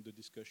from the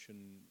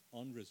discussion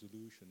on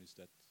resolution is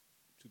that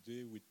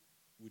today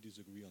we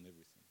disagree on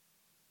everything.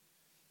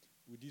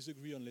 We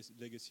disagree on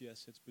legacy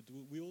assets, but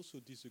we also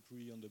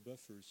disagree on the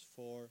buffers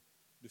for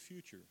the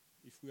future.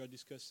 If we are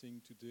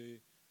discussing today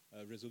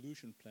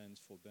resolution plans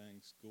for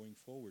banks going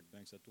forward,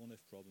 banks that don't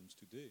have problems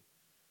today,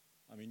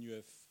 I mean, you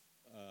have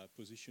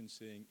positions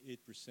saying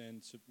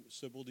 8%,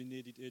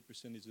 subordinated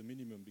 8% is the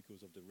minimum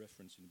because of the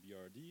reference in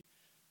BRD,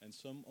 and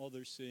some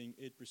others saying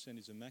 8%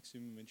 is a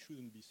maximum and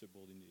shouldn't be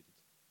subordinated.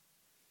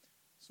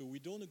 So we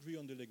don't agree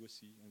on the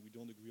legacy, and we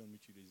don't agree on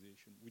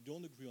mutualization. We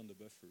don't agree on the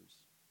buffers.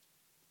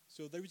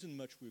 So there isn't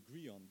much we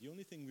agree on. The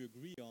only thing we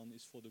agree on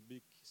is for the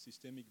big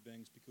systemic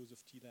banks because of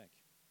TLAC.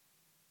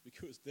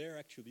 Because there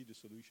actually the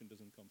solution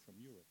doesn't come from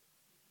Europe.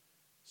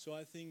 So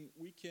I think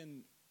we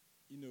can,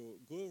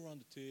 go around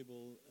the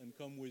table and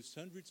come with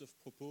hundreds of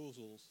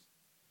proposals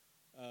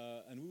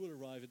and we will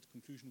arrive at the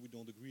conclusion we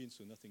don't agree, and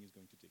so nothing is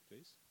going to take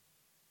place.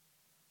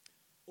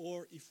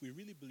 Or if we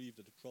really believe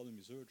that the problem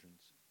is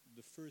urgent,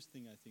 the first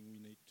thing I think we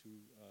need to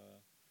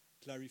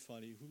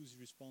clarify who is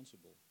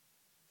responsible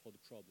for the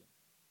problem.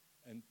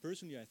 And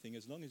personally, I think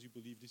as long as you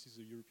believe this is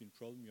a European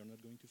problem, you're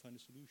not going to find a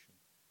solution.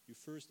 You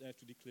first have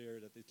to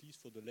declare that, at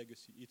least for the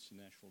legacy, it's a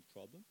national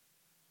problem.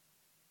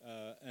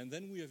 And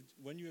then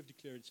when you have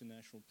declared it's a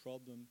national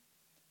problem,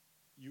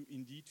 you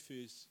indeed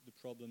face the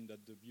problem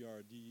that the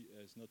BRD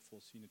has not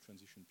foreseen a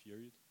transition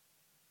period.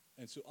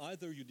 And so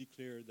either you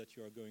declare that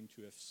you are going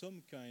to have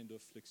some kind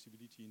of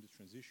flexibility in the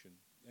transition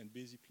and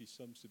basically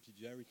some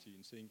subsidiarity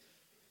in saying,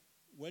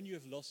 when you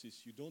have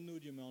losses, you don't know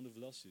the amount of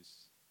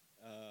losses,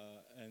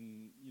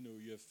 and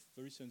you have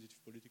very sensitive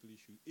political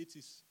issues. It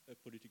is a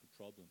political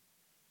problem.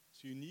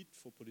 So you need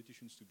for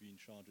politicians to be in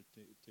charge and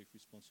take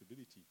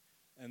responsibility.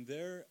 And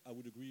there, I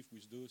would agree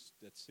with those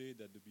that say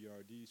that the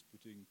BRD is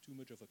putting too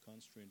much of a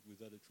constraint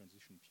without a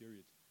transition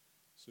period.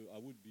 So I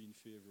would be in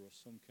favor of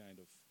some kind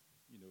of,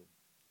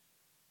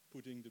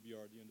 putting the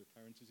BRD under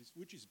parentheses,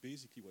 which is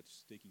basically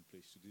what's taking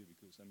place today,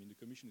 because, I mean, the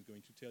Commission is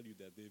going to tell you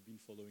that they've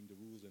been following the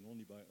rules and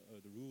only by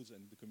the rules,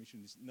 and the Commission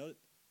is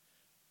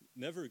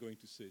never going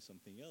to say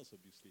something else,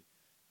 obviously.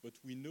 But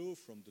we know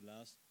from the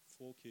last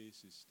 4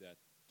 cases that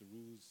the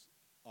rules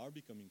are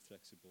becoming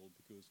flexible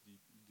because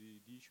the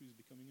issue is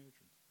becoming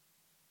urgent.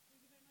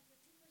 Thank you very much. There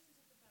are 2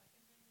 questions at the back,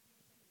 and then we'll take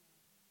a second one.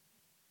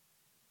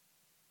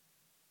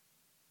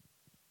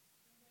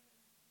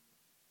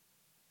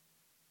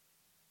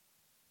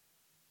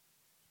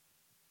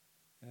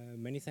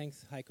 Many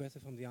thanks. Heiko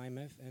Hesse from the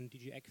IMF and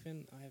DG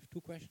ECFIN. I have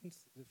 2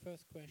 questions. The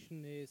first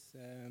question is,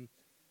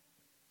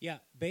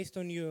 based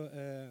on your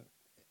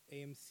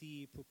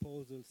AMC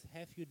proposals,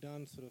 have you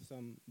done sort of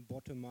some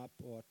bottom-up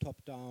or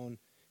top-down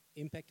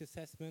impact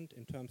assessment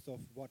in terms of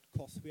what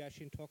costs we are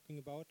actually talking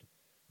about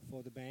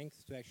for the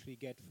banks to actually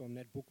get from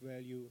net book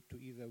value to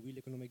either real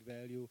economic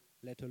value,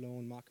 let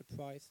alone market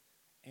price,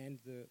 and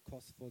the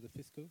cost for the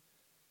fiscal?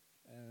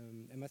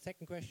 And my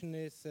second question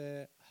is,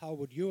 how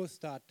would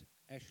Eurostat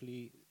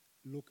actually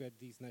look at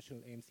these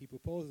national AMC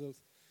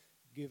proposals,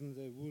 given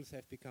the rules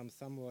have become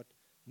somewhat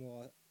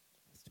more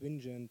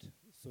stringent?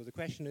 So the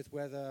question is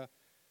whether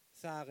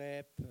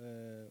SAREP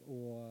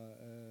or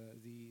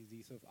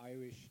the sort of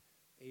Irish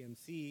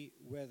AMC,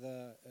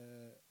 whether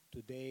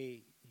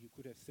today you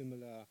could have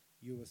similar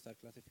Eurostat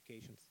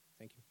classifications.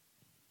 Thank you.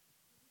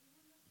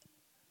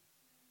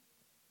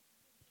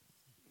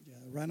 Yeah,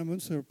 Rainer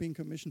Münster, European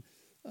Commission.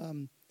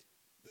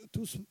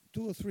 2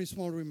 or 3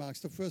 small remarks.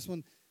 The first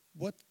one,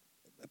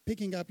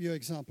 picking up your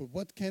example,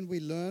 what can we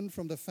learn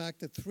from the fact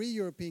that 3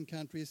 European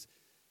countries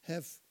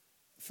have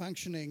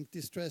functioning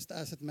distressed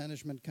asset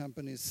management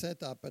companies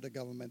set up by the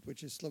government,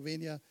 which is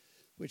Slovenia,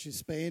 which is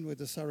Spain with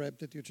the SAREP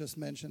that you just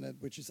mentioned, and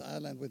which is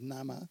Ireland with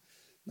NAMA,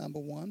 number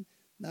 1.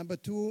 Number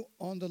 2,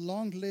 on the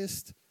long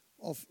list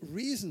of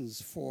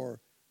reasons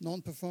for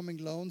non-performing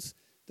loans,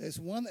 there's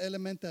one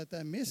element that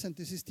I miss, and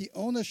this is the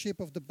ownership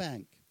of the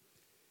bank.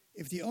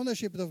 If the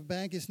ownership of the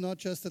bank is not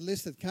just a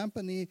listed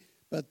company,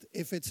 but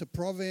if it's a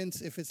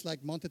province, if it's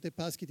like Monte dei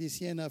Paschi di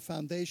Siena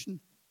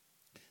Foundation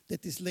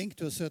that is linked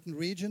to a certain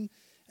region,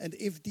 and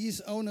if these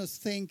owners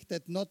think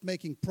that not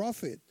making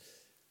profit,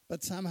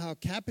 but somehow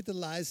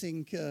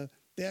capitalizing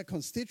their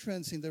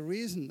constituents in the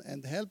region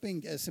and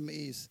helping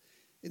SMEs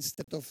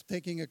instead of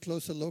taking a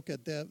closer look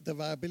at the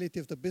viability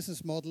of the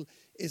business model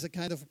is a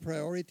kind of a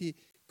priority,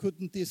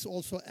 couldn't this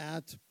also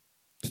add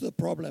to the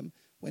problem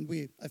when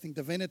I think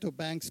the Veneto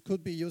banks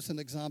could be used as an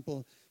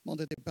example,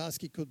 Monte dei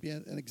Paschi could be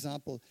an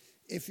example.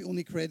 If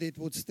UniCredit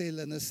would still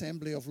an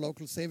assembly of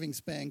local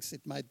savings banks,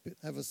 it might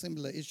have a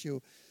similar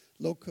issue.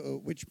 Look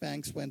which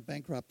banks went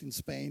bankrupt in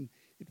Spain.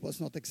 It was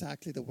not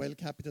exactly the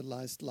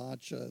well-capitalized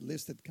large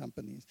listed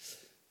companies.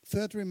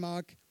 Third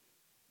remark,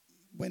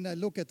 when I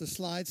look at the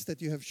slides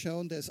that you have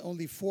shown, there's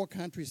only 4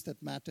 countries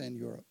that matter in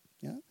Europe.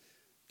 Yeah?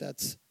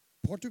 That's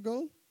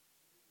Portugal,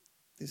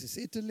 this is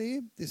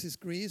Italy, this is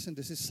Greece, and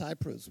this is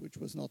Cyprus, which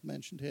was not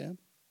mentioned here.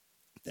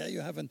 There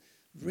you have a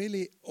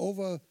really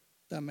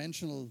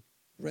over-dimensional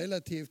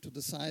relative to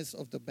the size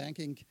of the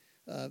banking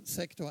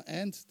sector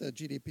and the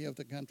GDP of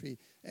the country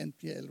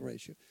NPL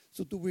ratio.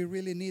 So do we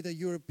really need a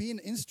European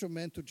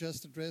instrument to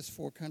just address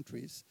 4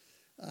 countries?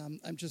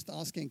 I'm just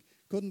asking,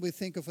 couldn't we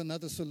think of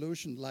another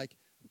solution, like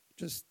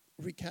just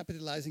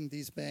recapitalizing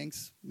these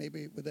banks,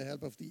 maybe with the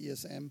help of the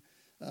ESM,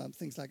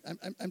 things like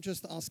I'm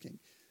just asking.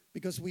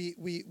 Because it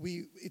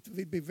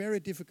will be very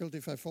difficult,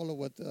 if I follow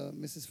what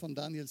Mrs. von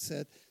Daniel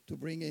said, to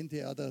bring in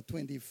the other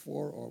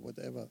 24 or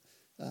whatever,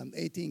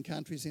 18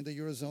 countries in the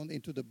Eurozone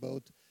into the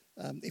boat,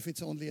 if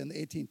it's only an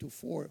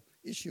 18-4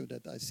 issue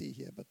that I see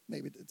here. But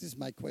maybe this is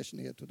my question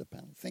here to the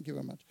panel. Thank you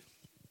very much.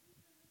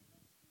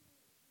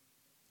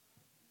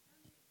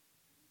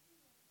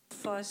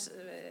 For us,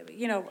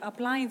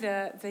 applying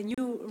the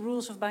new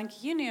rules of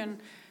banking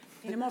union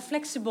in a more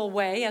flexible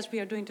way, as we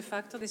are doing de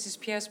facto. This is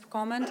Pierre's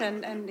comment.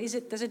 And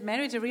does it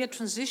merit a real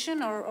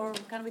transition, or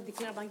can we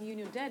declare banking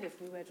union dead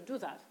if we were to do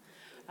that?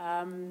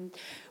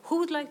 Who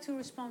would like to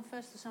respond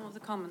first to some of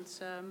the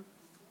comments?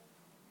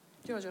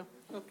 Giorgio.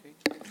 Okay.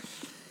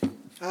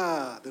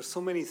 There's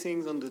so many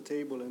things on the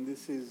table, and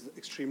this is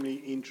extremely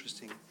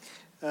interesting.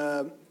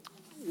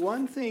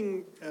 One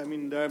thing, I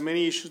mean, there are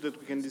many issues that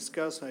we can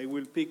discuss. I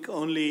will pick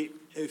only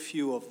a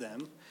few of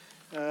them.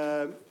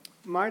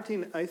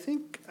 Martin, I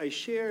think I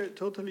share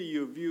totally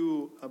your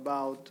view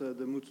about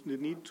the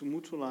need to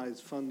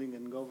mutualize funding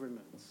and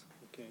governance.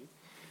 Okay,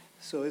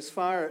 so as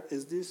far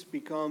as this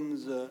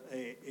becomes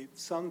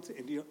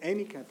something,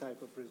 any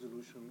type of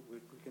resolution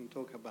we can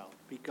talk about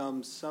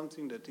becomes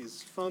something that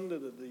is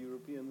funded at the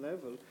European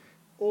level,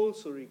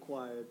 also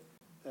required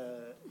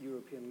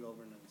European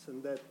governance,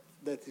 and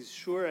that is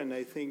sure, and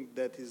I think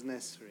that is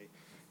necessary.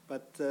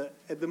 But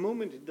at the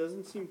moment, it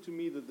doesn't seem to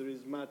me that there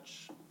is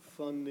much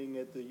funding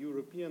at the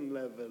European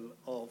level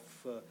of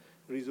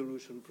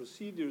resolution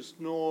procedures,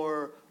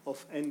 nor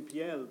of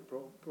NPL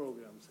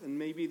programs. And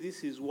maybe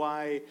this is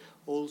why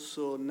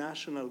also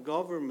national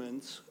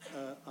governments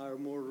are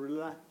more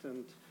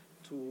reluctant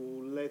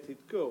to let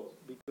it go,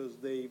 because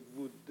they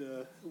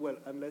would, well,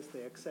 unless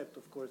they accept,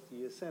 of course,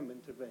 the ESM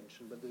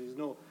intervention, but there is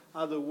no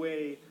other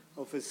way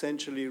of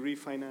essentially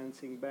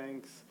refinancing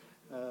banks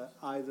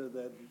either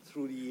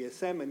through the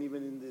ESM, and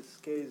even in this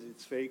case,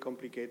 it's very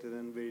complicated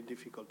and very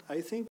difficult.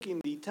 I think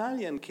in the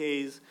Italian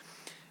case,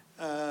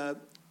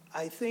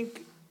 I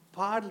think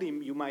partly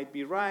you might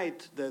be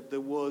right that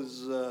there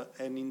was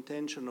an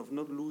intention of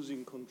not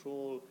losing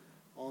control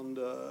on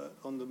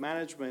the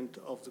management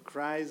of the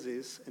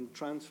crisis and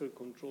transfer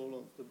control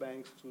of the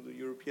banks to the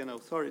European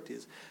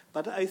authorities.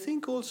 But I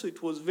think also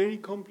it was very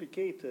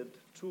complicated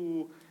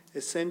to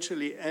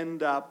essentially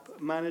end up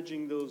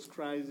managing those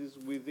crises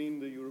within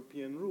the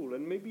European rule.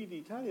 And maybe the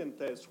Italian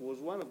test was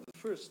one of the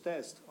first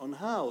tests on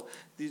how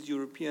these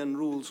European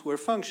rules were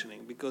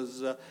functioning,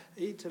 because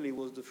Italy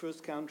was the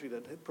first country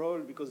that had,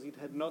 probably because it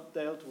had not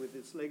dealt with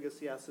its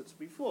legacy assets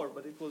before,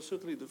 but it was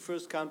certainly the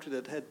first country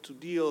that had to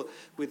deal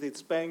with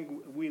its bank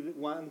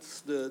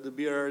once the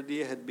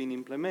BRRD had been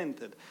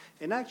implemented.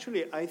 And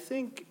actually, I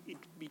think it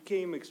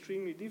became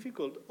extremely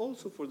difficult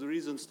also for the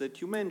reasons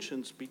that you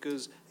mentioned,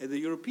 because at the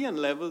European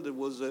level, there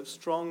was a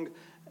strong,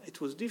 it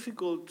was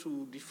difficult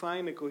to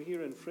define a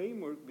coherent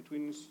framework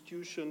between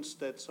institutions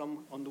that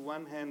on the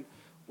one hand,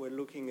 were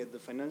looking at the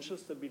financial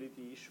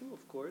stability issue,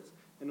 of course,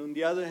 and on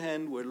the other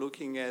hand, we're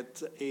looking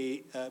at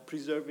a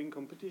preserving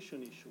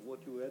competition issue,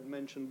 what you had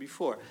mentioned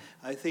before.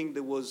 I think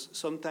there was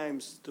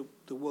sometimes,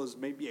 there was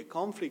maybe a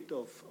conflict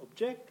of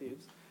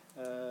objectives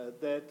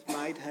that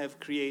might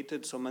have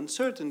created some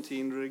uncertainty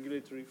in the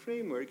regulatory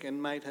framework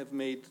and might have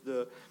made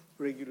the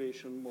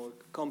regulation more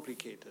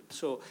complicated.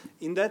 So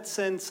in that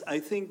sense, I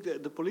think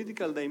that the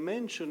political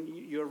dimension,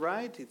 you're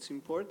right, it's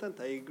important.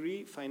 I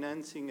agree,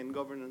 financing and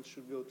governance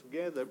should go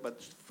together,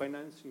 but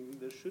financing,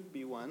 there should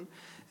be one.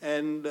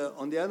 And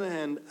on the other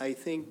hand, I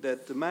think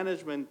that the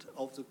management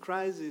of the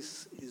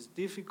crisis is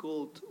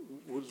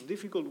was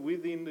difficult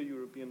within the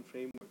European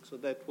framework. So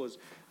that was,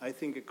 I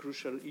think, a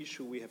crucial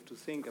issue we have to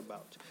think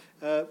about.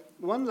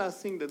 One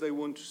last thing that I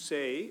want to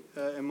say,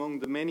 among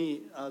the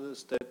many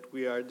others that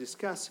we are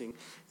discussing,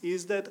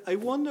 is that I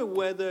wonder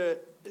whether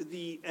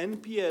the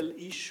NPL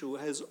issue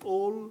has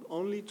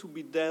only to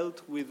be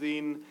dealt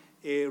within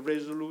a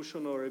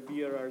resolution or a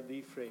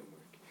BRRD framework,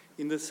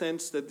 in the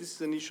sense that this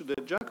is an issue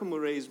that Giacomo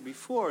raised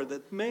before,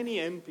 that many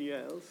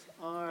NPLs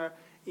are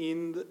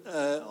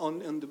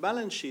on the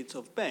balance sheets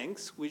of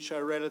banks which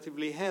are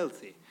relatively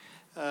healthy.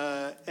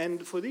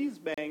 And for these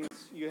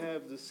banks, you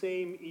have the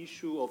same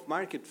issue of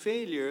market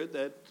failure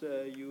that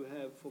you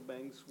have for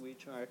banks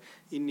which are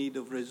in need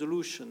of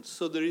resolution.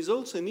 So there is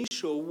also an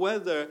issue of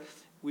whether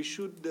we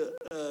should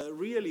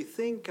really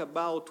think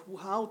about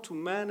how to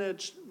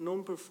manage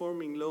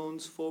non-performing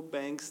loans for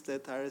banks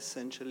that are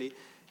essentially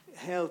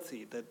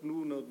healthy, that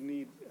do not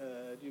need,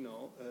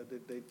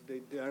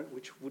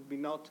 which would be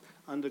not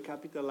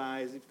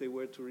undercapitalized if they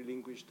were to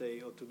relinquish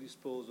or to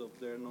dispose of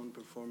their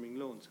non-performing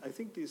loans. I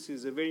think this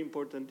is a very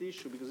important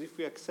issue, because if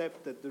we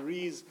accept that there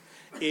is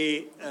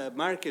a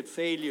market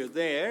failure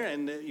there,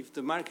 and if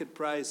the market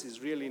price is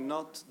really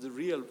not the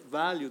real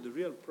value, the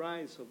real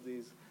price of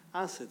these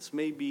assets,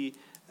 maybe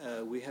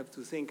we have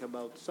to think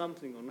about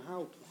something on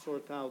how to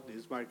sort out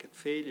these market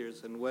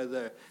failures and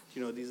whether,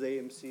 these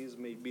AMCs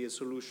may be a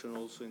solution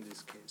also in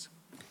this case.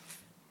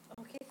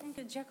 Okay, thank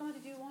you. Giacomo,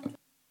 did you want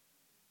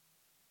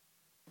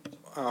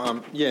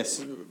to?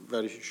 Yes,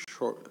 very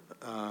short,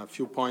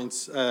 few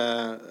points.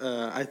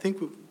 I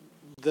think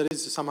there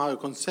is somehow a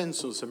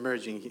consensus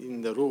emerging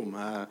in the room.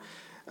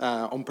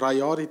 On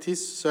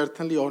priorities,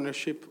 certainly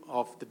ownership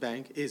of the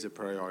bank is a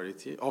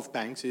priority, of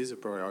banks is a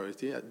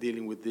priority.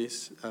 Dealing with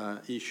this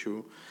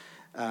issue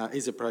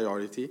is a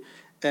priority.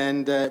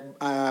 And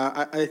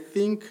I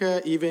think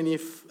even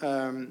if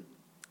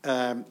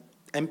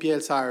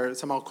NPLs are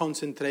somehow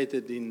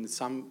concentrated in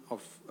some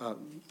of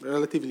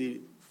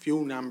relatively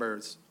few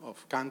numbers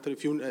of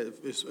countries,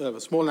 a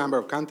small number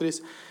of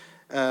countries,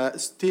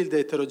 still the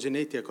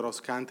heterogeneity across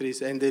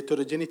countries and the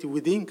heterogeneity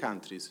within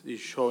countries is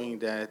showing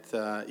that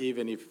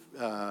even if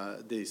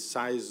the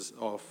size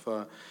of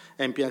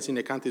NPLs in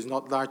a country is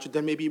not large,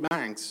 there may be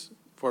banks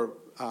for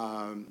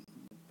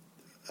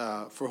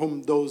for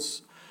whom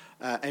those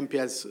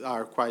NPLs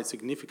are quite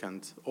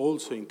significant,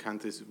 also in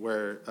countries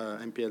where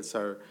NPLs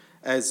are,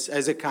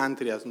 as a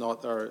country,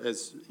 are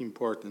as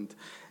important.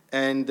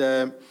 And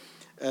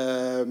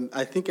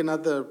I think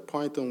another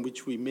point on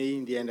which we may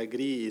in the end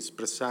agree is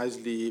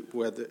precisely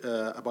whether,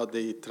 about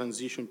the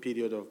transition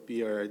period of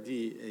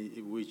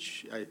BRRD,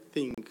 which I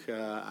think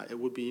it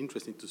would be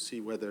interesting to see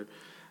whether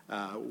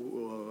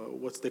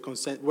what's the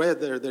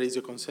whether there is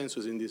a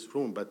consensus in this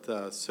room,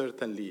 but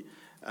certainly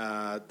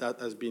that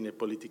has been a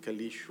political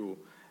issue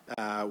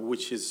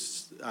which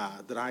is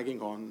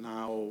dragging on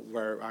now.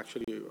 Where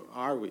actually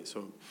are we?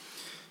 So.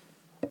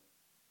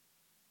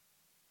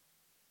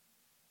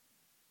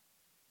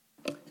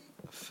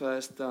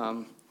 First,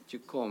 2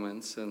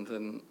 comments and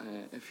then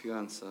a few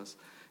answers.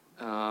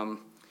 On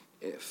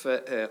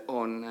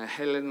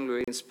Helen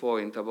Lewin's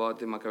point about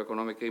the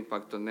macroeconomic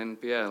impact on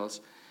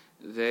NPLs,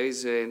 there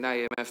is an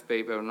IMF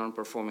paper on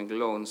non-performing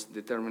loans,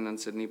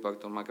 determinants and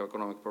impact on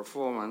macroeconomic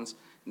performance,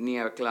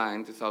 near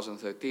Klein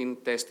 2013,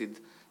 tested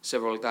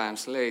several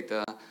times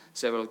later,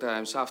 several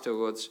times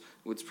afterwards,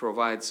 which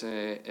provides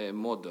a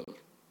model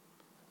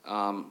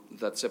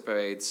that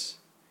separates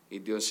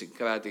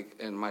idiosyncratic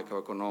and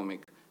macroeconomic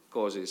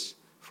causes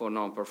for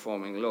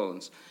non-performing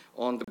loans.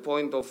 On the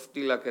point of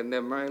TLAC and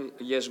MREL,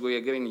 yes, we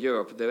agree in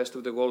Europe. The rest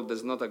of the world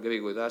does not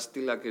agree with us.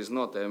 TLAC is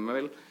not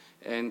MREL,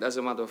 and as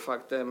a matter of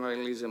fact,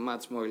 MREL is a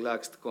much more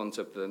relaxed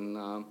concept than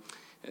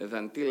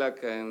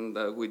TLAC,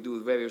 and we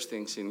do various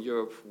things in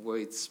Europe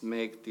which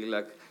make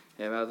TLAC,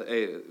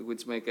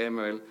 which make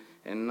MREL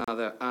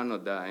another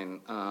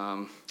anodyne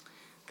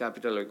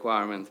capital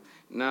requirement.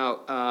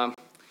 Now,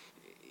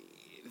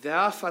 there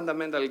are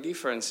fundamental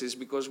differences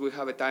because we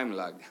have a time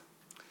lag.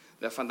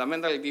 The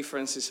fundamental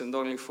differences in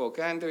only 4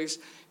 countries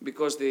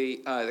because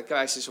the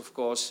crisis, of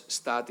course,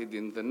 started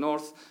in the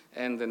north,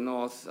 and the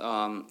north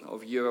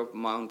of Europe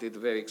mounted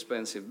very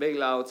expensive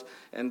bailouts,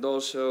 and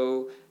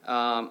also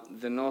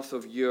the north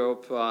of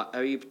Europe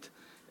reaped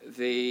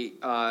the,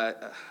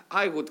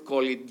 I would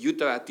call it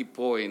utility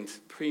point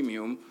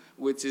premium,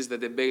 which is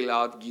that the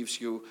bailout gives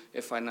you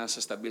a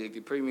financial stability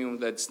premium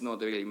that's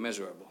not really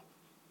measurable.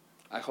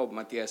 I hope,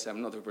 Matthias,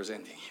 I'm not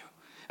representing you.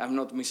 I'm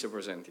not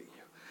misrepresenting you.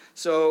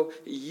 So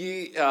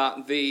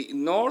the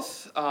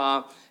North,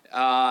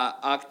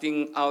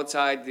 acting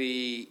outside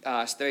the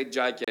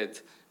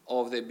straitjacket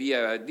of the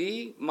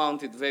BRRD,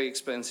 mounted very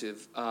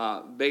expensive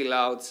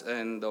bailouts,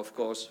 and of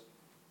course,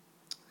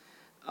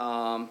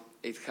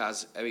 it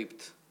has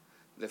reaped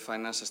the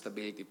financial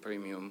stability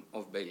premium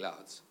of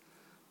bailouts.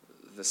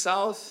 The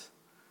South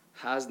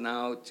has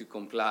now to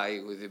comply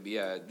with the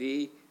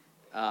BRRD,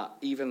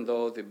 even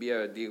though the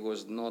BRRD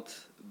was not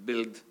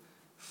built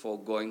for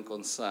going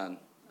concern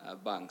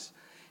banks.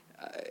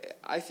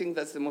 I think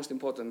that's the most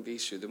important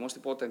issue. The most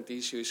important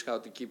issue is how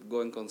to keep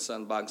going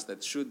concern banks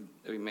that should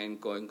remain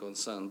going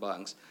concern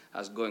banks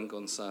as going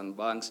concern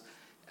banks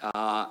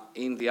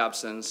in the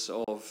absence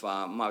of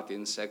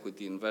Martin's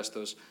equity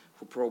investors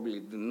who probably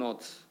do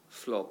not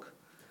flock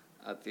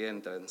at the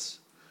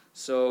entrance.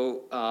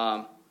 So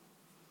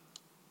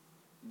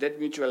debt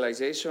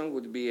mutualization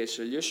would be a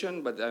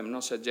solution, but I'm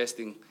not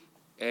suggesting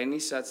any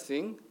such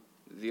thing.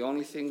 The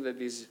only thing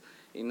that is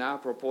in our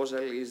proposal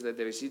is that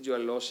the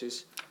residual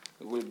losses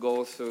will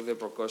go through the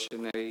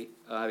precautionary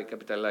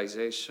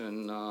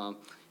recapitalization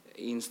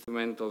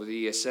instrument of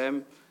the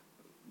ESM.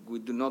 We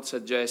do not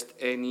suggest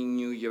any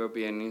new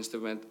European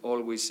instrument.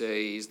 All we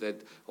say is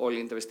that all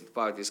interested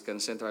parties can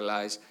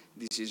centralize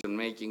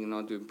decision-making in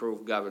order to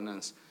improve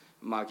governance,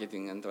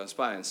 marketing, and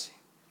transparency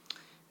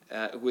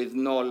with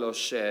no loss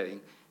sharing.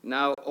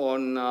 Now,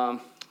 on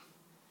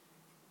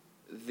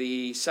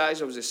the size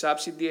of the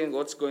subsidy and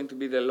what's going to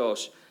be the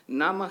loss,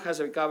 NAMA has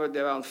recovered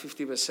around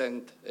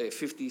 50%,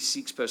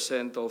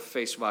 56% of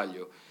face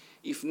value.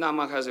 If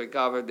NAMA has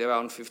recovered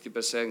around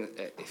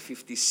 50%,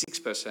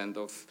 56%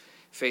 of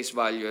face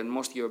value, and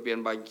most of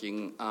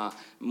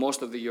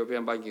the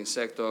European banking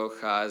sector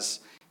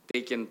has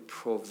taken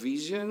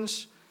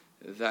provisions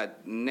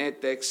that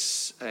net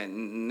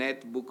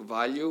book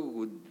value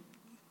would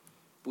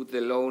put the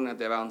loan at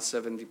around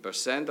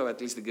 70%, or at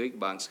least the Greek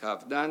banks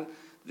have done,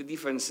 the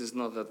difference is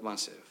not that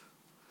massive.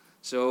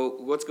 So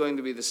what's going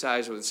to be the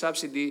size of the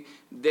subsidy?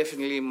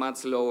 Definitely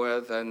much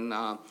lower than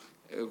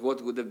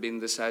what would have been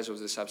the size of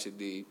the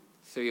subsidy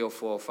 3 or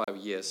 4 or 5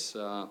 years,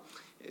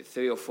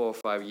 3 or 4 or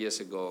 5 years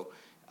ago.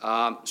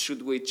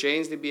 Should we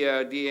change the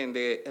BRRD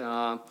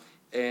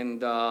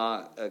and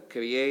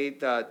create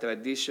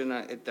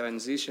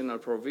transitional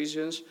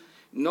provisions?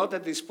 Not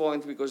at this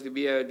point, because the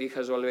BRRD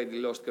has already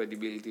lost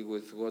credibility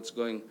with what's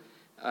going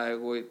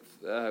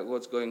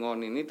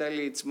on in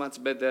Italy. It's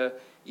much better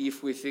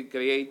if we think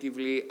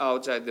creatively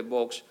outside the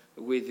box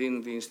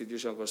within the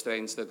institutional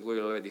constraints that we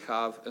already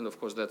have, and of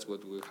course that's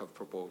what we have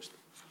proposed.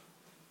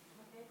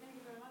 Okay, thank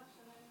you very much.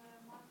 And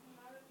then Martin,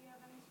 Lara, do you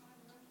have any small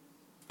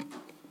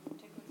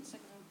interventions? Take the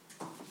second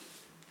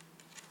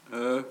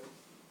one.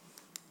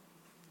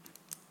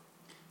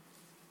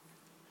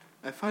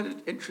 I find it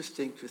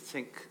interesting to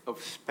think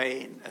of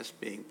Spain as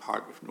being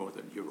part of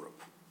Northern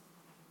Europe.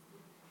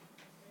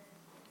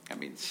 I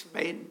mean,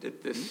 Spain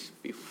did this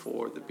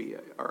before the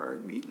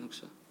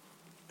BRRD,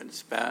 and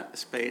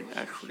Spain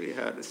actually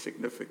had a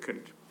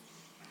significant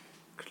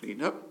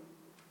cleanup.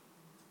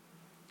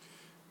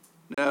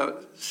 Now,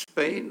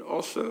 Spain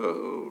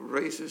also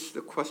raises the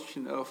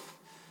question of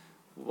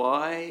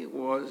why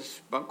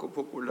was Banco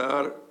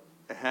Popular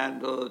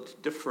handled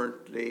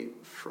differently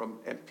from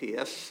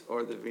MPS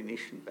or the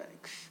Venetian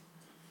banks?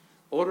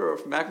 Order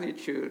of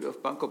magnitude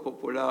of Banco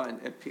Popular and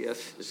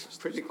MPS is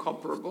pretty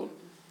comparable.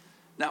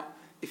 Now,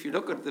 if you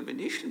look at the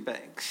Venetian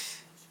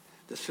banks,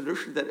 the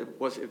solution that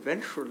was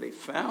eventually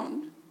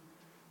found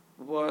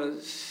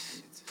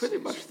was pretty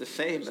much the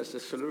same as the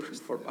solution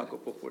for Banco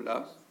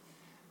Popular,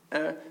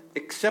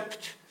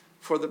 except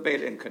for the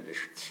bail-in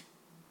conditions.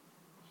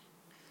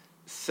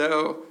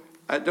 So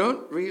I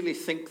don't really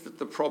think that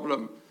the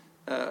problem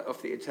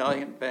of the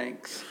Italian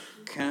banks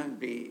can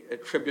be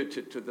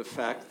attributed to the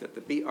fact that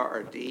the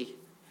BRRD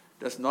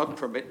does not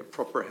permit a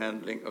proper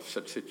handling of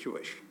such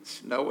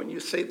situations. Now, when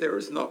you say there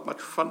is not much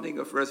funding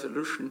of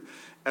resolution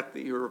at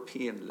the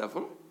European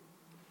level,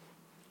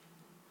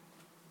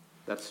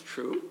 that's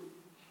true,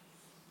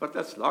 but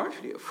that's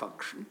largely a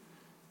function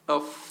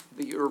of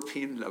the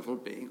European level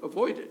being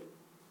avoided.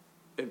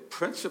 In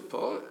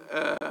principle,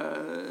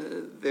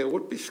 there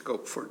would be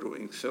scope for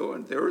doing so,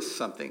 and there is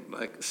something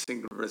like a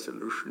single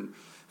resolution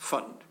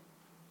fund.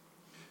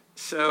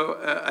 So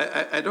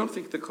I don't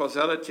think the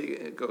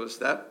causality goes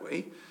that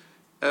way.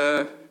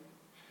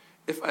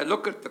 If I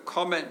look at the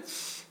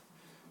comments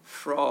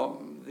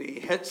from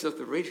the heads of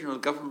the regional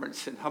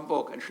governments in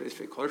Hamburg and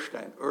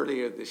Schleswig-Holstein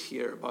earlier this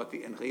year about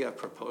the ENRIA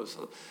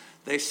proposal,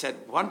 they said,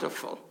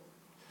 wonderful.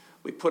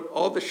 We put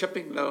all the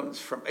shipping loans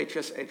from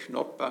HSH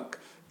Nordbank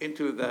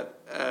into that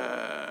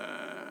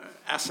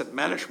asset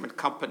management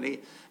company,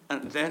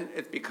 and then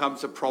it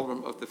becomes a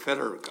problem of the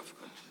federal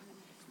government.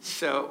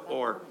 So,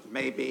 or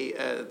maybe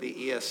the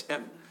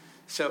ESM.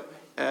 So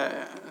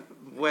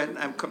when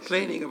I'm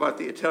complaining about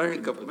the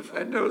Italian government,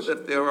 I know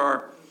that there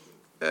are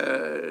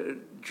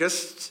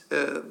just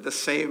the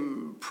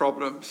same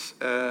problems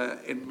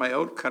in my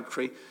own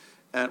country,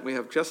 and we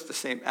have just the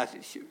same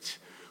attitudes.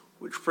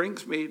 Which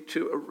brings me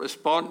to a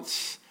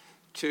response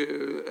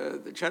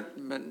to the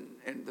gentleman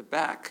in the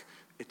back.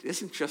 It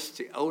isn't just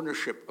the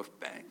ownership of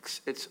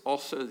banks, it's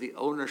also the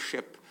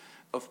ownership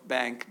of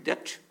bank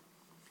debt.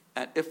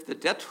 And if the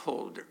debt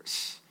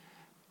holders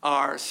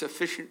are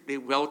sufficiently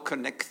well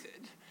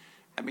connected,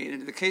 I mean,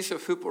 in the case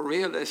of Hypo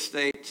Real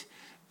Estate,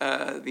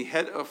 the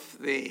head of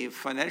the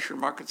Financial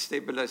Market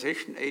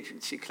Stabilization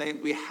Agency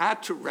claimed we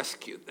had to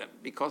rescue them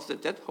because the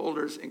debt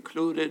holders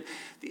included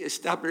the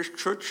established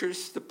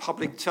churches, the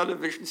public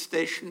television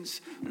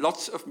stations,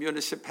 lots of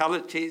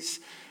municipalities,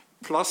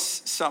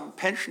 plus some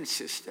pension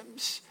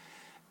systems.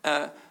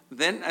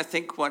 Then I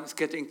think one's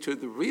getting to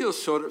the real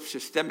sort of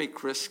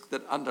systemic risk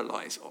that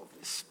underlies all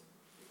this.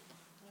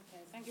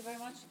 Okay, thank you very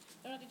much.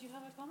 Donna, did you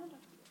have a comment?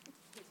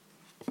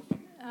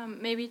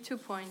 Maybe 2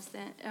 points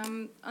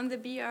then. On the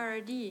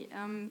BRRD,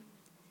 I'm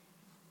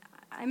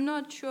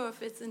not sure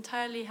if it's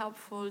entirely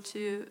helpful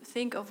to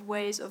think of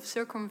ways of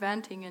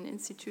circumventing an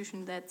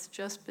institution that's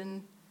just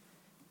been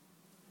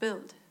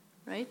built,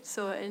 right?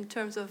 So in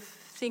terms of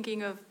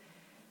thinking of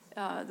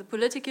the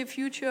political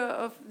future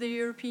of the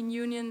European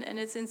Union and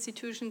its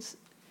institutions,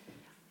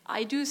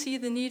 I do see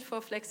the need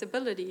for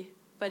flexibility,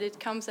 but it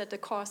comes at a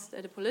cost,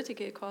 at a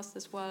political cost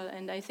as well,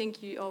 and I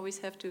think you always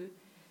have to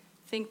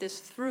think this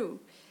through.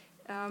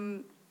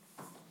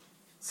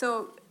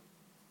 So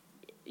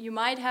you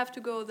might have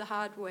to go the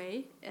hard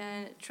way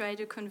and try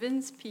to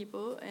convince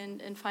people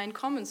and find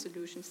common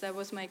solutions. That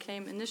was my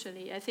claim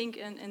initially. I think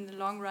in the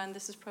long run,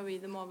 this is probably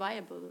the more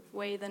viable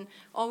way than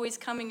always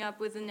coming up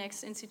with the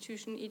next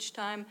institution each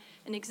time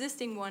an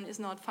existing one is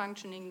not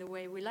functioning the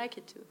way we like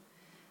it to.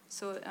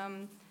 So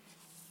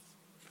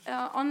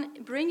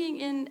on bringing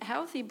in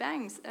healthy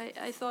banks,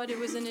 I thought it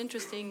was an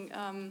interesting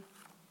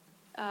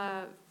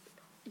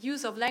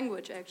use of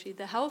language, actually,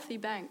 the healthy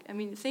bank. I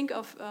mean, think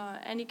of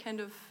any kind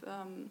of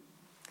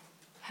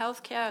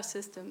healthcare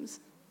systems.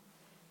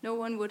 No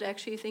one would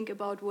actually think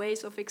about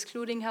ways of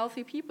excluding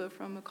healthy people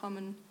from a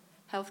common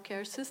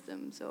healthcare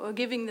system, so, or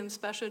giving them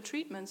special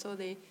treatment so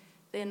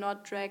they're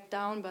not dragged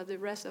down by the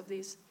rest of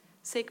these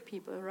sick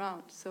people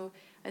around. So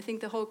I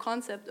think the whole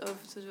concept of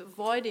sort of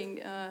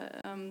avoiding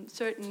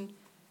certain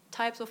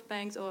types of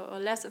banks or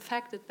less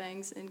affected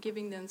banks and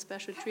giving them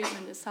special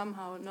treatment is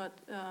somehow not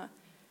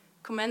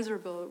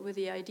commensurable with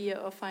the idea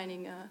of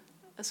finding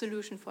a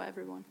solution for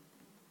everyone.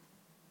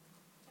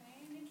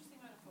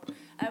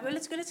 Well,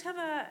 let's have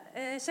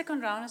a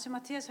second round. So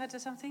Matthias had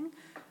something.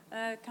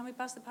 Can we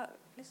pass the power,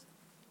 please?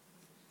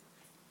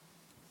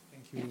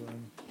 Thank you.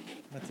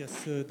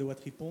 Matthias de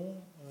Watripon.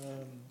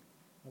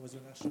 I was a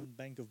National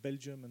Bank of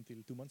Belgium until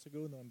 2 months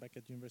ago. Now I'm back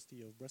at the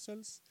University of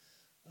Brussels.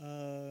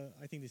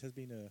 I think this has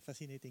been a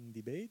fascinating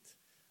debate.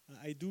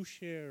 I do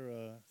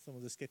share some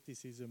of the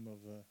skepticism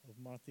of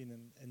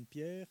Martin and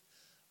Pierre.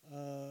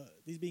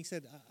 This being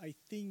said, I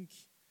think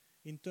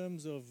in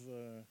terms of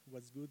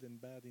what's good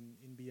and bad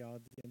in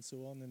BRD and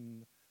so on,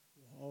 and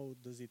how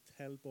does it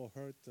help or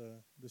hurt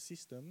the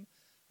system?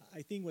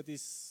 I think what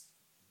is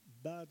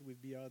bad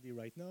with BRD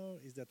right now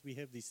is that we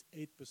have this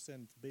 8%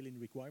 bail-in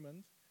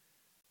requirement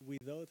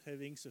without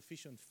having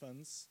sufficient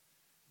funds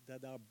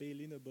that are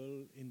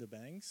bail-inable in the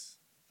banks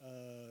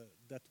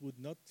that would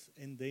not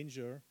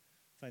endanger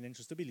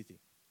financial stability.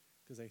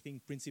 Because I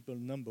think principle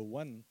number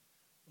one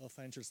of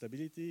financial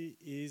stability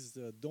is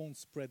don't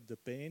spread the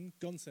pain,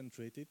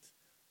 concentrate it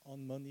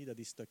on money that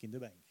is stuck in the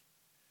bank.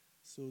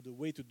 So the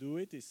way to do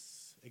it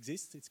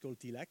exists, it's called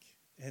TLAC,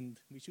 and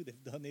we should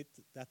have done it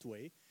that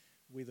way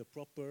with a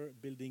proper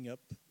building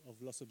up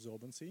of loss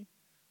absorbency,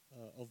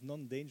 of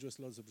non-dangerous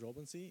loss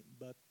absorbency,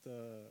 but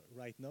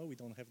right now we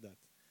don't have that.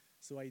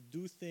 So I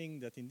do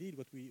think that indeed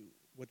what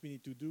we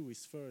need to do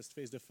is first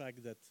face the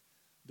fact that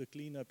the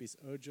cleanup is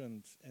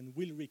urgent and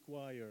will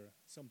require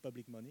some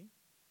public money.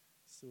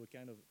 So a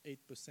kind of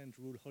 8%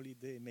 rule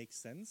holiday makes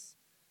sense.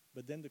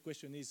 But then the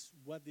question is,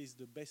 what is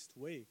the best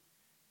way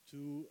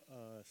to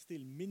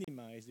still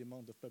minimize the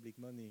amount of public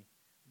money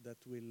that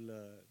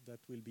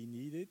will be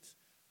needed?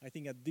 I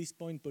think at this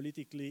point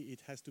politically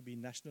it has to be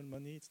national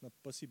money. It's not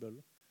possible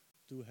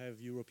to have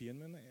European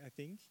money, I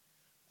think.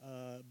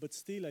 But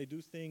still I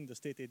do think the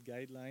state aid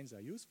guidelines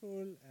are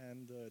useful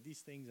and these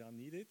things are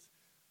needed,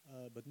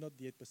 but not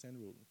the 8%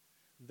 rule.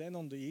 Then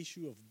on the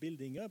issue of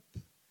building up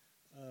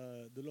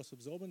the loss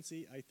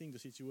absorbency, I think the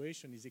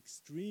situation is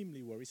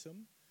extremely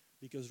worrisome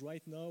because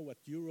right now what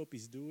Europe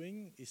is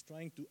doing is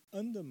trying to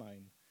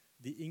undermine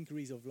the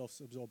increase of loss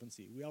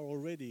absorbency. We are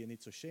already, and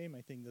it's a shame,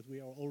 I think, that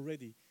we are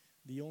already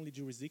the only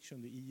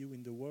jurisdiction, the EU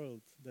in the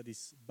world, that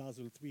is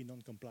Basel III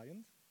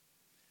non-compliant.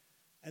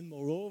 And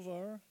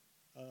moreover,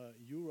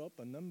 Europe,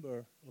 a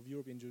number of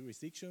European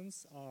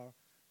jurisdictions are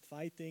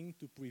fighting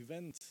to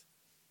prevent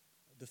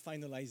the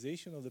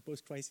finalization of the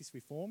post-crisis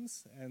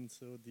reforms and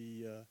so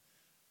the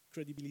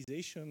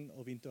credibilization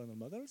of internal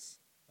models.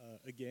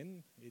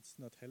 Again, it's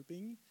not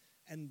helping.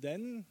 And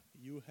then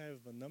you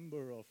have a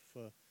number of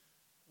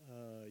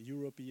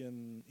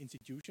European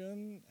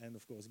institutions and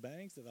of course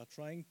banks that are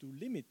trying to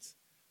limit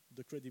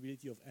the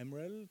credibility of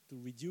MREL, to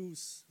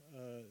reduce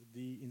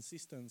the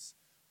insistence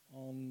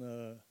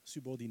on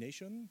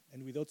subordination,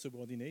 and without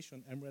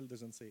subordination, MREL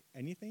doesn't say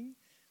anything.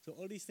 So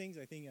all these things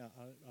I think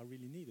are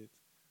really needed.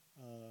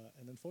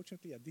 And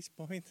unfortunately at this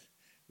point,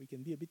 we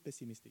can be a bit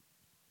pessimistic.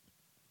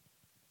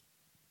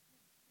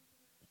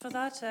 For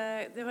that,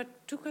 there were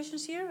two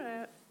questions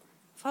here.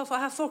 I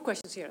have four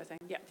questions here, I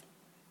think. Yeah.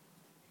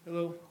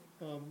 Hello,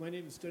 my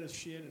name is Dennis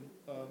Sheehan,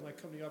 and my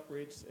company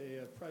operates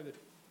a private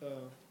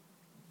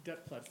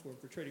debt platform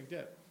for trading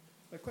debt.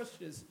 My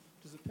question is,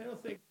 does the panel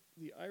think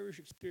the Irish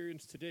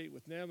experience to date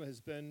with NAMA has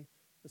been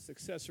a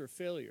success or a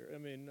failure? I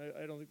mean,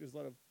 I don't think there's a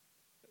lot of,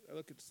 I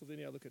look at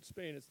Slovenia, I look at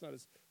Spain, it's not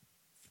as,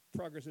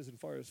 progress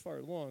isn't as far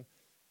along.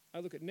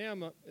 I look at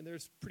NAMA, and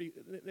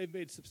they've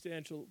made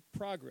substantial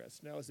progress.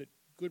 Now, is it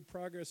good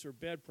progress or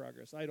bad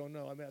progress? I don't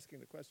know, I'm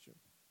asking the question.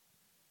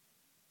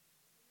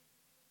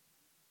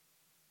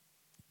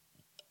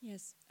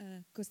 Yes,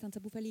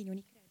 Costanza Bufalini,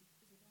 Unicredit.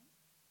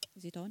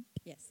 Is it on?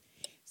 Yes.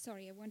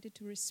 Sorry, I wanted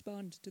to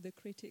respond to the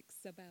critics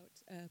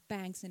about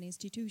banks and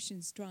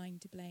institutions trying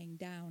to bring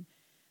down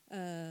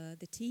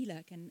the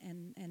TLAC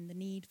and the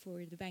need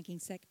for the banking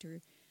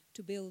sector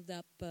to build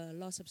up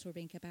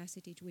loss-absorbing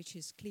capacity, which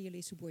is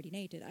clearly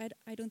subordinated.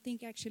 I don't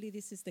think actually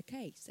this is the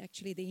case.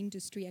 Actually, the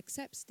industry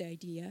accepts the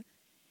idea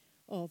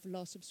of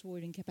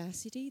loss-absorbing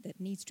capacity that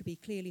needs to be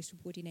clearly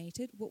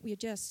subordinated. What we're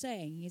just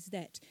saying is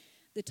that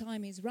the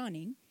time is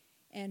running,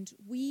 and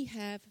we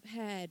have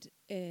had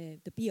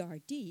the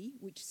BRD,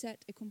 which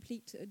set a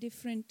complete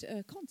different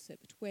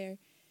concept, where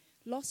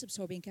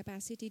loss-absorbing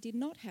capacity did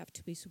not have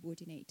to be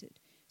subordinated.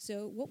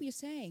 So what we're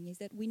saying is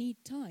that we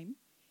need time,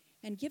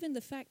 and given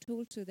the fact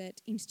also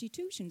that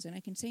institutions, and I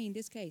can say in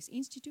this case,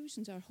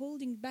 institutions are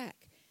holding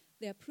back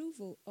the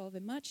approval of a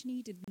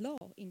much-needed law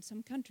in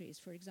some countries,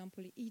 for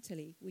example,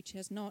 Italy, which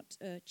has not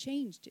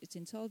changed its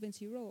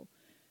insolvency law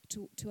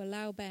to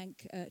allow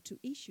bank to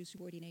issue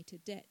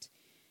subordinated debt.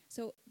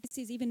 So this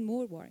is even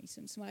more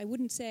worrisome. So I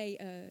wouldn't say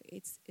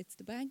it's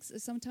the banks.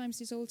 Sometimes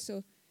it's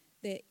also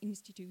the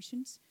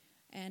institutions,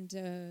 and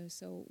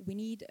so we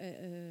need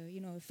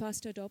a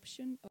fast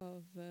adoption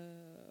of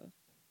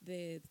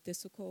the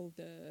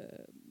so-called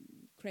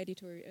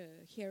creditor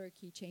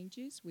hierarchy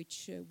changes,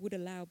 which would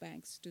allow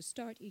banks to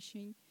start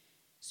issuing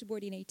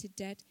subordinated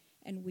debt,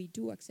 and we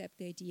do accept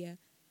the idea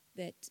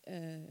that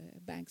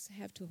banks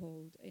have to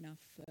hold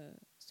enough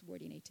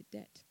subordinated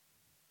debt.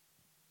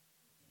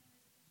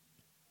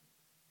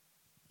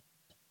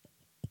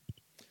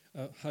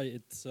 Hi,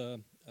 it's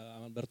I'm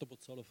Alberto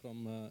Pozzolo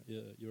from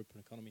European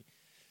Economy.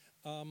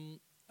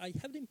 I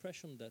have the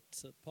impression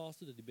that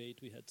part of the debate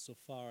we had so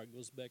far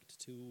goes back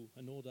to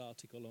an old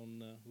article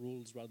on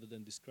rules rather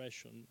than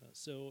discretion.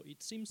 So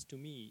it seems to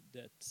me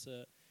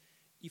that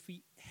if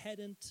we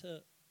hadn't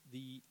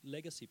the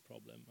legacy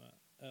problem,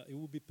 it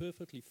would be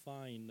perfectly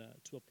fine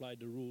to apply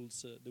the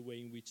rules the way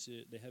in which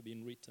they have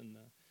been written.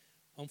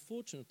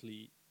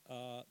 Unfortunately,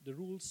 the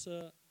rules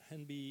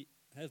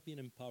have been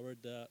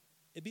empowered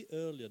a bit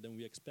earlier than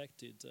we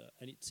expected.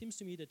 And it seems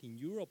to me that in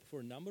Europe, for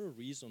a number of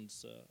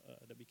reasons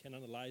that we can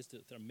analyze,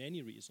 there are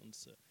many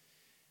reasons,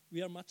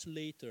 we are much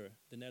later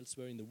than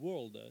elsewhere in the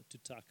world to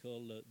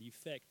tackle the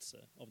effects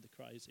of the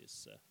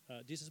crisis.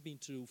 This has been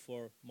true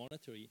for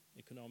monetary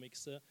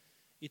economics.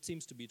 It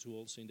seems to be true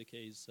also in the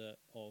case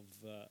of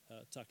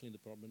tackling the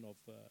problem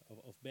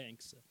of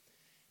banks.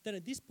 Then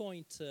at this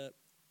point,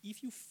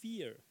 if you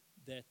fear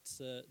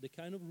that the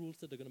kind of rules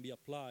that are going to be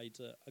applied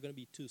are going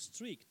to be too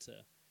strict,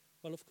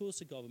 well, of course,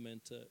 the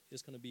government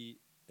is going to be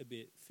a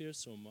bit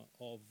fearsome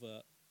of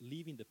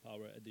leaving the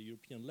power at the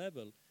European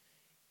level.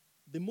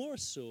 The more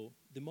so,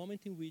 the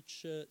moment in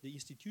which the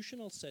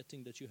institutional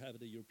setting that you have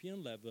at the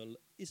European level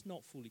is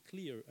not fully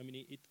clear. I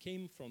mean, it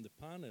came from the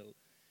panel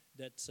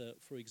that,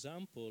 for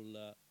example,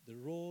 the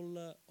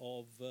role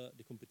of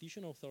the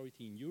competition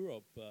authority in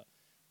Europe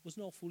was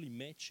not fully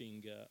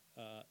matching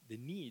the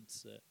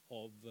needs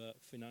of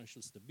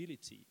financial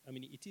stability. I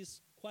mean, it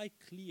is quite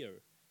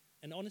clear.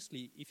 And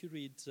honestly, if you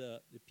read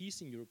the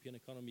piece in European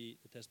economy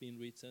that has been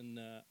written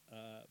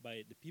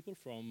by the people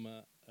from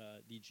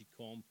DG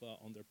Comp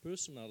on their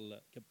personal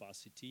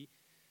capacity,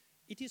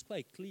 it is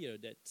quite clear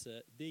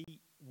that they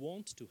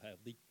want to have,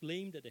 they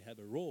claim that they have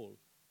a role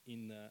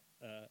in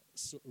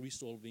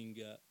resolving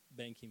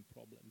banking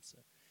problems.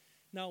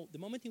 Now, the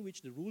moment in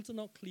which the rules are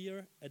not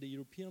clear at the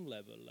European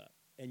level,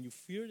 and you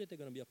fear that they're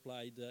going to be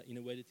applied in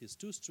a way that is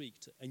too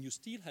strict, and you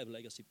still have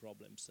legacy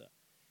problems,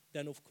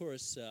 then of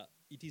course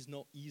it is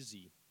not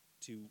easy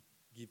to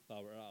give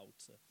power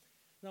out.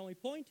 Now my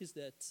point is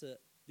that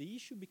the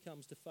issue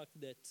becomes the fact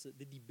that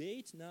the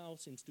debate now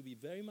seems to be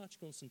very much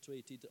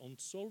concentrated on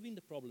solving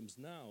the problems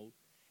now,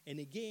 and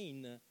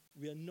again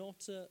we are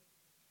not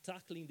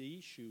tackling the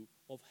issue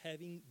of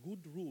having good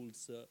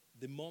rules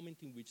the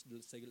moment in which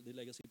the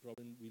legacy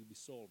problem will be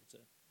solved.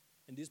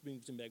 And this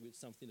brings me back with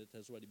something that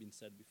has already been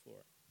said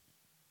before.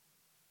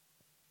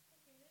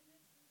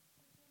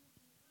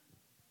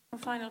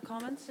 Final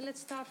comments. So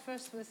let's start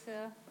first with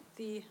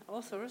the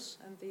authors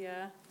and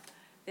the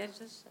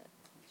editors.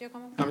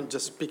 I'm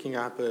just picking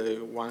up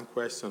one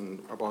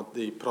question about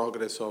the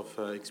progress of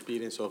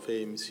experience of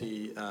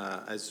AMC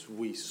as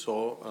we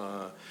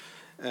saw.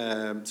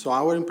 So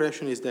our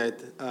impression is that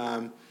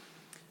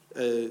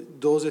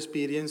those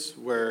experiences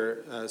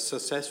were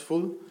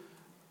successful,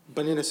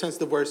 but in a sense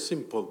they were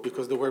simple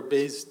because they were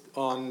based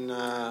on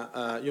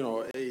a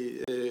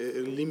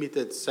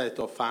limited set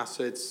of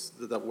assets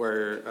that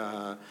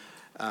were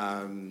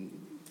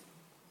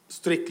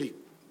strictly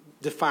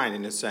defined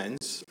in a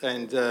sense.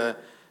 And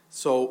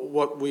so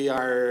what we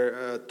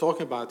are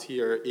talking about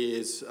here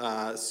is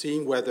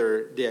seeing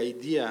whether the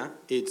idea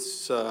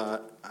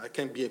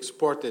can be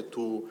exported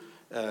to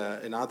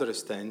another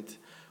extent,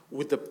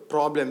 with the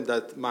problem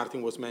that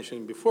Martin was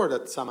mentioning before,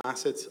 that some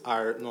assets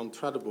are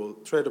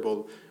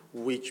non-tradable,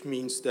 which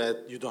means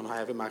that you don't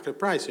have a market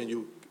price, and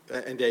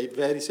the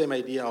very same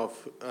idea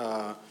of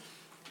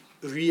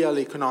real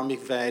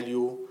economic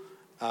value,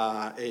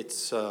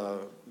 it's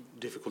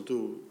difficult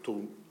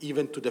to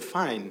even to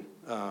define.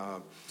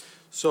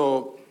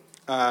 So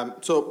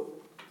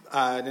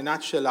in a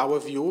nutshell, our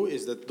view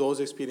is that those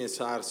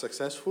experiences are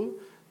successful.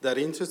 They're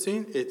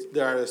interesting.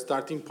 They are a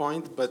starting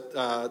point, but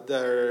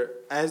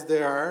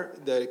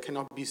they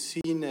cannot be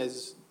seen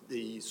as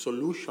the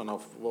solution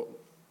of what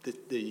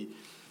the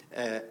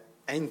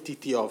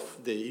entity of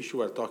the issue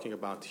we're talking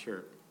about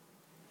here.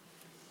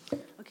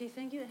 Okay,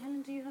 thank you.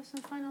 Helen, do you have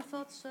some final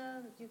thoughts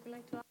that you would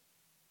like to add?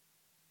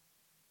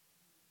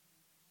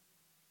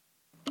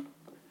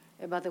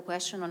 About the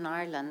question on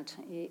Ireland,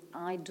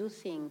 I do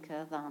think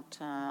that,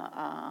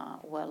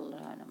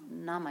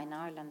 NAMA in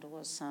Ireland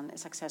was a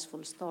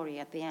successful story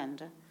at the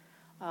end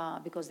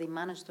because they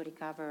managed to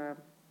recover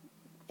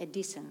a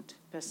decent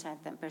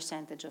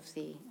percentage of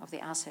the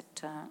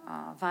asset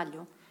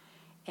value.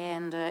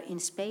 And in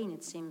Spain,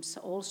 it seems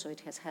also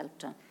it has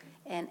helped.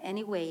 And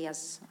anyway,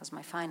 as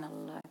my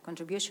final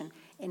contribution,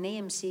 an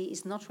AMC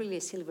is not really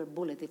a silver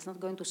bullet. It's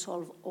not going to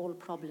solve all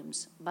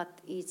problems,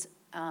 but it's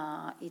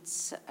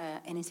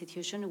an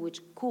institution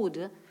which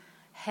could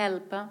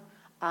help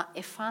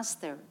a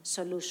faster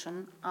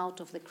solution out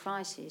of the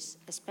crisis,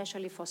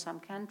 especially for some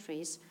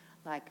countries,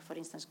 like, for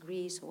instance,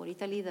 Greece or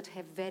Italy, that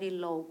have very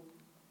low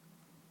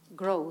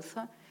growth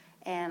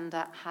and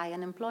high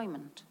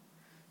unemployment.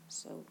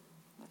 So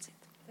that's it.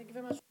 Thank you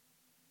very much.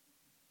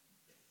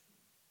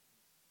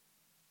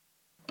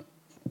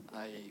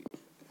 I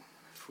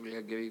fully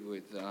agree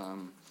with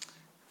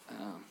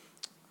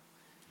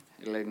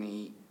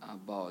Eleni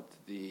about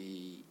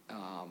the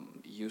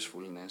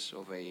usefulness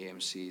of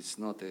AMC. It's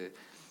not a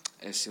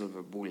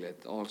silver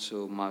bullet.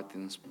 Also,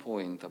 Martin's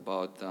point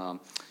about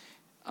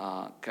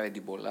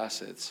credible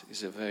assets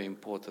is a very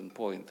important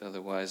point.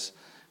 Otherwise,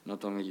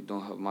 not only you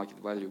don't have market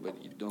value,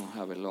 but you don't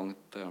have a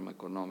long-term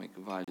economic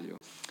value.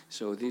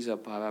 So these are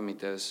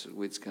parameters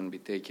which can be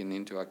taken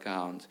into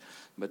account.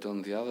 But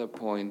on the other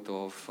point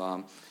of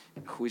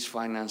who is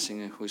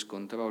financing and who is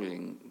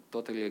controlling,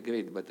 totally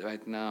agreed. But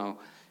right now,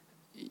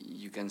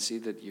 you can see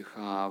that you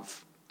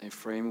have a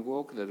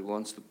framework that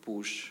wants to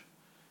push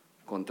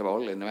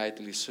control, and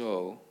rightly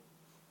so,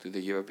 to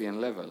the European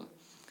level.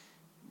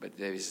 But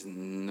there is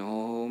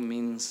no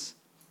means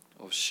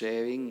of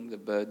sharing the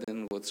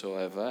burden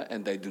whatsoever,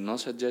 and I do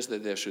not suggest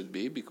that there should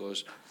be,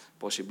 because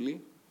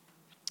possibly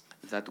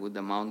that would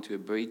amount to a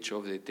breach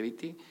of the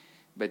treaty,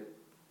 but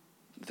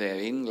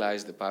therein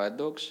lies the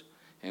paradox,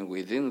 and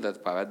within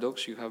that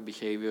paradox you have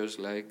behaviors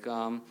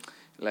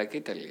like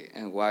Italy.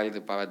 And while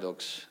the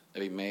paradox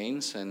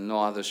remains and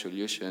no other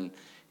solution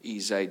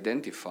is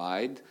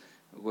identified,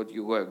 what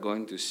you are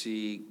going to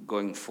see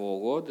going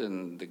forward,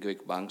 and the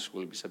Greek banks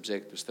will be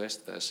subject to stress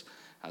tests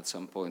at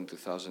some point in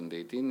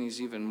 2018, is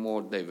even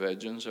more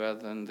divergence rather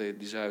than the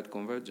desired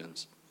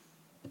convergence.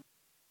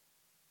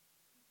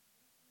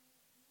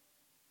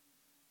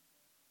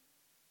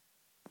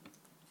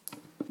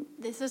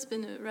 This has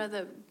been a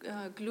rather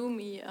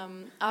gloomy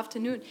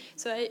afternoon,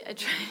 so I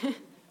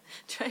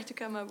try to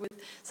come up with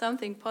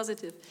something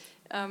positive.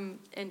 And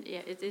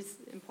yeah, it is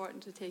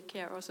important to take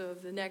care also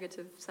of the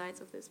negative sides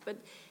of this. But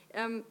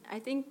I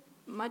think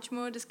much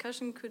more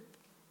discussion could,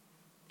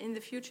 in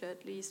the future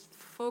at least,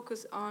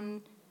 focus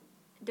on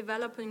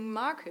developing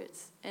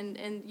markets.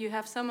 And you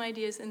have some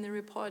ideas in the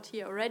report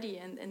here already,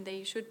 and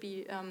they should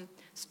be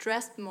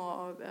stressed more,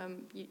 or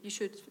you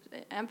should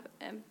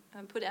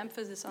put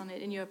emphasis on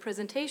it in your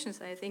presentations,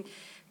 I think,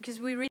 because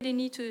we really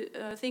need to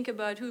think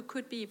about who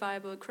could be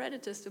viable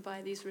creditors to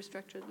buy these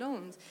restructured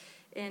loans,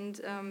 and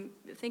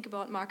think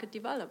about market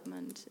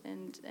development.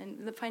 And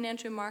the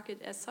financial market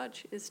as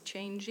such is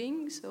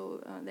changing,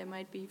 so there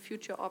might be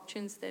future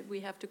options that we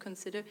have to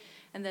consider,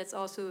 and that's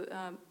also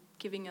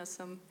giving us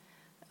some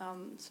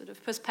sort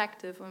of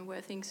perspective on where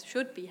things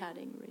should be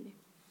heading, really.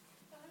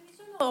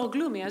 Or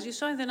gloomy, as you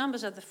saw in the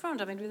numbers at the front.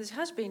 I mean, this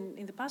has been,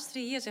 in the past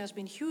 3 years, there has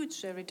been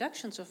huge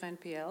reductions of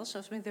NPLs. So,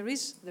 I mean, there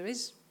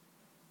is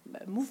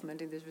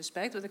movement in this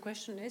respect. But the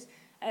question is,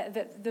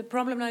 the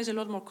problem now is a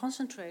lot more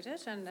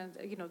concentrated, and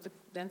you know,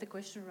 then the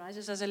question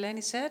arises, as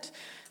Eleni said,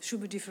 should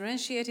we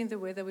differentiate in the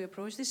way that we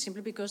approach this?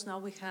 Simply because now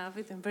we have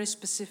it in very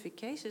specific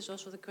cases.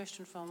 Also, the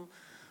question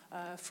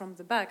from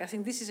the back. I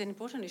think this is an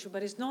important issue,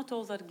 but it's not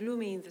all that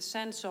gloomy in the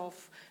sense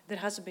of there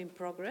has been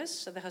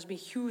progress. There has been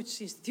huge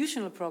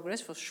institutional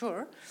progress for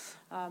sure,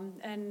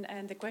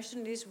 and the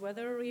question is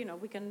whether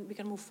we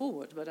can move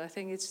forward. But I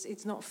think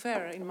it's not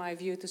fair, in my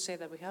view, to say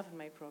that we haven't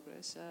made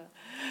progress.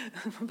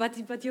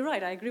 But you're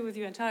right. I agree with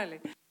you entirely.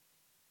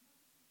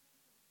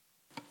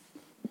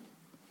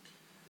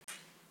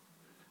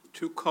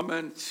 Two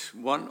comments.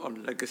 One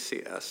on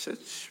legacy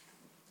assets.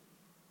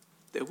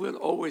 There will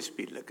always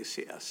be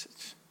legacy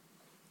assets.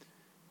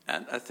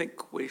 And I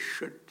think we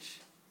should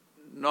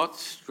not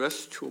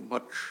stress too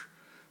much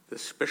the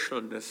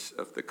specialness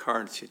of the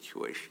current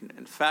situation.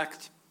 In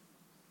fact,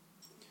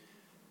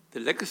 the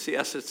legacy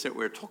assets that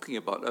we're talking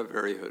about are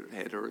very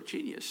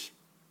heterogeneous.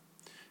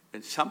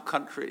 In some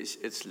countries,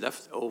 it's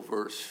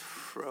leftovers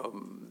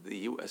from the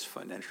US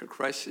financial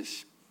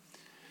crisis.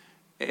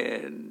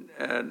 In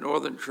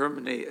northern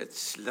Germany,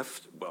 it's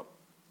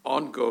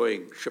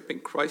ongoing shipping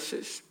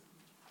crisis.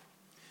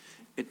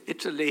 In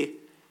Italy,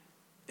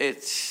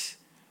 it's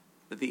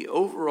the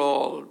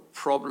overall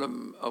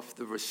problem of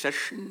the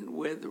recession,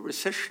 where the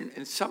recession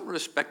in some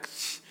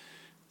respects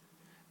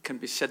can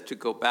be said to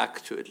go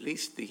back to at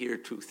least the year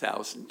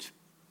 2000.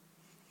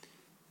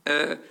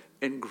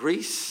 In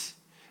Greece,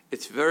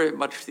 it's very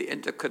much the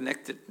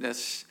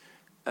interconnectedness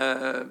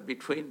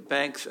between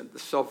banks and the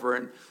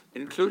sovereign,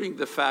 including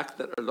the fact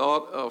that a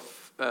lot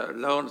of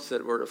loans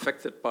that were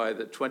affected by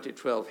the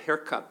 2012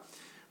 haircut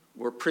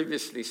were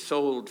previously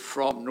sold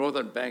from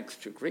northern banks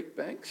to Greek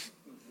banks.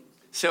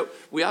 So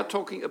we are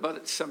talking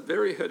about some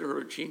very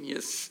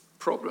heterogeneous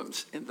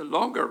problems. In the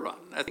longer run,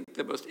 I think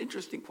the most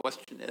interesting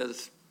question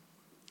is,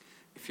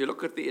 if you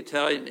look at the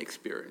Italian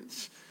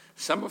experience,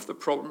 some of the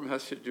problem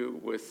has to do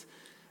with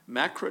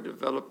macro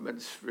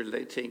developments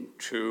relating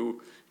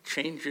to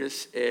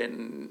changes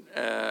in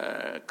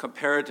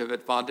comparative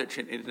advantage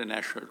in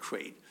international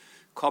trade,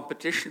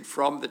 competition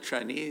from the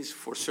Chinese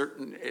for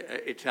certain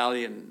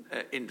Italian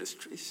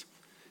industries.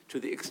 To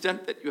the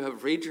extent that you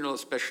have regional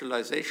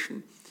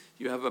specialization,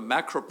 you have a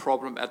macro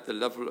problem at the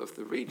level of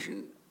the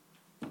region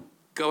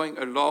going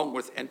along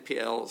with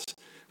NPLs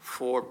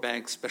for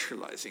banks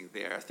specializing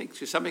there. I think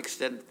to some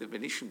extent the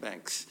Venetian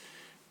banks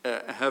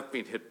have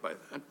been hit by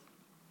that.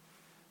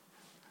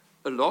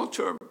 A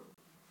long-term,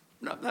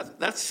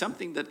 that's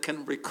something that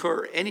can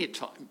recur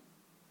anytime.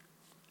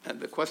 And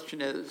the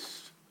question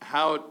is,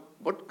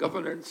 what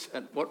governance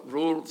and what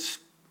rules,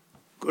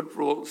 good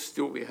rules,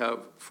 do we have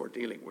for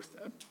dealing with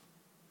that?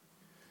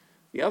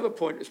 The other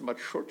point is much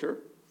shorter.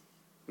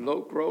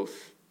 Low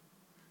growth.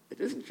 It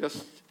isn't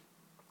just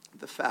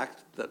the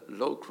fact that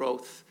low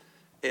growth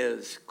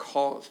is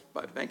caused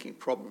by banking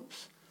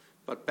problems,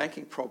 but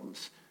banking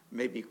problems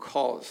may be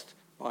caused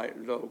by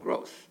low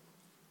growth,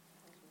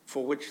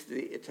 for which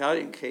the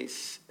Italian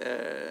case,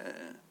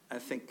 I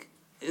think,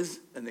 is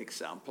an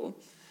example,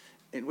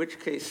 in which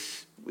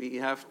case we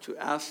have to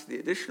ask the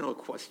additional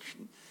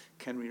question,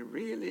 can we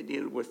really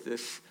deal with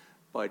this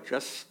by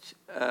just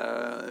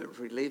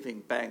relieving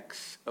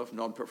banks of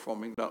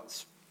non-performing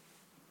loans?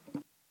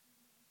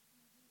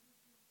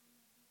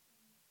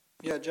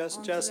 Yeah,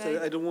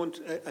 I don't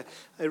want.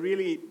 I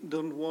really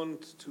don't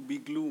want to be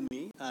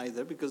gloomy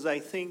either, because I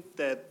think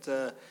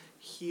that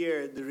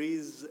here there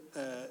is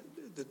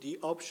the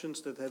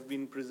options that have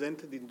been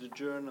presented in the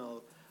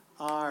journal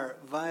are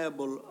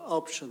viable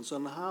options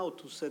on how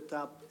to set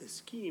up a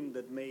scheme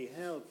that may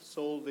help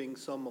solving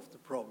some of the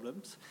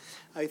problems.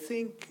 I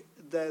think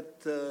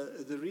that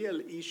the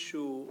real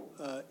issue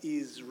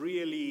is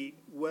really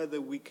whether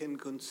we can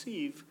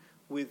conceive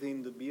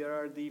within the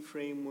BRRD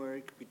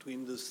framework,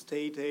 between the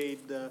state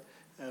aid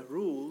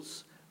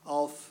rules,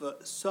 of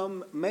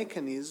some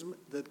mechanism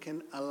that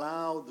can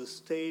allow the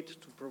state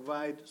to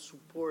provide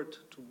support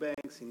to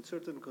banks in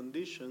certain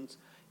conditions,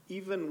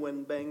 even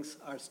when banks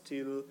are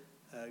still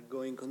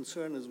going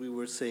concern, as we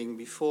were saying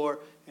before,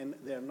 and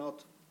they're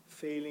not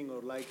failing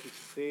or likely to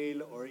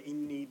fail or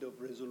in need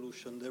of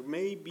resolution. There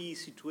may be a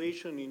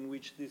situation in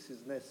which this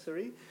is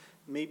necessary.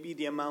 Maybe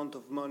the amount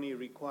of money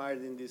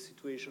required in this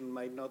situation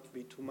might not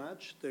be too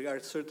much. There are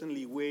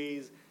certainly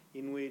ways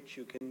in which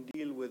you can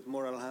deal with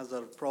moral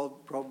hazard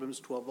problems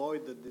to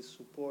avoid that this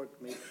support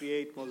may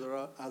create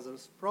moral hazard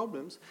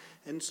problems.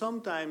 And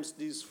sometimes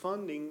this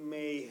funding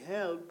may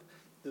help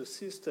the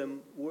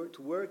system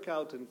to work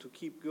out and to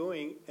keep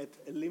going at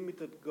a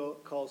limited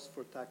cost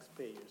for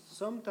taxpayers.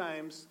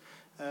 Sometimes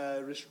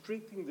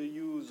restricting the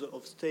use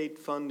of state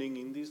funding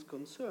in these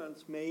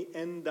concerns may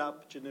end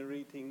up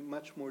generating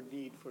much more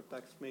need for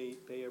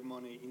taxpayer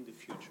money in the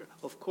future.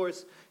 Of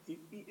course,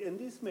 and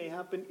this may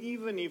happen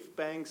even if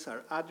banks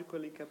are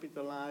adequately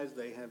capitalized,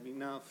 they have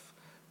enough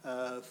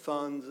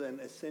funds, and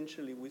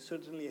essentially we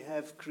certainly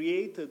have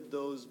created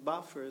those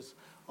buffers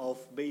of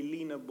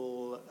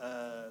bail-inable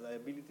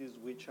liabilities,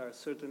 which are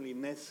certainly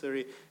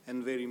necessary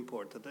and very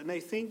important. And I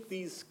think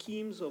these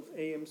schemes of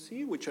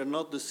AMC, which are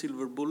not the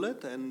silver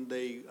bullet, and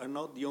they are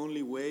not the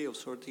only way of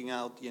sorting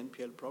out the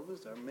NPL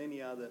problems, there are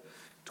many other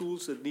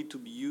tools that need to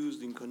be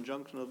used in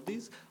conjunction of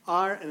these,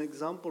 are an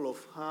example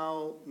of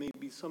how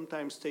maybe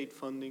sometimes state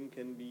funding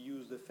can be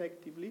used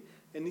effectively.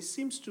 And it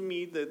seems to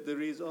me that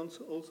there is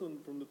also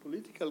from the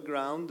political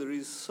ground, there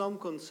is some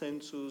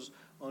consensus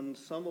on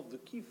some of the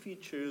key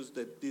features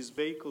that these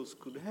vehicles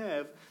could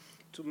have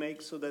to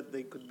make so that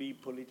they could be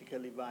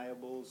politically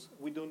viable.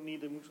 We don't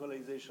need a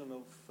mutualization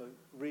of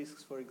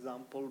risks, for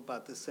example,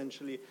 but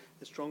essentially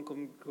a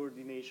strong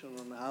coordination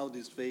on how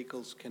these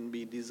vehicles can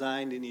be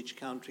designed in each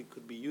country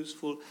could be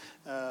useful.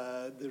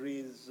 There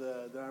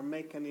are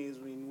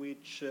mechanisms in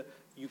which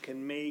you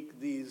can make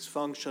these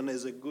function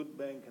as a good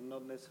bank and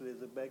not necessarily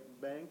as a bad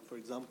bank, for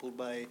example,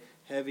 by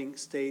having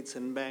states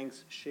and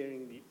banks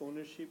sharing the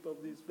ownership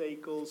of these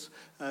vehicles.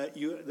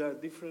 There are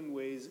different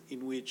ways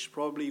in which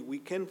probably we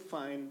can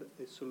find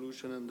a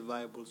solution and a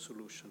viable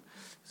solution.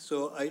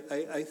 So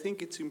I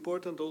think it's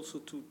important also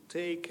to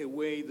take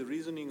away the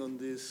reasoning on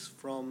this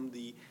from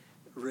the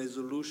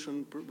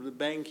resolution, the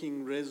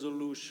banking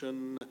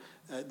resolution,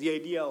 the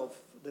idea of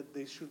that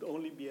they should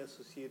only be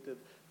associated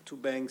to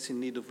banks in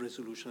need of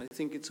resolution. I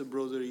think it's a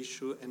broader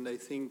issue, and I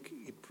think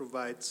it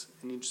provides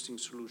an interesting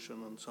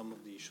solution on some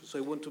of the issues. So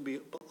I want to be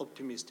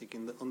optimistic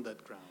on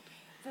that ground.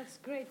 That's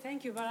great,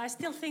 thank you. But I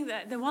still think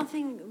that the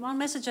one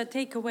message I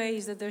take away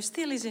is that there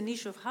still is an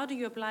issue of how do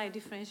you apply a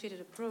differentiated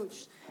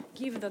approach,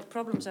 given that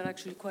problems are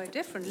actually quite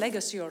different,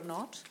 legacy or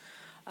not,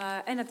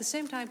 and at the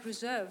same time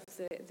preserve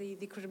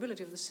the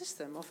credibility of the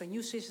system, of a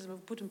new system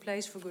put in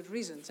place for good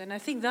reasons. And I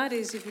think that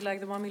is, if you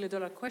like, the $1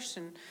 million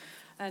question.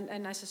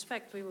 And I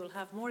suspect we will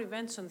have more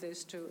events on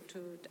this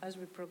as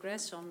we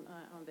progress on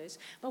this.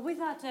 But with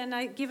that,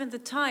 and given the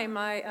time,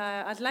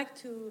 I'd like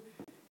to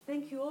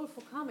thank you all for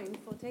coming,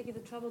 for taking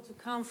the trouble to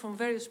come from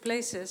various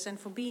places, and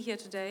for being here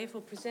today, for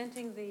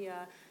presenting the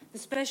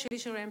special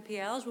issue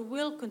MPLs. We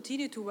will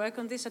continue to work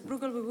on this. At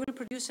Bruegel, we will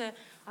produce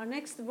our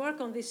next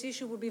work on this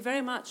issue will be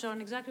very much on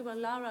exactly what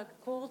Laura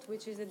called,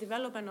 which is the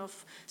development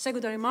of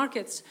secondary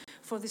markets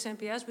for these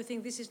MPLs. We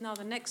think this is now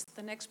the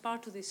next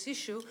part of this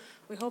issue.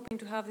 We're hoping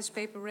to have this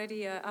paper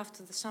ready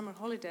after the summer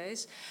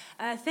holidays.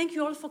 Thank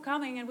you all for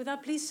coming, and with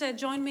that, please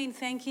join me in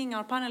thanking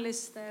our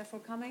panelists for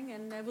coming,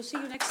 and we'll see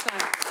you next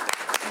time.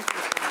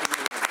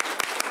 Thank you.